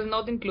raving was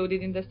not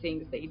included in the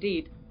things they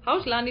did.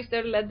 House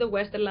Lannister led the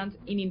Westerlands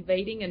in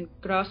invading and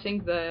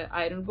crushing the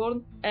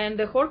Ironborn, and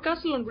the Horde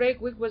Castle on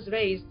Greywick was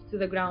razed to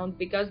the ground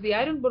because the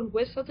Ironborn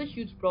was such a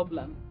huge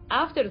problem.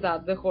 After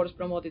that, the Hordes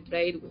promoted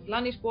trade with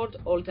Lannisport,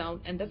 Old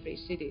Town, and the Free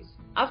Cities.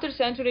 After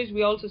centuries,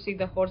 we also see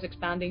the Hordes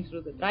expanding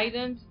through the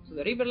Trident to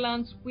the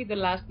Riverlands, with the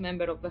last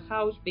member of the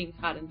house being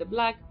Harren the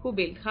Black, who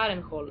built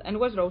Harrenhal and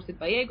was roasted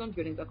by Aegon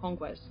during the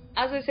conquest.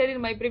 As I said in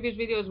my previous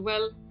video as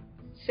well,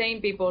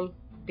 same people,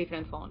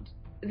 different font.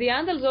 The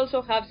Andals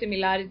also have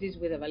similarities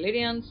with the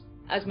Valyrians.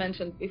 As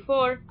mentioned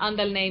before,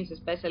 Andal names,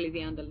 especially the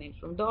Andal names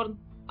from Dorne,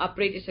 a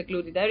pretty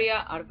secluded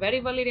area, are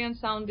very Valyrian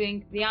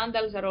sounding. The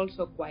Andals are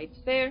also quite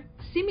fair,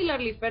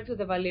 similarly fair to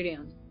the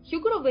Valyrians.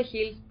 Hugor of the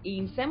Hills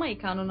in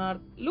semi-canon art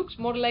looks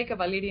more like a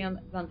Valyrian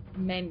than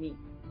many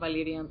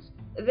Valyrians.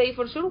 They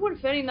for sure were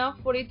fair enough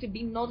for it to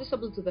be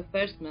noticeable to the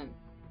first men,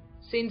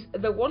 since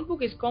the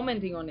worldbook is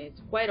commenting on it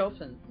quite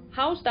often.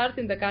 House Stark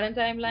in the current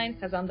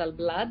timeline has Andal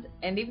blood,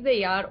 and if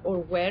they are or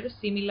were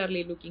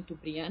similarly looking to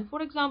Brienne,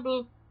 for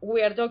example,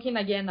 we are talking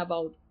again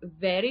about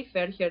very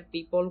fair-haired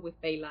people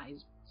with pale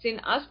eyes. Since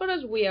as far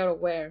as we are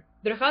aware,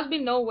 there has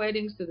been no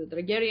weddings to the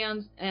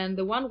Targaryens, and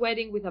the one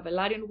wedding with a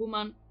Velaryon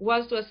woman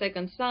was to a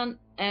second son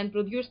and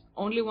produced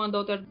only one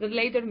daughter that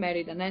later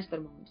married an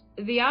Estermont.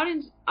 The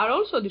Arryns are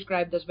also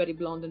described as very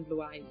blonde and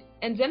blue-eyed,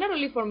 and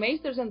generally for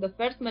Maesters and the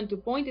First Men to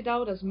point it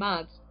out as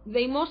much,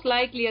 they most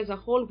likely as a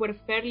whole were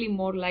fairly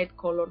more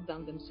light-colored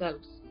than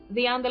themselves.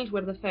 The Andals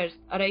were the first,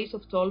 a race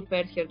of tall,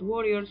 fair-haired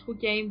warriors who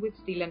came with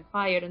steel and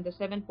fire and the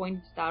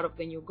seven-pointed star of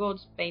the new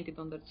gods painted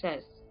on their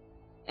chests.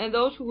 And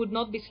those who would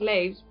not be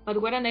slaves,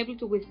 but were unable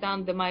to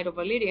withstand the might of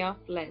Valyria,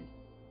 fled.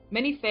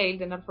 Many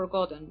failed and are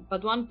forgotten,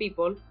 but one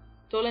people,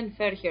 tall and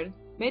fair-haired,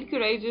 made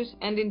courageous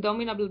and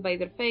indomitable by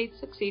their faith,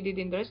 succeeded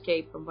in their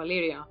escape from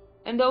Valyria,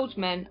 and those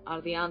men are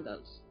the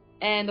Andals.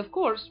 And of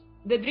course,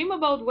 the dream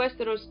about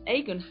Westeros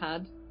Aegon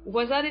had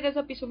was added as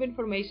a piece of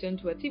information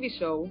to a TV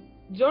show,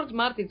 George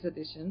Martin's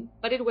edition,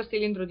 but it was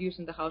still introduced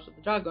in the House of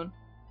the Dragon.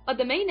 But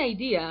the main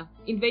idea,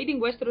 invading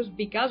Westeros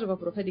because of a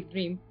prophetic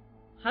dream,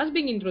 has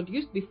been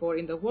introduced before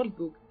in the world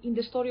book in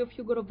the story of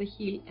Hugor of the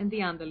Hill and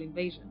the Andal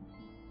invasion.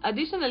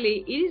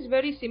 Additionally, it is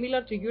very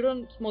similar to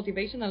Euron's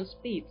motivational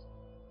speech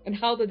and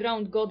how the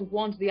drowned god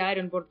wants the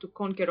Ironborn to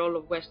conquer all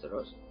of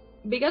Westeros.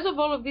 Because of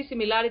all of these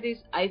similarities,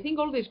 I think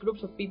all these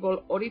groups of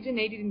people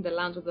originated in the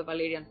lands of the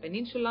Valyrian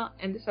Peninsula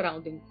and the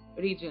surrounding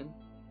region.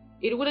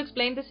 It would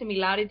explain the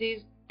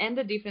similarities and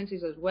the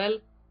differences as well,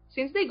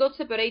 since they got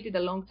separated a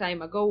long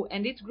time ago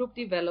and each group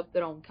developed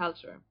their own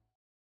culture.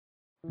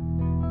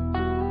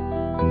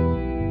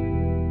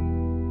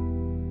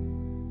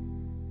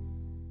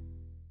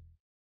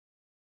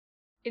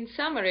 In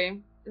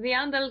summary, the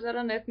Andals are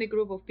an ethnic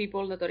group of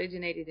people that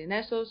originated in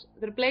Essos.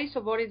 Their place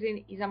of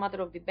origin is a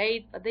matter of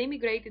debate, but they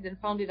migrated and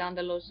founded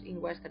Andalos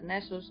in western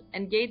Essos,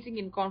 engaging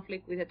in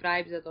conflict with the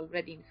tribes that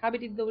already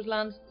inhabited those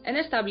lands and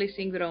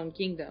establishing their own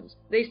kingdoms.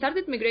 They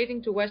started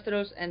migrating to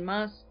Westeros en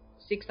masse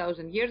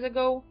 6,000 years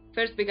ago,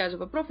 first because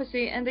of a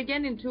prophecy, and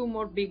again in two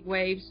more big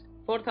waves,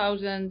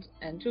 4,000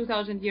 and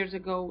 2,000 years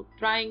ago,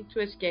 trying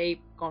to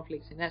escape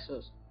conflicts in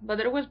Essos. But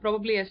there was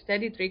probably a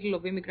steady trickle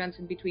of immigrants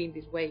in between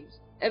these waves.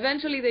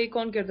 Eventually they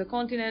conquered the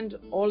continent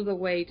all the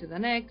way to the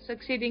neck,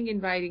 succeeding in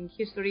writing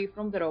history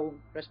from their own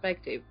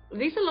perspective.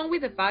 This, along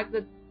with the fact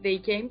that they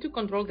came to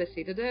control the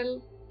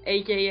Citadel,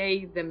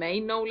 aka the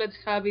main knowledge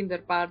hub in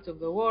their part of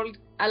the world,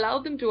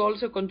 allowed them to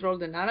also control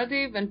the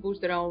narrative and push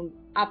their own,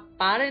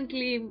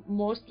 apparently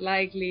most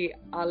likely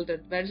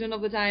altered version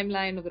of the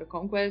timeline of their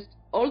conquest.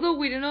 Although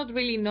we do not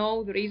really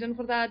know the reason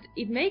for that,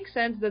 it makes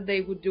sense that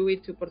they would do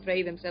it to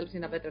portray themselves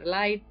in a better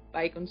light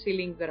by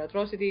concealing their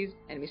atrocities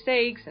and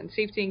mistakes and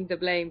shifting the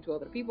blame to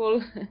other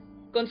people.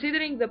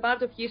 Considering the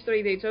part of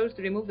history they chose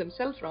to remove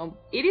themselves from,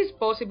 it is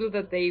possible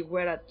that they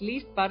were at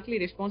least partly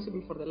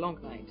responsible for the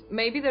Long Night.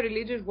 Maybe the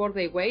religious war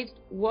they waged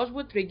was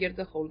what triggered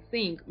the whole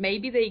thing.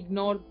 Maybe they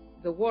ignored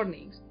the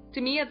warnings. To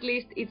me, at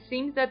least, it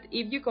seems that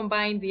if you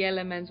combine the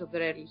elements of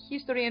their early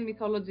history and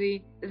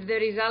mythology, the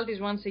result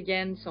is once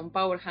again some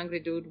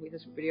power-hungry dude with a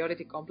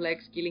superiority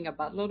complex killing a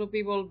buttload of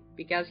people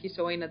because he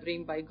saw in a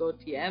dream by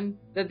God TM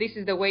that this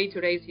is the way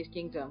to raise his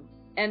kingdom.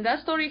 And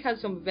that story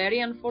has some very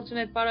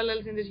unfortunate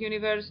parallels in this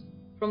universe,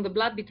 from the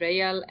Blood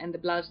Betrayal and the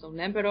Bloodstone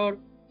Emperor,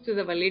 to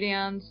the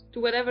Valyrians, to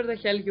whatever the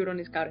hell Euron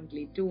is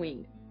currently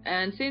doing.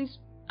 And since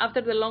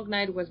after the Long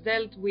Night was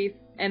dealt with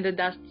and the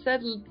dust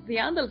settled, the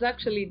Andals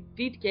actually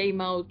did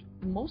came out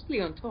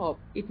mostly on top.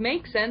 It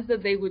makes sense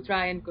that they would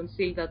try and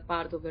conceal that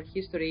part of their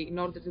history in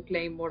order to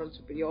claim moral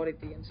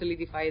superiority and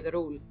solidify the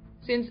rule,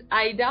 since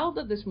I doubt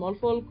that the small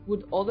folk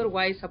would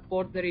otherwise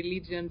support the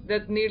religion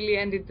that nearly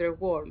ended their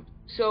world.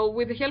 So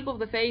with the help of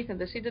the Faith and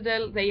the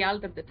Citadel, they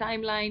altered the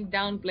timeline,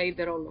 downplayed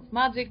the role of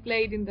magic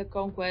played in the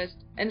conquest,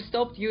 and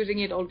stopped using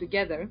it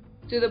altogether,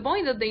 to the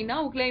point that they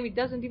now claim it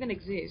doesn't even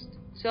exist.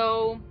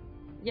 So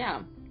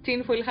yeah,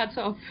 tinfoil hats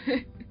off.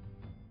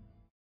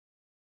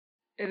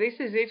 This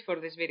is it for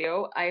this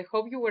video. I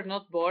hope you were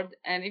not bored,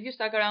 and if you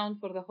stuck around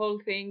for the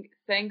whole thing,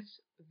 thanks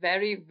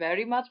very,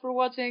 very much for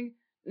watching.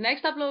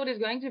 Next upload is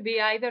going to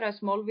be either a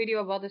small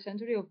video about the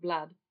Century of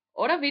Blood,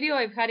 or a video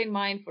I've had in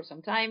mind for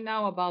some time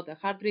now about the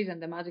Heartbreeze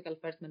and the magical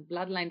firstman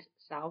bloodlines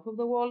south of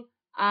the wall.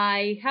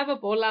 I have a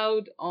poll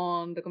out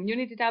on the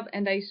community tab,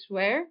 and I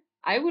swear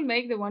I will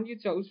make the one you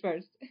chose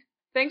first.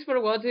 Thanks for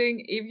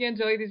watching. If you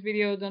enjoyed this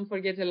video, don't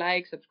forget to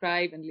like,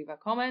 subscribe, and leave a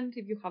comment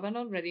if you haven't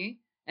already.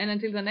 And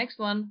until the next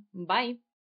one, bye!